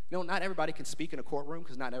 You know, not everybody can speak in a courtroom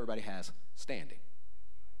because not everybody has standing.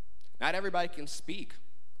 Not everybody can speak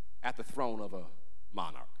at the throne of a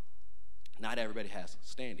monarch. Not everybody has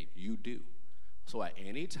standing. You do. So at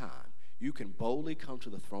any time, you can boldly come to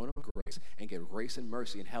the throne of grace and get grace and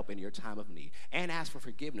mercy and help in your time of need and ask for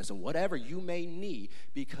forgiveness and whatever you may need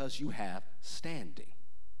because you have standing.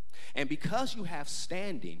 And because you have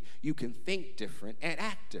standing, you can think different and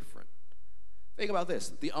act different. Think about this.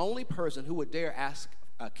 The only person who would dare ask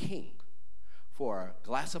a king for a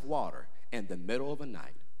glass of water in the middle of the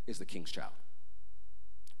night is the king's child.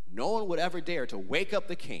 No one would ever dare to wake up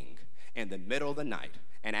the king in the middle of the night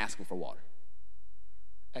and ask him for water,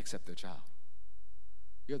 except their child.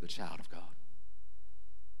 You're the child of God.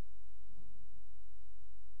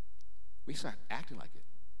 We start acting like it.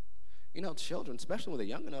 You know, children, especially when they're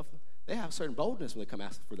young enough, they have a certain boldness when they come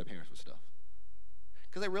ask for their parents for stuff.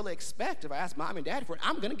 Because they really expect, if I ask mom and dad for it,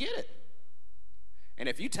 I'm going to get it. And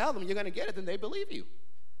if you tell them you're going to get it, then they believe you.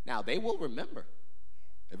 Now, they will remember.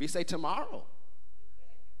 If you say tomorrow,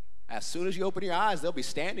 as soon as you open your eyes, they'll be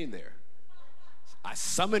standing there. I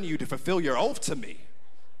summon you to fulfill your oath to me.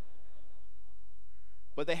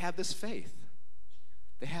 But they have this faith.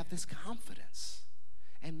 They have this confidence.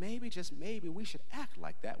 And maybe, just maybe, we should act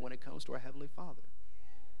like that when it comes to our Heavenly Father,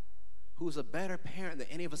 who's a better parent than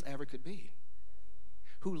any of us ever could be,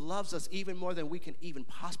 who loves us even more than we can even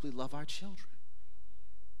possibly love our children.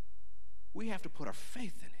 We have to put our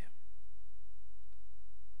faith in Him.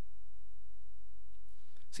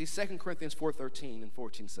 See, 2 Corinthians 4:13 and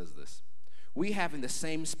 14 says this. We have in the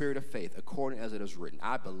same spirit of faith, according as it is written,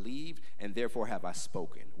 I believed, and therefore have I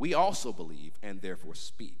spoken. We also believe, and therefore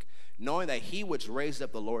speak, knowing that he which raised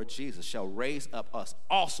up the Lord Jesus shall raise up us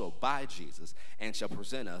also by Jesus, and shall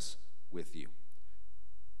present us with you.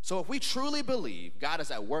 So if we truly believe God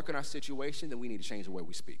is at work in our situation, then we need to change the way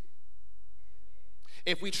we speak.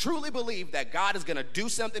 If we truly believe that God is going to do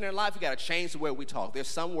something in life, we got to change the way we talk. There's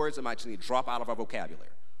some words that might just need to drop out of our vocabulary.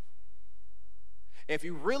 If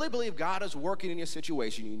you really believe God is working in your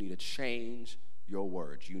situation, you need to change your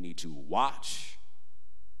words. You need to watch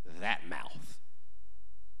that mouth.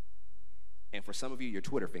 And for some of you, your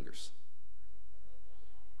Twitter fingers.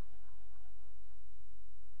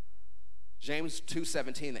 James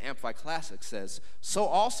 2:17, the Amplified Classic says, so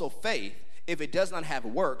also faith, if it does not have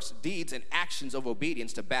works, deeds, and actions of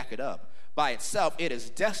obedience to back it up, by itself it is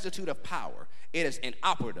destitute of power, it is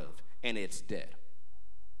inoperative, and it's dead.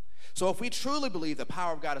 So if we truly believe the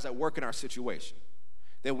power of God is at work in our situation,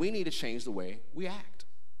 then we need to change the way we act.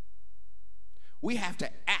 We have to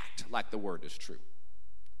act like the word is true.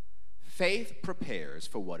 Faith prepares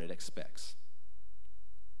for what it expects.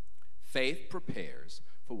 Faith prepares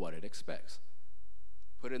for what it expects.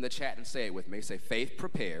 Put it in the chat and say it with me. Say, faith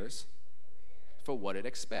prepares for what it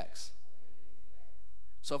expects.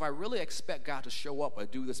 So if I really expect God to show up or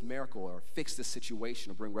do this miracle or fix this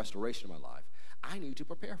situation or bring restoration in my life, I need to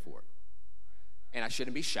prepare for it. And I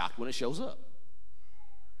shouldn't be shocked when it shows up.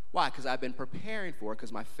 Why? Because I've been preparing for it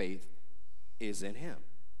because my faith is in Him.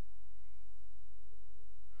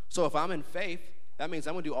 So if I'm in faith, that means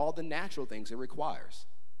I'm going to do all the natural things it requires.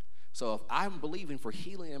 So if I'm believing for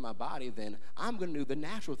healing in my body, then I'm going to do the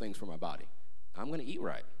natural things for my body. I'm going to eat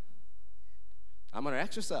right. I'm going to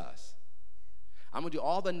exercise. I'm going to do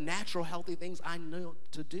all the natural healthy things I know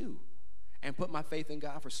to do and put my faith in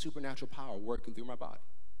God for supernatural power working through my body.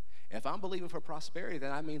 If I'm believing for prosperity, then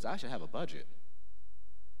that means I should have a budget.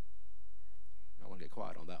 I want to get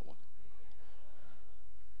quiet on that one.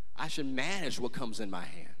 I should manage what comes in my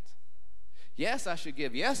hands. Yes, I should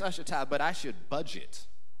give. Yes, I should tithe, but I should budget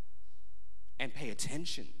and pay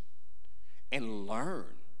attention and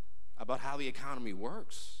learn about how the economy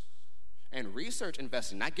works and research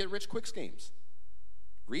investing, not get rich quick schemes.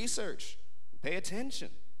 Research, pay attention.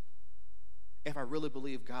 If I really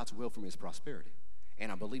believe God's will for me is prosperity,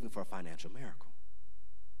 and I'm believing for a financial miracle.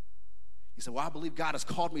 You say, well, I believe God has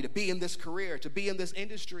called me to be in this career, to be in this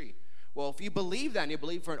industry. Well, if you believe that and you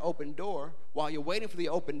believe for an open door, while you're waiting for the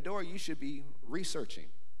open door, you should be researching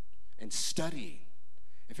and studying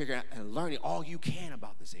and figuring out and learning all you can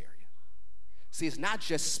about this area. See, it's not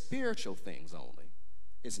just spiritual things only.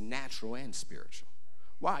 It's natural and spiritual.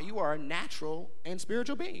 Why? You are a natural and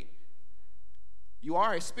spiritual being. You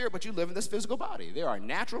are a spirit, but you live in this physical body. There are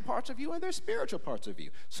natural parts of you and there are spiritual parts of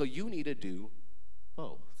you. So you need to do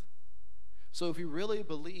both. So if you really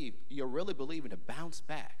believe, you're really believing to bounce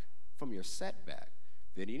back from your setback,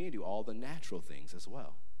 then you need to do all the natural things as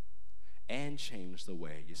well and change the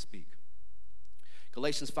way you speak.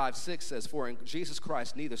 Galatians 5:6 says, "For in Jesus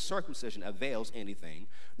Christ neither circumcision avails anything,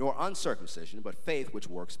 nor uncircumcision, but faith which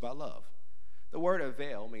works by love." The word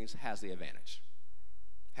avail means has the advantage.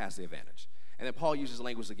 Has the advantage. And then Paul uses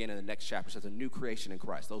language again in the next chapter, says a new creation in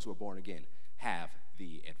Christ. Those who are born again have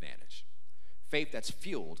the advantage. Faith that's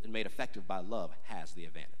fueled and made effective by love has the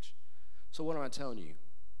advantage. So what am I telling you?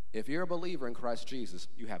 If you're a believer in Christ Jesus,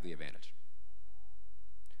 you have the advantage.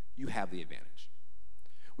 You have the advantage.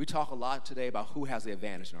 We talk a lot today about who has the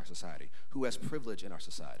advantage in our society, who has privilege in our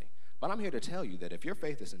society. But I'm here to tell you that if your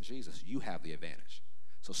faith is in Jesus, you have the advantage.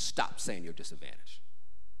 So stop saying you're disadvantaged.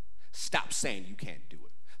 Stop saying you can't do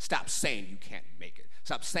it. Stop saying you can't make it.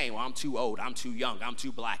 Stop saying, well, I'm too old, I'm too young, I'm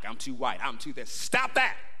too black, I'm too white, I'm too this. Stop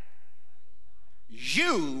that.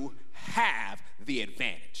 You have the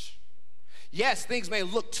advantage. Yes, things may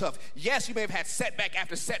look tough. Yes, you may have had setback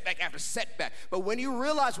after setback after setback. But when you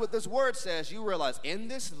realize what this word says, you realize in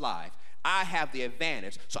this life, I have the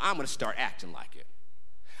advantage, so I'm going to start acting like it.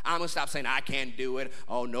 I'm going to stop saying I can't do it.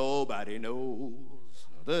 Oh, nobody knows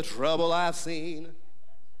the trouble I've seen.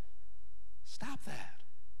 Stop that.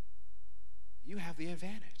 You have the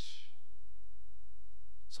advantage.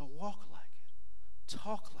 So walk like it.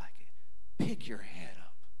 Talk like it. Pick your head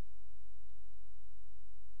up.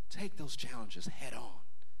 Take those challenges head on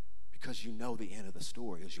because you know the end of the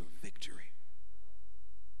story is your victory.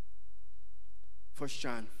 1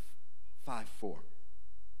 John 5:4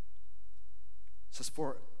 says,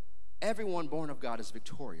 "For everyone born of God is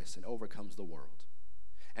victorious and overcomes the world.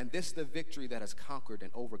 And this the victory that has conquered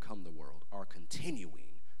and overcome the world, our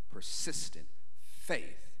continuing, persistent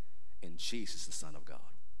faith in Jesus, the Son of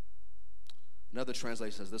God." Another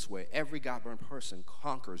translation says this way, "Every God-born person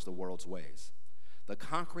conquers the world's ways. The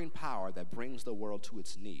conquering power that brings the world to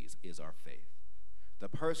its knees is our faith. The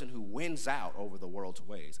person who wins out over the world's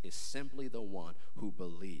ways is simply the one who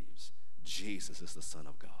believes Jesus is the Son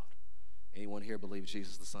of God." Anyone here believe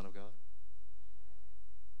Jesus is the Son of God?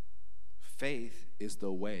 Faith is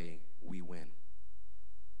the way we win.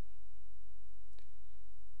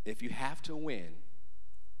 If you have to win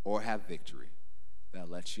or have victory, that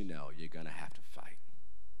lets you know you're going to have to fight.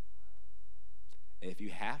 If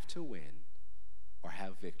you have to win or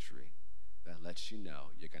have victory, that lets you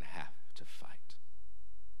know you're going to have to fight.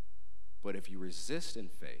 But if you resist in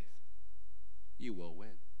faith, you will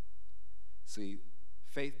win. See,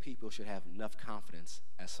 faith people should have enough confidence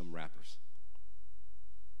as some rappers.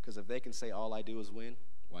 Because if they can say all I do is win,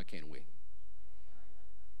 why can't we?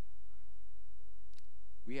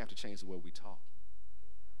 We have to change the way we talk.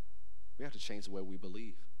 We have to change the way we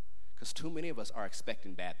believe. Because too many of us are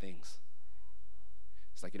expecting bad things.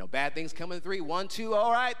 It's like, bad things come in 3, 1, 2,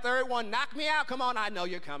 all right, third one, knock me out. Come on, I know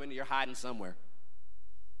you're coming. You're hiding somewhere.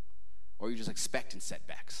 Or you're just expecting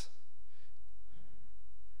setbacks.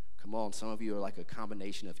 Come on, some of you are like a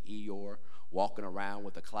combination of Eeyore walking around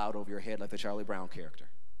with a cloud over your head like the Charlie Brown character.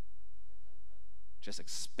 Just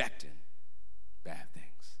expecting bad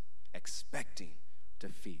things. Expecting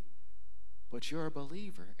defeat. But you're a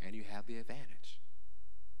believer and you have the advantage.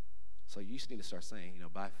 So you just need to start saying,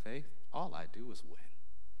 by faith, all I do is win.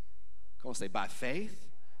 Come on, say, by faith,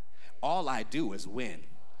 all I do is win.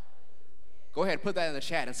 Go ahead, put that in the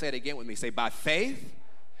chat and say it again with me. Say, by faith,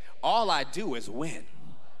 all I do is win.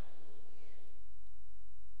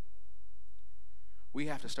 We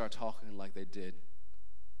have to start talking like they did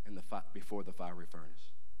before the fiery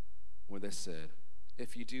furnace, where they said,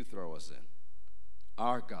 if you do throw us in,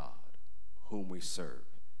 our God, whom we serve,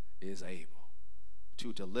 is able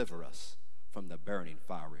to deliver us from the burning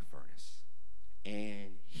fiery furnace,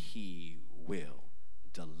 and he will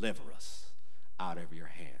deliver us out of your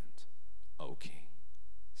hand, O King.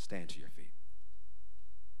 Stand to your feet.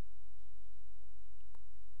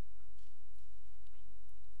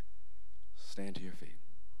 Stand to your feet.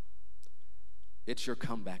 It's your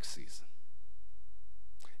comeback season.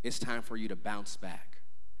 It's time for you to bounce back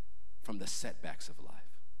from the setbacks of life.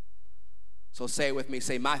 So say it with me.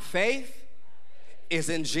 Say, my faith is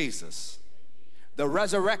in Jesus, the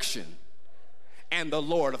resurrection and the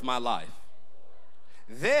Lord of my life.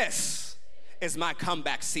 This is my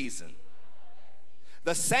comeback season.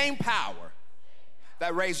 The same power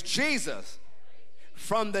that raised Jesus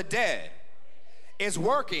from the dead is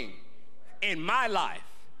working in my life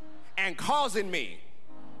and causing me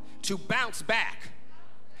to bounce back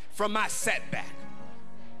from my setback.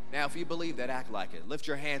 Now, if you believe that, act like it. Lift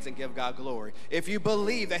your hands and give God glory. If you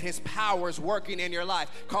believe that his power is working in your life,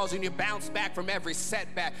 causing you to bounce back from every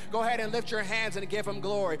setback, go ahead and lift your hands and give him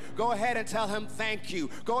glory. Go ahead and tell him thank you.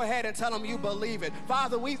 Go ahead and tell him you believe it.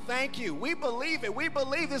 Father, we thank you. We believe it. We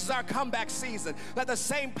believe this is our comeback season. That the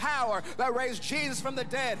same power that raised Jesus from the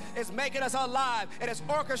dead is making us alive and is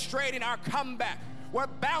orchestrating our comeback. We're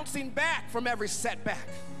bouncing back from every setback.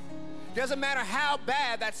 Doesn't matter how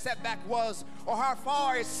bad that setback was or how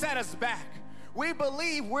far it set us back. We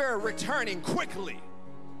believe we're returning quickly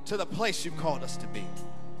to the place you called us to be.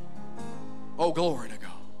 Oh, glory to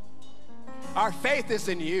God. Our faith is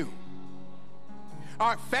in you.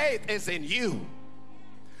 Our faith is in you.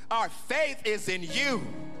 Our faith is in you.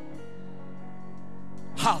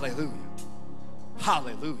 Hallelujah.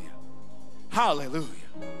 Hallelujah. Hallelujah.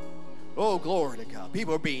 Oh, glory to God.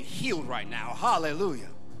 People are being healed right now. Hallelujah.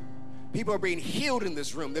 People are being healed in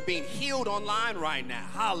this room. They're being healed online right now.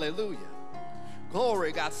 Hallelujah.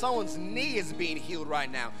 Glory to God. Someone's knee is being healed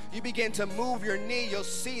right now. You begin to move your knee, you'll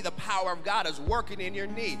see the power of God is working in your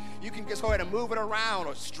knee. You can just go ahead and move it around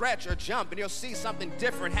or stretch or jump, and you'll see something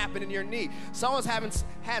different happen in your knee. Someone's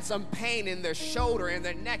had some pain in their shoulder, in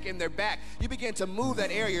their neck, in their back. You begin to move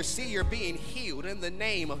that area, you see you're being healed in the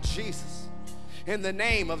name of Jesus. In the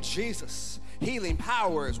name of Jesus. Healing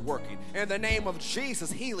power is working. In the name of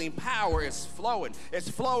Jesus, healing power is flowing. It's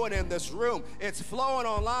flowing in this room. It's flowing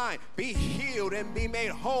online. Be healed and be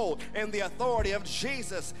made whole in the authority of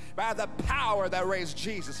Jesus by the power that raised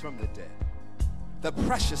Jesus from the dead. The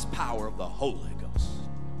precious power of the Holy Ghost.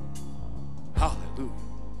 Hallelujah.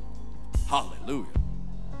 Hallelujah.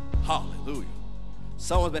 Hallelujah.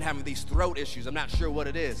 Someone's been having these throat issues. I'm not sure what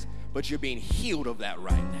it is, but you're being healed of that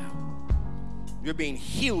right now. You're being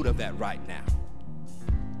healed of that right now.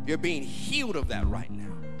 You're being healed of that right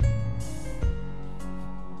now.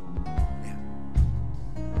 Yeah.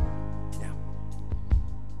 Yeah.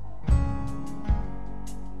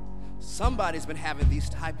 Somebody's been having these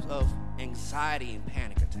types of anxiety and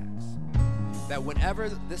panic attacks. That whenever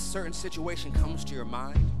this certain situation comes to your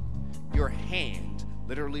mind, your hand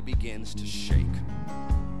literally begins to shake.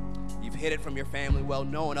 You've hid it from your family. Well,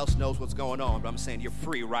 no one else knows what's going on, but I'm saying you're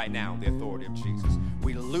free right now in the authority of Jesus.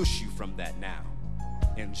 We loose you from that now.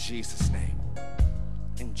 In Jesus' name.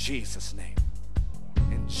 In Jesus' name.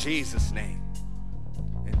 In Jesus' name.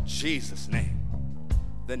 In Jesus' name.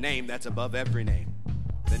 The name that's above every name.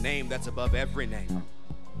 The name that's above every name.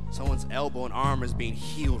 Someone's elbow and arm is being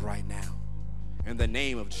healed right now. In the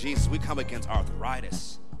name of Jesus, we come against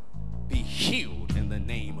arthritis. Be healed in the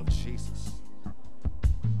name of Jesus.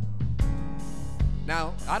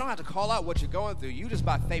 Now, I don't have to call out what you're going through. You just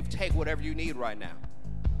by faith take whatever you need right now.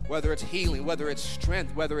 Whether it's healing, whether it's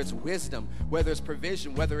strength, whether it's wisdom, whether it's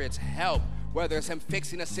provision, whether it's help, whether it's him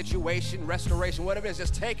fixing a situation, restoration, whatever it is,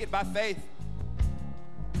 just take it by faith.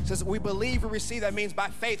 It says we believe and receive. That means by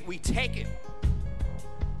faith we take it.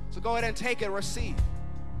 So go ahead and take it and receive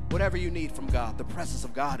whatever you need from God. The presence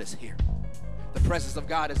of God is here. The presence of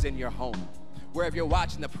God is in your home. Wherever you're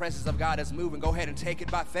watching, the presence of God is moving. Go ahead and take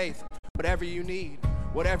it by faith. Whatever you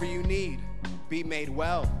need, be made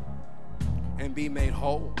well and be made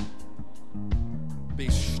whole. Be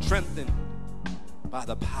strengthened by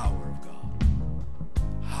the power of God.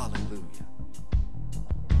 Hallelujah.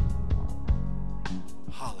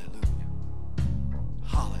 Hallelujah.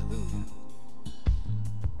 Hallelujah.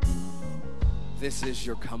 This is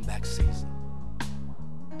your comeback season.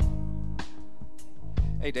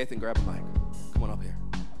 Hey, Dathan, grab a mic. Come on up here.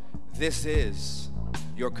 This is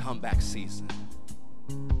your comeback season.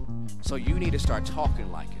 So you need to start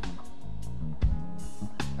talking like it.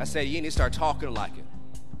 I said you need to start talking like it.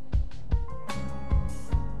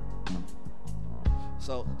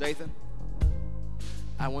 So, Dathan,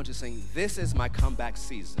 I want you to sing, this is my comeback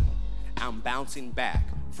season. I'm bouncing back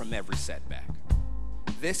from every setback.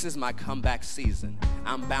 This is my comeback season.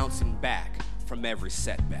 I'm bouncing back from every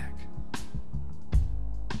setback.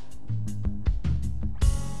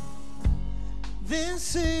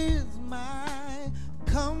 This is my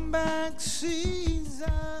comeback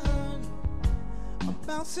season. I'm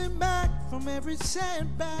bouncing back from every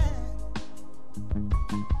setback.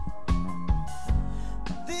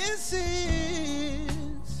 This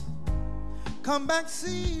is comeback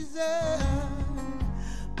season.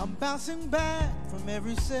 I'm bouncing back from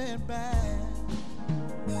every setback.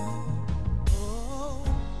 Oh,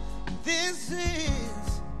 this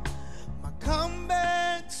is my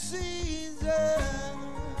comeback season.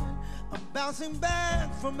 I'm bouncing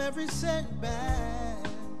back from every setback.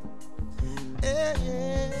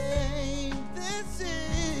 Hey, this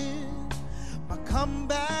is my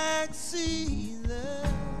comeback season.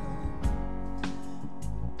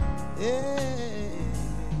 Yeah.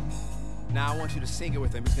 Now I want you to sing it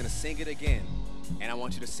with him. He's going to sing it again. And I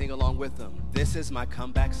want you to sing along with him. This is my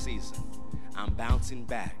comeback season. I'm bouncing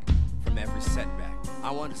back from every setback. I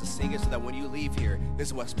want us to sing it so that when you leave here, this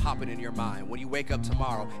is what's popping in your mind. When you wake up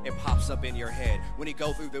tomorrow, it pops up in your head. When you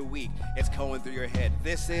go through the week, it's going through your head.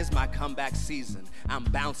 This is my comeback season. I'm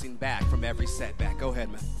bouncing back from every setback. Go ahead,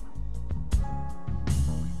 man.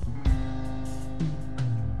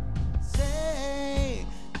 Say,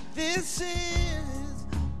 this is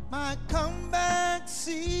my comeback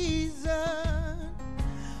season.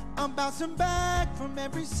 I'm bouncing back from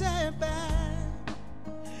every setback.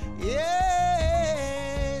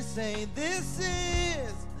 Yeah, say this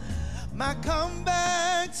is my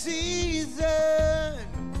comeback season.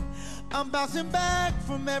 I'm bouncing back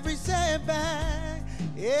from every setback.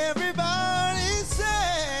 Everybody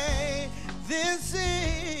say this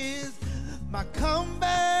is my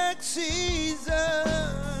comeback season.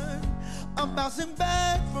 I'm bouncing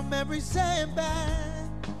back from every setback.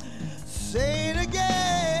 Say it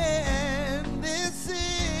again. This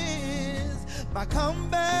is my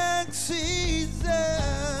comeback season.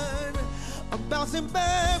 I'm bouncing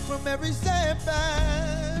back from every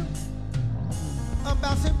setback. I'm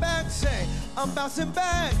bouncing back, say, I'm bouncing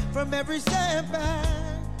back from every setback.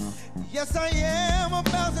 Yes, I am. I'm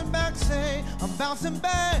bouncing back, say, I'm bouncing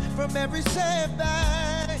back from every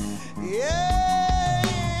setback. Yeah,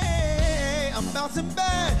 I'm bouncing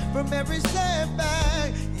back from every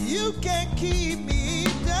setback. You can't keep me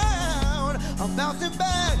down. I'm bouncing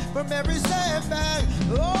back from every setback.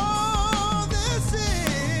 Oh, this is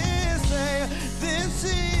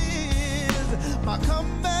my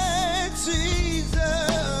comeback season.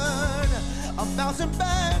 I'm bouncing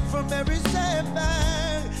back from every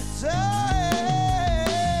setback. Say,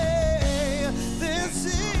 this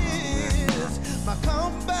is my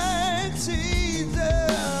comeback season.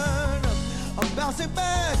 I'm bouncing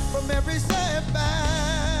back from every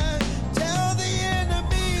setback. Tell the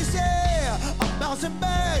enemy, say, I'm bouncing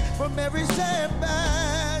back from every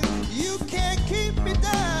setback. You can't keep me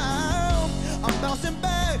down. I'm bouncing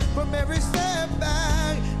back from every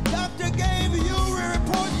setback. Doctor gave you a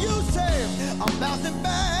report, you say, I'm bouncing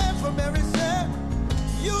back from every setback.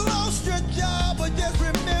 You lost your job, but just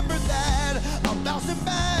remember that I'm bouncing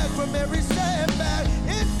back from every setback.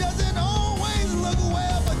 It doesn't always look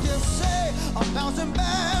well, but just say I'm bouncing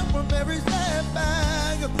back from every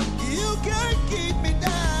setback. You can't keep me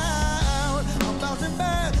down. I'm bouncing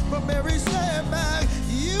back from every setback.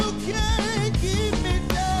 You can't keep me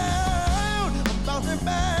down. I'm bouncing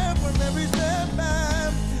back from every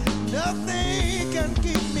setback. Nothing can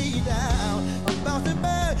keep me down. I'm bouncing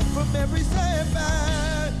back from every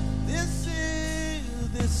setback.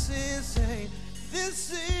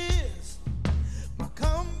 This is my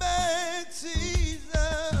comeback season.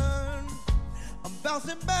 I'm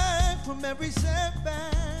bouncing back from every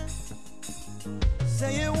setback.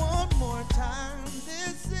 Say it one more time.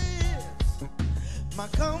 This is my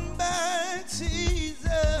comeback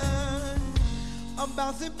season. I'm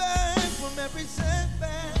bouncing back from every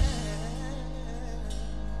setback.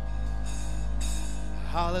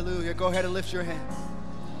 Hallelujah. Go ahead and lift your hands.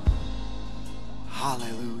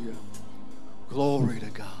 Hallelujah. Glory to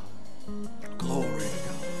God. Glory to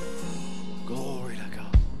God. Glory to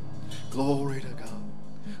God. Glory to God.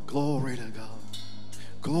 Glory to God.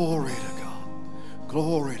 Glory to God.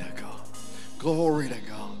 Glory to God. Glory to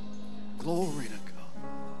God. Glory to God.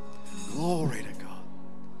 Glory to God.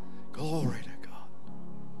 Glory to God.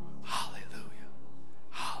 Hallelujah.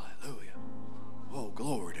 Hallelujah. Oh,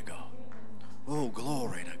 glory to God. Oh,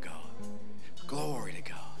 glory to God. Glory to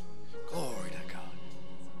God. Glory to God.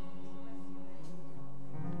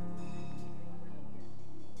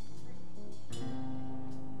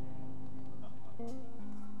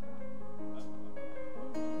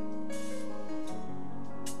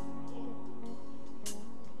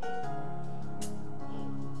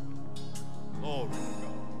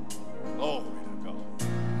 Glory to God.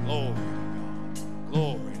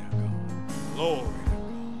 Glory to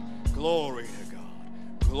God.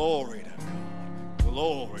 Glory to God.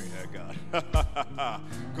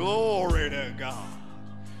 Glory to God.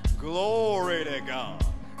 Glory to God.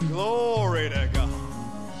 Glory to God.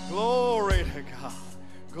 Glory to God.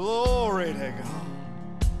 Glory to God.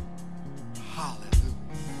 Hallelujah.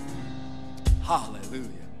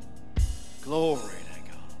 Hallelujah. Glory to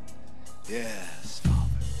God. Yes,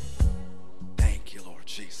 Father. Thank you, Lord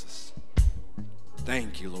Jesus.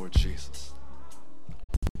 Thank you, Lord Jesus.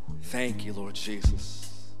 Thank you, Lord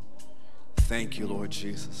Jesus. Thank you, Lord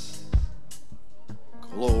Jesus.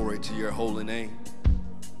 Glory to your holy name.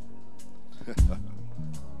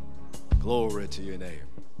 Glory to your name.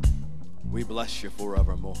 We bless you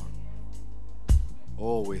forevermore.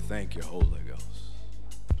 Oh, we thank you, Holy Ghost.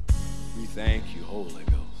 We thank you, Holy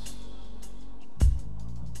Ghost.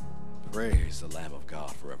 Praise the Lamb of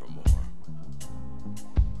God forevermore.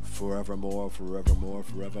 Forevermore, forevermore,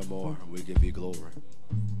 forevermore. We give you glory,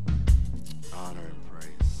 honor, and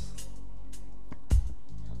praise.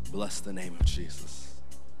 Bless the name of Jesus.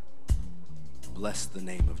 Bless the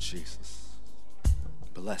name of Jesus.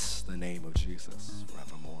 Bless the name of Jesus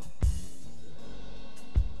forevermore.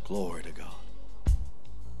 Glory to God.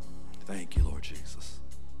 Thank you, Lord Jesus.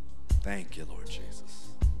 Thank you, Lord Jesus.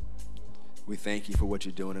 We thank you for what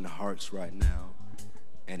you're doing in hearts right now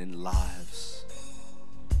and in lives,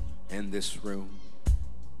 in this room,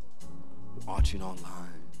 watching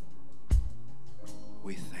online.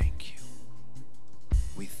 We thank you.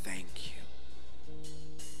 We thank you.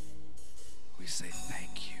 We say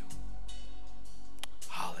thank you.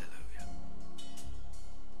 Hallelujah.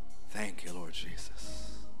 Thank you, Lord Jesus.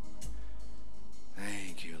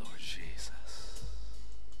 Thank you, Lord Jesus.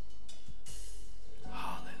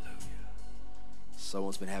 Hallelujah.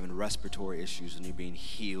 Someone's been having respiratory issues and you're being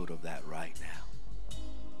healed of that right now.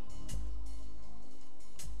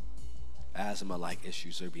 Asthma-like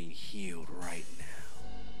issues are being healed right now.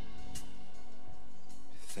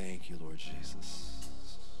 Thank you, Lord Jesus.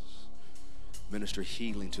 Minister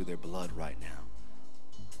healing to their blood right now.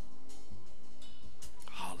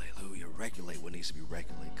 Hallelujah. Regulate what needs to be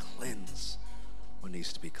regulated. Cleanse what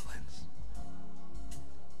needs to be cleansed.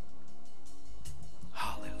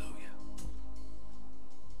 Hallelujah.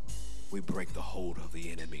 We break the hold of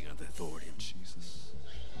the enemy under the authority of Jesus.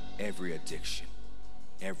 Every addiction,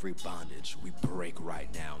 every bondage, we break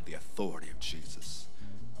right now in the authority of Jesus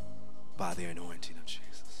by the anointing of Jesus.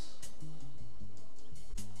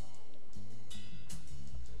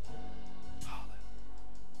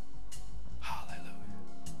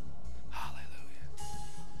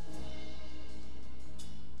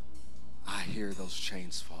 I hear those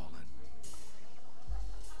chains falling.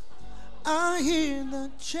 I hear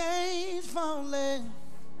the chains falling.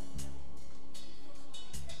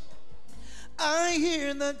 I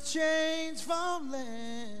hear the chains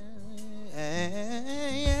falling.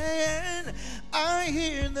 I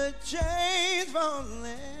hear the chains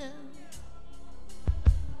falling.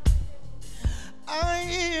 I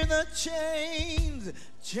hear the chains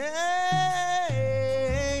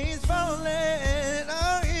falling.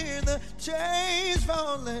 I hear the chains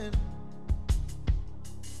falling.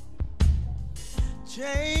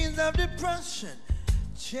 Chains of depression,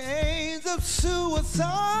 chains of suicide.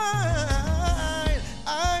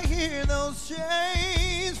 I hear those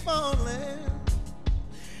chains falling.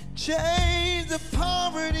 Chains of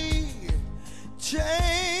poverty,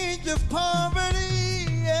 chains of poverty.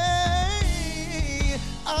 Yeah.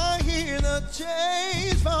 I hear the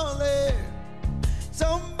chains falling.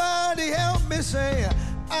 Somebody help me say,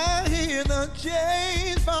 I hear the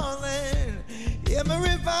chains falling.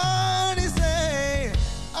 Everybody say,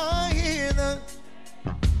 I hear the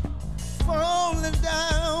falling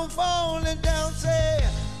down, say,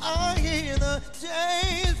 I hear the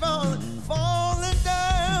chains falling, falling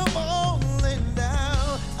down,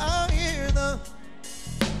 I hear the,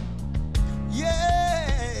 yeah,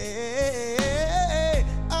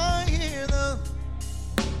 I hear the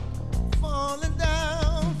falling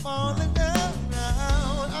down,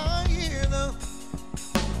 I hear the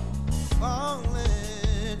falling.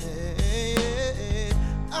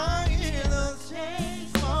 I hear the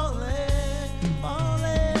chains falling,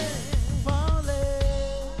 falling, falling.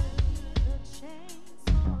 The chains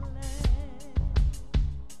falling.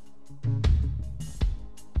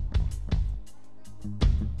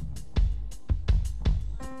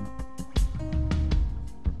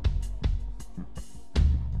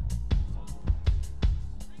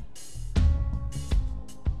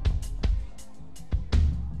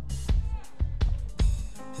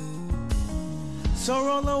 So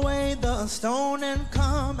roll away the stone and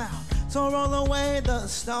come out. So roll away the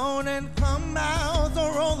stone and come out.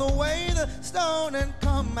 So roll away the stone and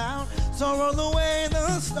come out. So roll away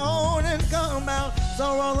the stone and come out.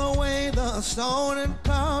 So roll away the stone and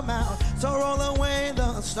come out. So roll away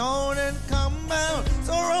the stone and come out.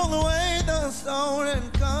 So roll away the stone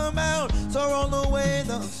and come out. So roll away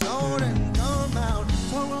the stone and come out.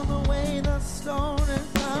 So roll away the stone and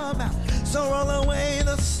come out. So roll away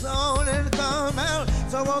the stone and come out.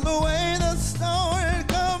 So roll away the stone and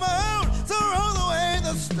come out. So roll away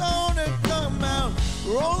the stone and come out.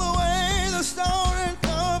 Roll away the stone and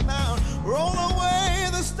come out. Roll away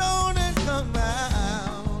the stone and come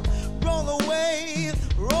out. Roll away,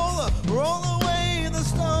 roll away the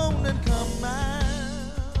stone and come out.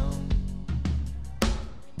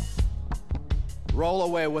 Roll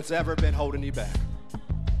away what's ever been holding you back.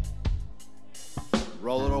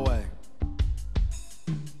 Roll it away.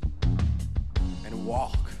 And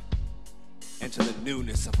walk into the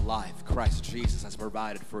newness of life Christ Jesus has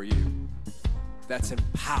provided for you. That's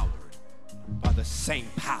empowered by the same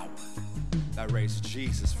power that raised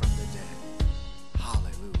Jesus from the dead.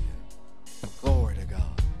 Hallelujah. Glory to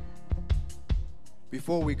God.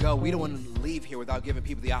 Before we go, we don't want to leave here without giving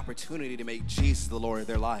people the opportunity to make Jesus the Lord of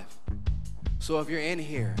their life. So if you're in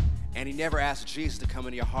here and you never asked Jesus to come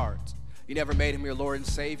into your heart, you never made him your Lord and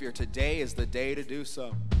Savior, today is the day to do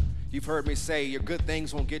so. You've heard me say your good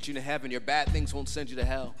things won't get you to heaven, your bad things won't send you to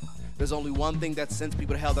hell. There's only one thing that sends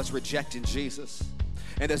people to hell, that's rejecting Jesus.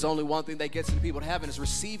 And there's only one thing that gets people to heaven, is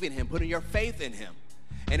receiving him, putting your faith in him.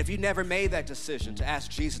 And if you never made that decision to ask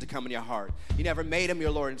Jesus to come in your heart, you never made him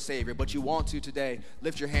your Lord and Savior, but you want to today,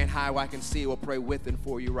 lift your hand high where I can see. We'll pray with and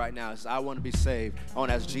for you right now. As I want to be saved, I want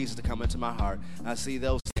to ask Jesus to come into my heart. I see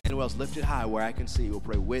those anyone else lifted high where I can see. We'll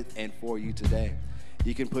pray with and for you today.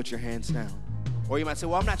 You can put your hands down. Or you might say,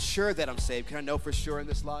 well, I'm not sure that I'm saved. Can I know for sure in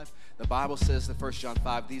this life? The Bible says in 1 John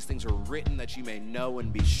 5, these things are written that you may know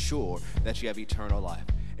and be sure that you have eternal life.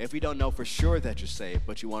 If you don't know for sure that you're saved,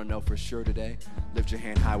 but you want to know for sure today, lift your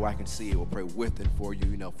hand high where I can see it. We'll pray with and for you,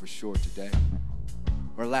 you know for sure today.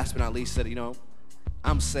 Or last but not least, said,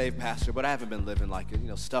 I'm saved, Pastor, but I haven't been living like it.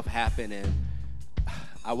 Stuff happened and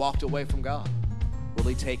I walked away from God. Will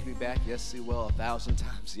he take me back? Yes, he will, 1,000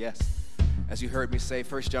 times, yes. As you heard me say,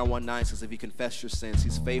 1 John 1:9 says, if you confess your sins,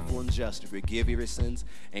 he's faithful and just to forgive you your sins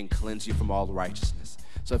and cleanse you from all righteousness.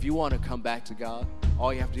 So if you want to come back to God,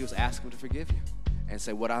 all you have to do is ask him to forgive you and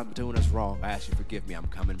say, what I'm doing is wrong. I ask you to forgive me. I'm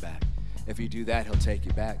coming back. If you do that, he'll take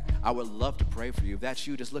you back. I would love to pray for you. If that's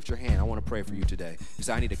you, just lift your hand. I want to pray for you today. You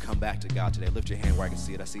say, I need to come back to God today. Lift your hand where I can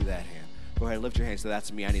see it. I see that hand. Go ahead, lift your hand. So that's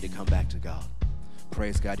me. I need to come back to God.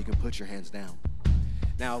 Praise God. You can put your hands down.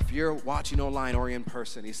 Now, if you're watching online or in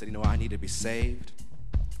person, you said, I need to be saved.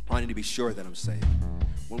 I need to be sure that I'm saved.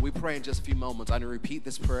 When we pray in just a few moments, I need to repeat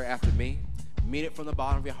this prayer after me. Mean it from the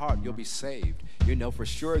bottom of your heart. You'll be saved. You know for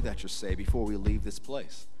sure that you're saved before we leave this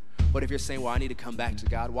place. But if you're saying, well, I need to come back to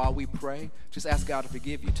God, while we pray, just ask God to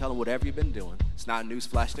forgive you. Tell him whatever you've been doing. It's not a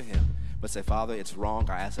newsflash to him. But say, Father, it's wrong.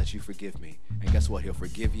 I ask that you forgive me. And guess what? He'll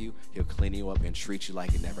forgive you. He'll clean you up and treat you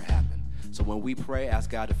like it never happened. So when we pray, ask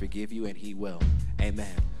God to forgive you, and he will.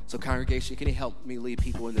 Amen. So congregation, can you help me lead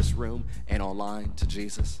people in this room and online to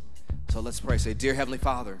Jesus? So let's pray. Say, dear Heavenly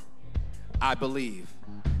Father, I believe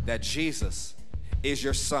that Jesus is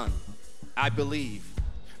your son. I believe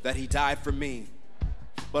that he died for me,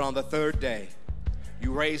 but on the third day,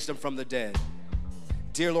 you raised him from the dead.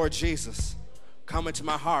 Dear Lord Jesus, come into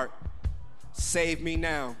my heart. Save me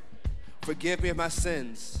now. Forgive me of my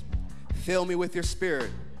sins. Fill me with your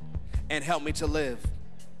spirit and help me to live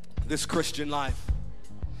this Christian life.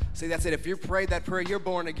 See, that's it. If you prayed that prayer, you're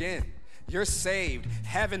born again. You're saved.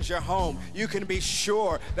 Heaven's your home. You can be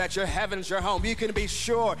sure that your heaven's your home. You can be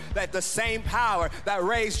sure that the same power that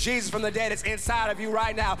raised Jesus from the dead is inside of you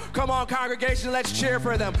right now. Come on, congregation, let's cheer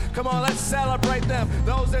for them. Come on, let's celebrate them.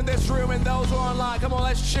 Those in this room and those who are online, come on,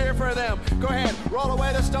 let's cheer for them. Go ahead, roll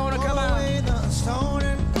away the stone and come out. Roll away the stone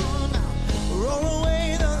and come out. Roll away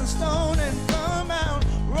the stone and come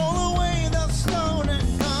out. Roll away the stone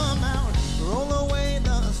and come out. Roll away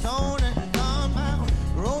the stone and come out.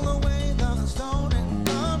 Roll away the stone and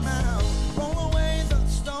come out. Roll away the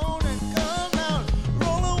stone and come out.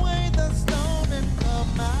 Roll away the stone and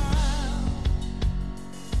come out.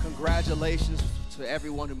 Congratulations to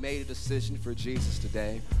everyone who made a decision for Jesus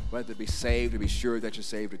today, whether to be saved, to be sure that you're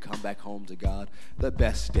saved, to come back home to God. The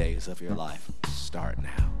best days of your life start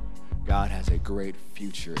now. God has a great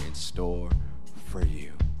future in store for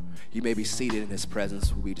you. You may be seated in his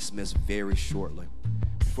presence. We'll be dismissed very shortly.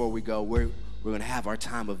 Before we go, we're going to have our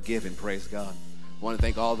time of giving, praise God. I want to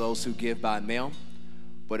thank all those who give by mail,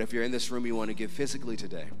 but if you're in this room, you want to give physically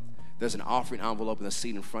today, there's an offering envelope in the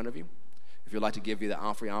seat in front of you. If you'd like to give you the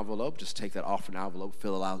offering envelope, just take that offering envelope,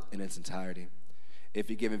 fill it out in its entirety. If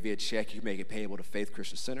you're giving via check, you can make it payable to Faith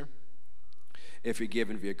Christian Center. If you're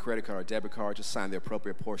giving via credit card or debit card, just sign the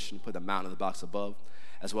appropriate portion, put the amount in the box above,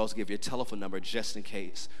 as well as give your telephone number just in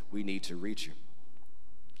case we need to reach you.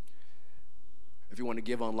 If you want to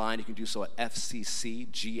give online, you can do so at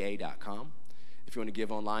fccga.com. If you want to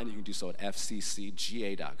give online, you can do so at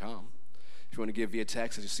fccga.com. If you want to give via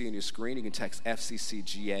text, as you see on your screen, you can text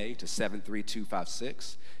FCCGA to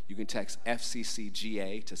 73256. You can text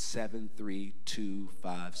FCCGA to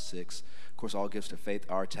 73256. Of course, all gifts to faith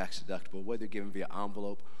are tax deductible, whether you're given via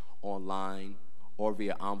envelope, online, or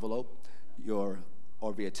via envelope. Your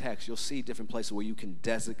or via text, you'll see different places where you can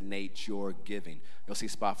designate your giving. You'll see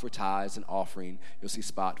spot for tithes and offering. You'll see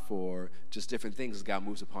spot for just different things as God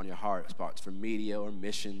moves upon your heart, spots for media or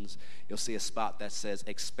missions. You'll see a spot that says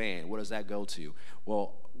expand. What does that go to?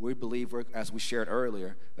 Well, we believe, as we shared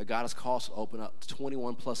earlier, that God has called us to open up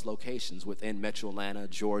 21 plus locations within Metro Atlanta,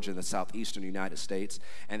 Georgia, and the southeastern United States,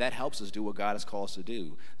 and that helps us do what God has called us to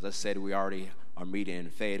do. As I said, we already are meeting in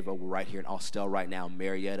Fayetteville. We're right here in Austell right now.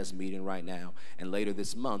 Marietta's meeting right now, and later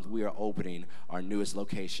this month we are opening our newest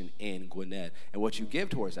location in Gwinnett. And what you give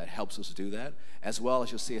towards that helps us do that, as well as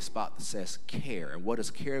you'll see a spot that says care. And what does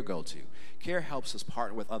care go to? Care helps us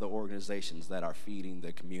partner with other organizations that are feeding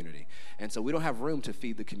the community. And so we don't have room to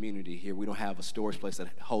feed the community here. We don't have a storage place that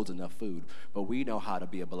holds enough food, but we know how to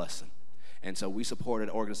be a blessing. And so we supported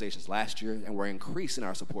organizations last year, and we're increasing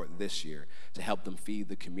our support this year to help them feed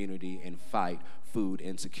the community and fight food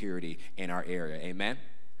insecurity in our area. Amen?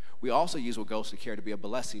 We also use what goes to care to be a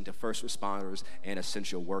blessing to first responders and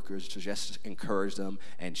essential workers, to just encourage them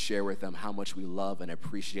and share with them how much we love and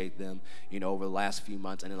appreciate them. You know, over the last few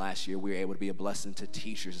months and the last year, we were able to be a blessing to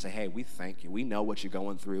teachers and say, hey, we thank you. We know what you're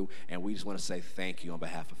going through, and we just want to say thank you on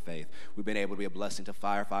behalf of Faith. We've been able to be a blessing to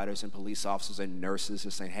firefighters and police officers and nurses,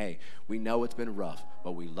 just saying, hey, we know it's been rough,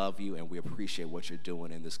 but we love you and we appreciate what you're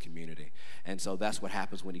doing in this community. And so that's what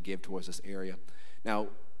happens when you give towards this area. Now,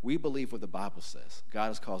 we believe what the Bible says.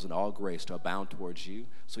 God is causing all grace to abound towards you,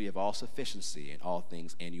 so you have all sufficiency in all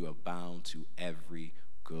things, and you abound to every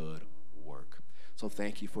good work. So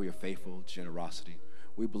thank you for your faithful generosity.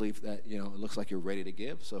 We believe that, it looks like you're ready to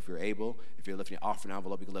give. So if you're able, if you're lifting your offering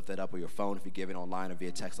envelope, you can lift that up with your phone. If you're giving online or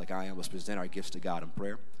via text like I am, let's present our gifts to God in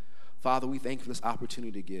prayer. Father, we thank you for this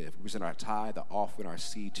opportunity to give. We present our tithe, the offering, our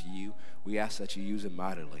seed to you. We ask that you use it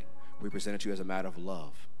mightily. We present it to you as a matter of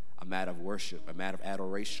love, a matter of worship, a matter of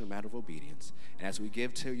adoration, a matter of obedience. And as we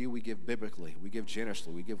give to you, we give biblically, we give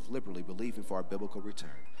generously, we give liberally, believing for our biblical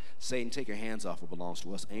return. Satan, take your hands off what belongs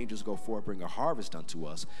to us. Angels, go forward, bring a harvest unto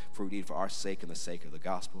us, for we need for our sake and the sake of the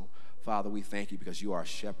gospel. Father, we thank you because you are a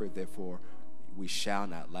shepherd, therefore we shall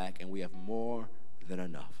not lack, and we have more than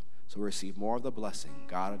enough. So we receive more of the blessing,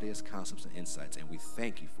 God ideas, concepts, and insights, and we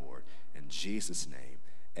thank you for it. In Jesus' name,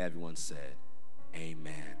 everyone said,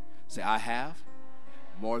 amen. Say, I have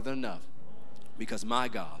more than enough, because my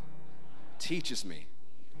God teaches me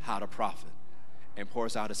how to profit and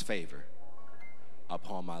pours out his favor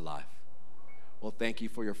upon my life. Well, thank you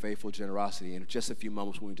for your faithful generosity. In just a few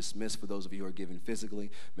moments when we dismiss, for those of you who are giving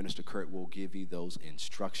physically, Minister Kurt will give you those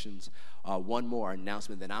instructions. One more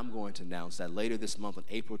announcement that I'm going to announce, that later this month on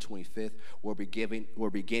April 25th, we're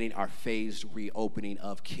beginning our phased reopening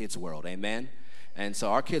of Kids World. Amen? And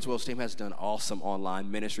so our Kids World team has done awesome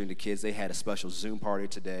online ministering to kids. They had a special Zoom party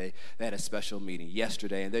today. They had a special meeting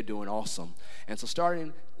yesterday, and they're doing awesome. And so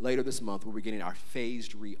starting later this month, we're beginning our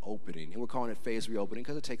phased reopening. And we're calling it phased reopening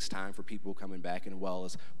because it takes time for people coming back, and as well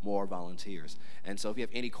as more volunteers. And so if you have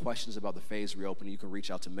any questions about the phased reopening, you can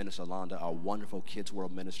reach out to Minister Londa, our wonderful Kids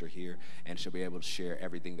World minister here, and she'll be able to share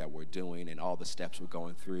everything that we're doing and all the steps we're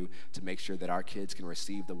going through to make sure that our kids can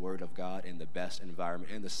receive the word of God in the best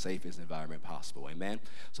environment and the safest environment possible. Amen?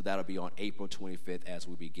 So that'll be on April 25th as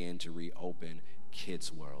we begin to reopen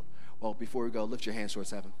Kids World. Well, before we go, lift your hands towards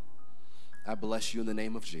heaven. I bless you in the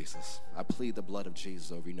name of Jesus. I plead the blood of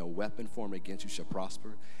Jesus over you. No weapon formed against you shall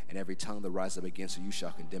prosper, and every tongue that rises up against you, you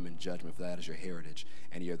shall condemn in judgment, for that is your heritage,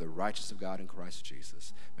 and you're the righteous of God in Christ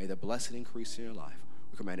Jesus. May the blessing increase in your life.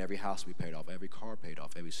 We command every house be paid off, every car paid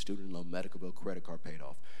off, every student loan, medical bill, credit card paid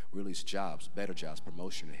off. We release jobs, better jobs,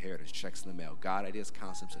 promotion, inheritance, checks in the mail, God ideas,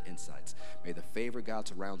 concepts, and insights. May the favor of God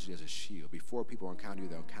surround you as a shield. Before people encounter you,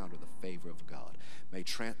 they'll encounter the favor of God. May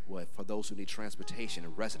for those who need transportation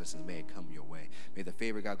and residences, may it come your way. May the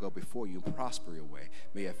favor of God go before you and prosper your way.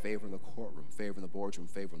 May you have favor in the courtroom, favor in the boardroom,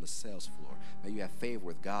 favor on the sales floor. May you have favor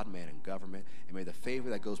with God, man, and government. And may the favor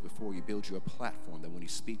that goes before you build you a platform that when you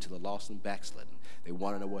speak to the lost and backslidden, they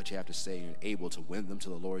want to know what you have to say, and you're able to win them to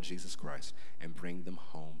the Lord Jesus Christ and bring them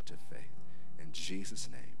home to faith. In Jesus'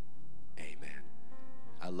 name, amen.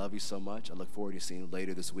 I love you so much. I look forward to seeing you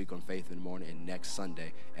later this week on Faith in the Morning and next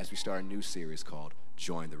Sunday as we start a new series called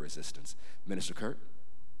Join the Resistance. Minister Kurt.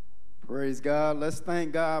 Praise God. Let's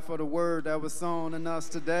thank God for the word that was sown in us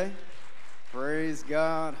today. Praise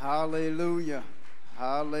God. Hallelujah.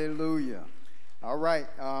 Hallelujah. All right,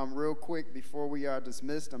 real quick before we are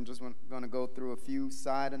dismissed, I'm just going to go through a few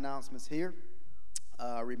side announcements here.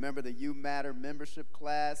 Remember, the You Matter membership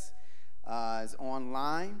class is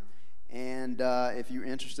online, and if you're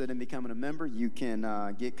interested in becoming a member, you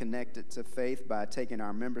can get connected to Faith by taking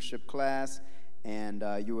our membership class, and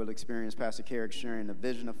you will experience Pastor Carrick sharing the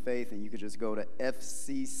vision of faith, and you can just go to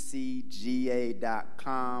fccga.com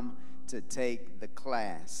to take the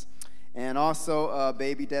class. And also,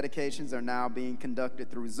 baby dedications are now being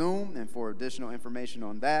conducted through Zoom, and for additional information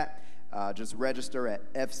on that, just register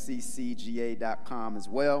at fccga.com as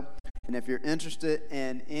well. And if you're interested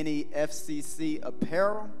in any FCC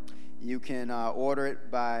apparel, you can order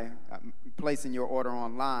it by placing your order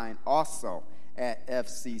online also at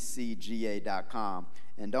fccga.com.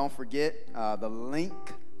 And don't forget the link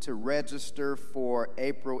to register for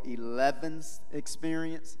April 11th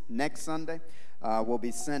experience next Sunday will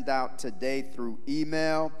be sent out today through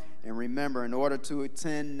email. And remember, in order to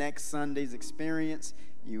attend next Sunday's experience,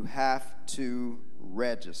 you have to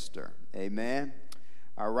register. Amen.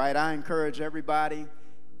 All right, I encourage everybody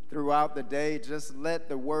throughout the day, just let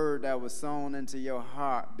the word that was sown into your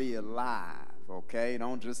heart be alive, okay?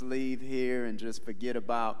 Don't just leave here and just forget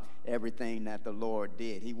about everything that the Lord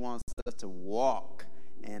did. He wants us to walk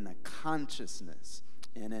in a consciousness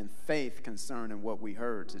and in faith concerning what we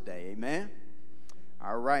heard today. Amen?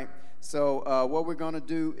 All right. So what we're going to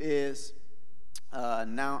do is we're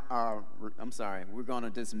going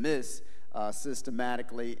to dismiss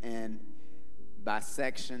systematically and by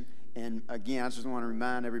section. And again, I just want to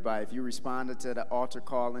remind everybody, if you responded to the altar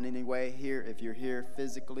call in any way here, if you're here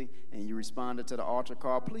physically and you responded to the altar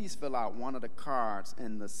call, please fill out one of the cards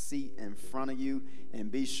in the seat in front of you and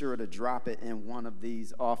be sure to drop it in one of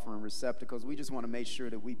these offering receptacles. We just want to make sure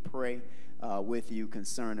that we pray with you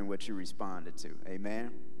concerning what you responded to. Amen.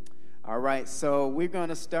 All right, so we're going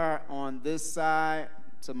to start on this side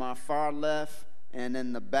to my far left and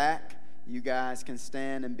in the back. You guys can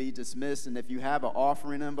stand and be dismissed. And if you have an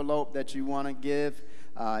offering envelope that you want to give,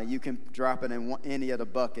 you can drop it in any of the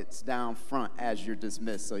buckets down front as you're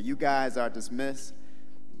dismissed. So you guys are dismissed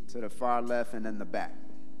to the far left and in the back.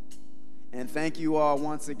 And thank you all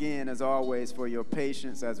once again, as always, for your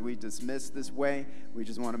patience as we dismiss this way. We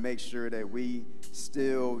just want to make sure that we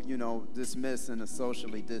still, dismiss in a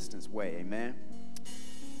socially distanced way. Amen.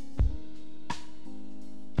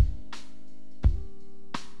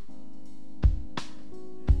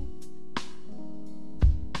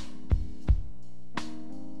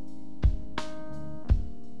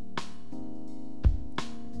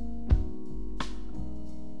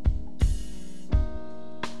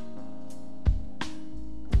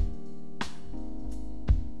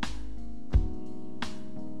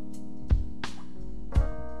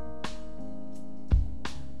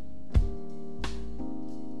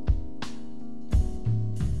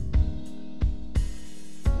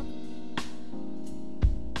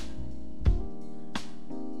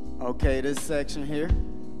 Okay, this section here.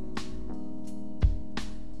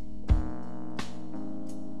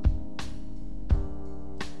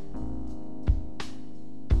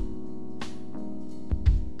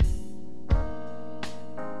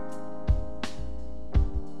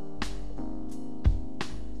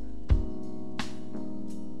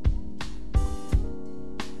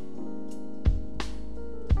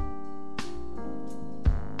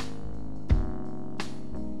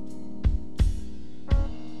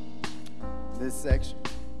 This section.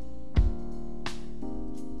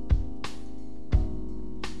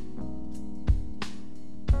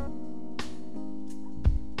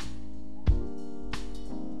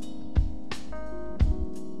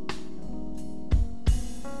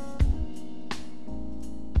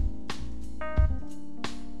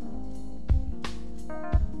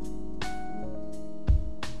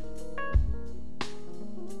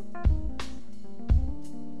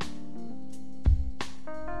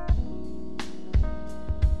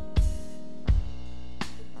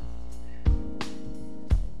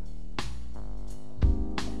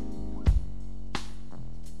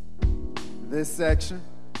 This section.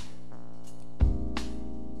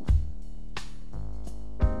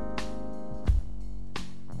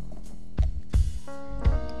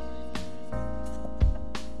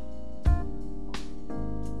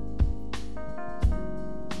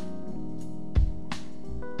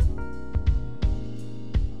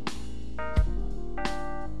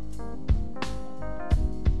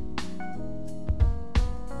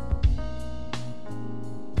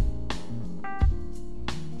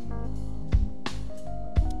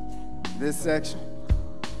 This section.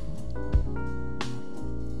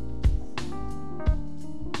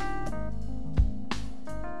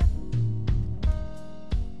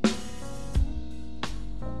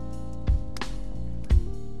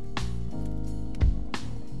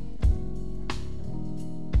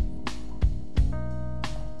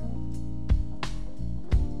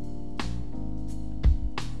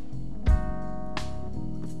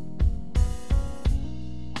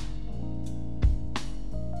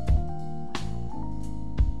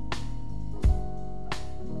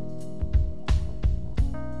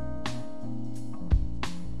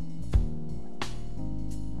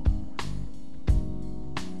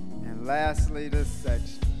 lastly, this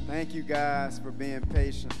section. Thank you guys for being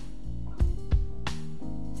patient.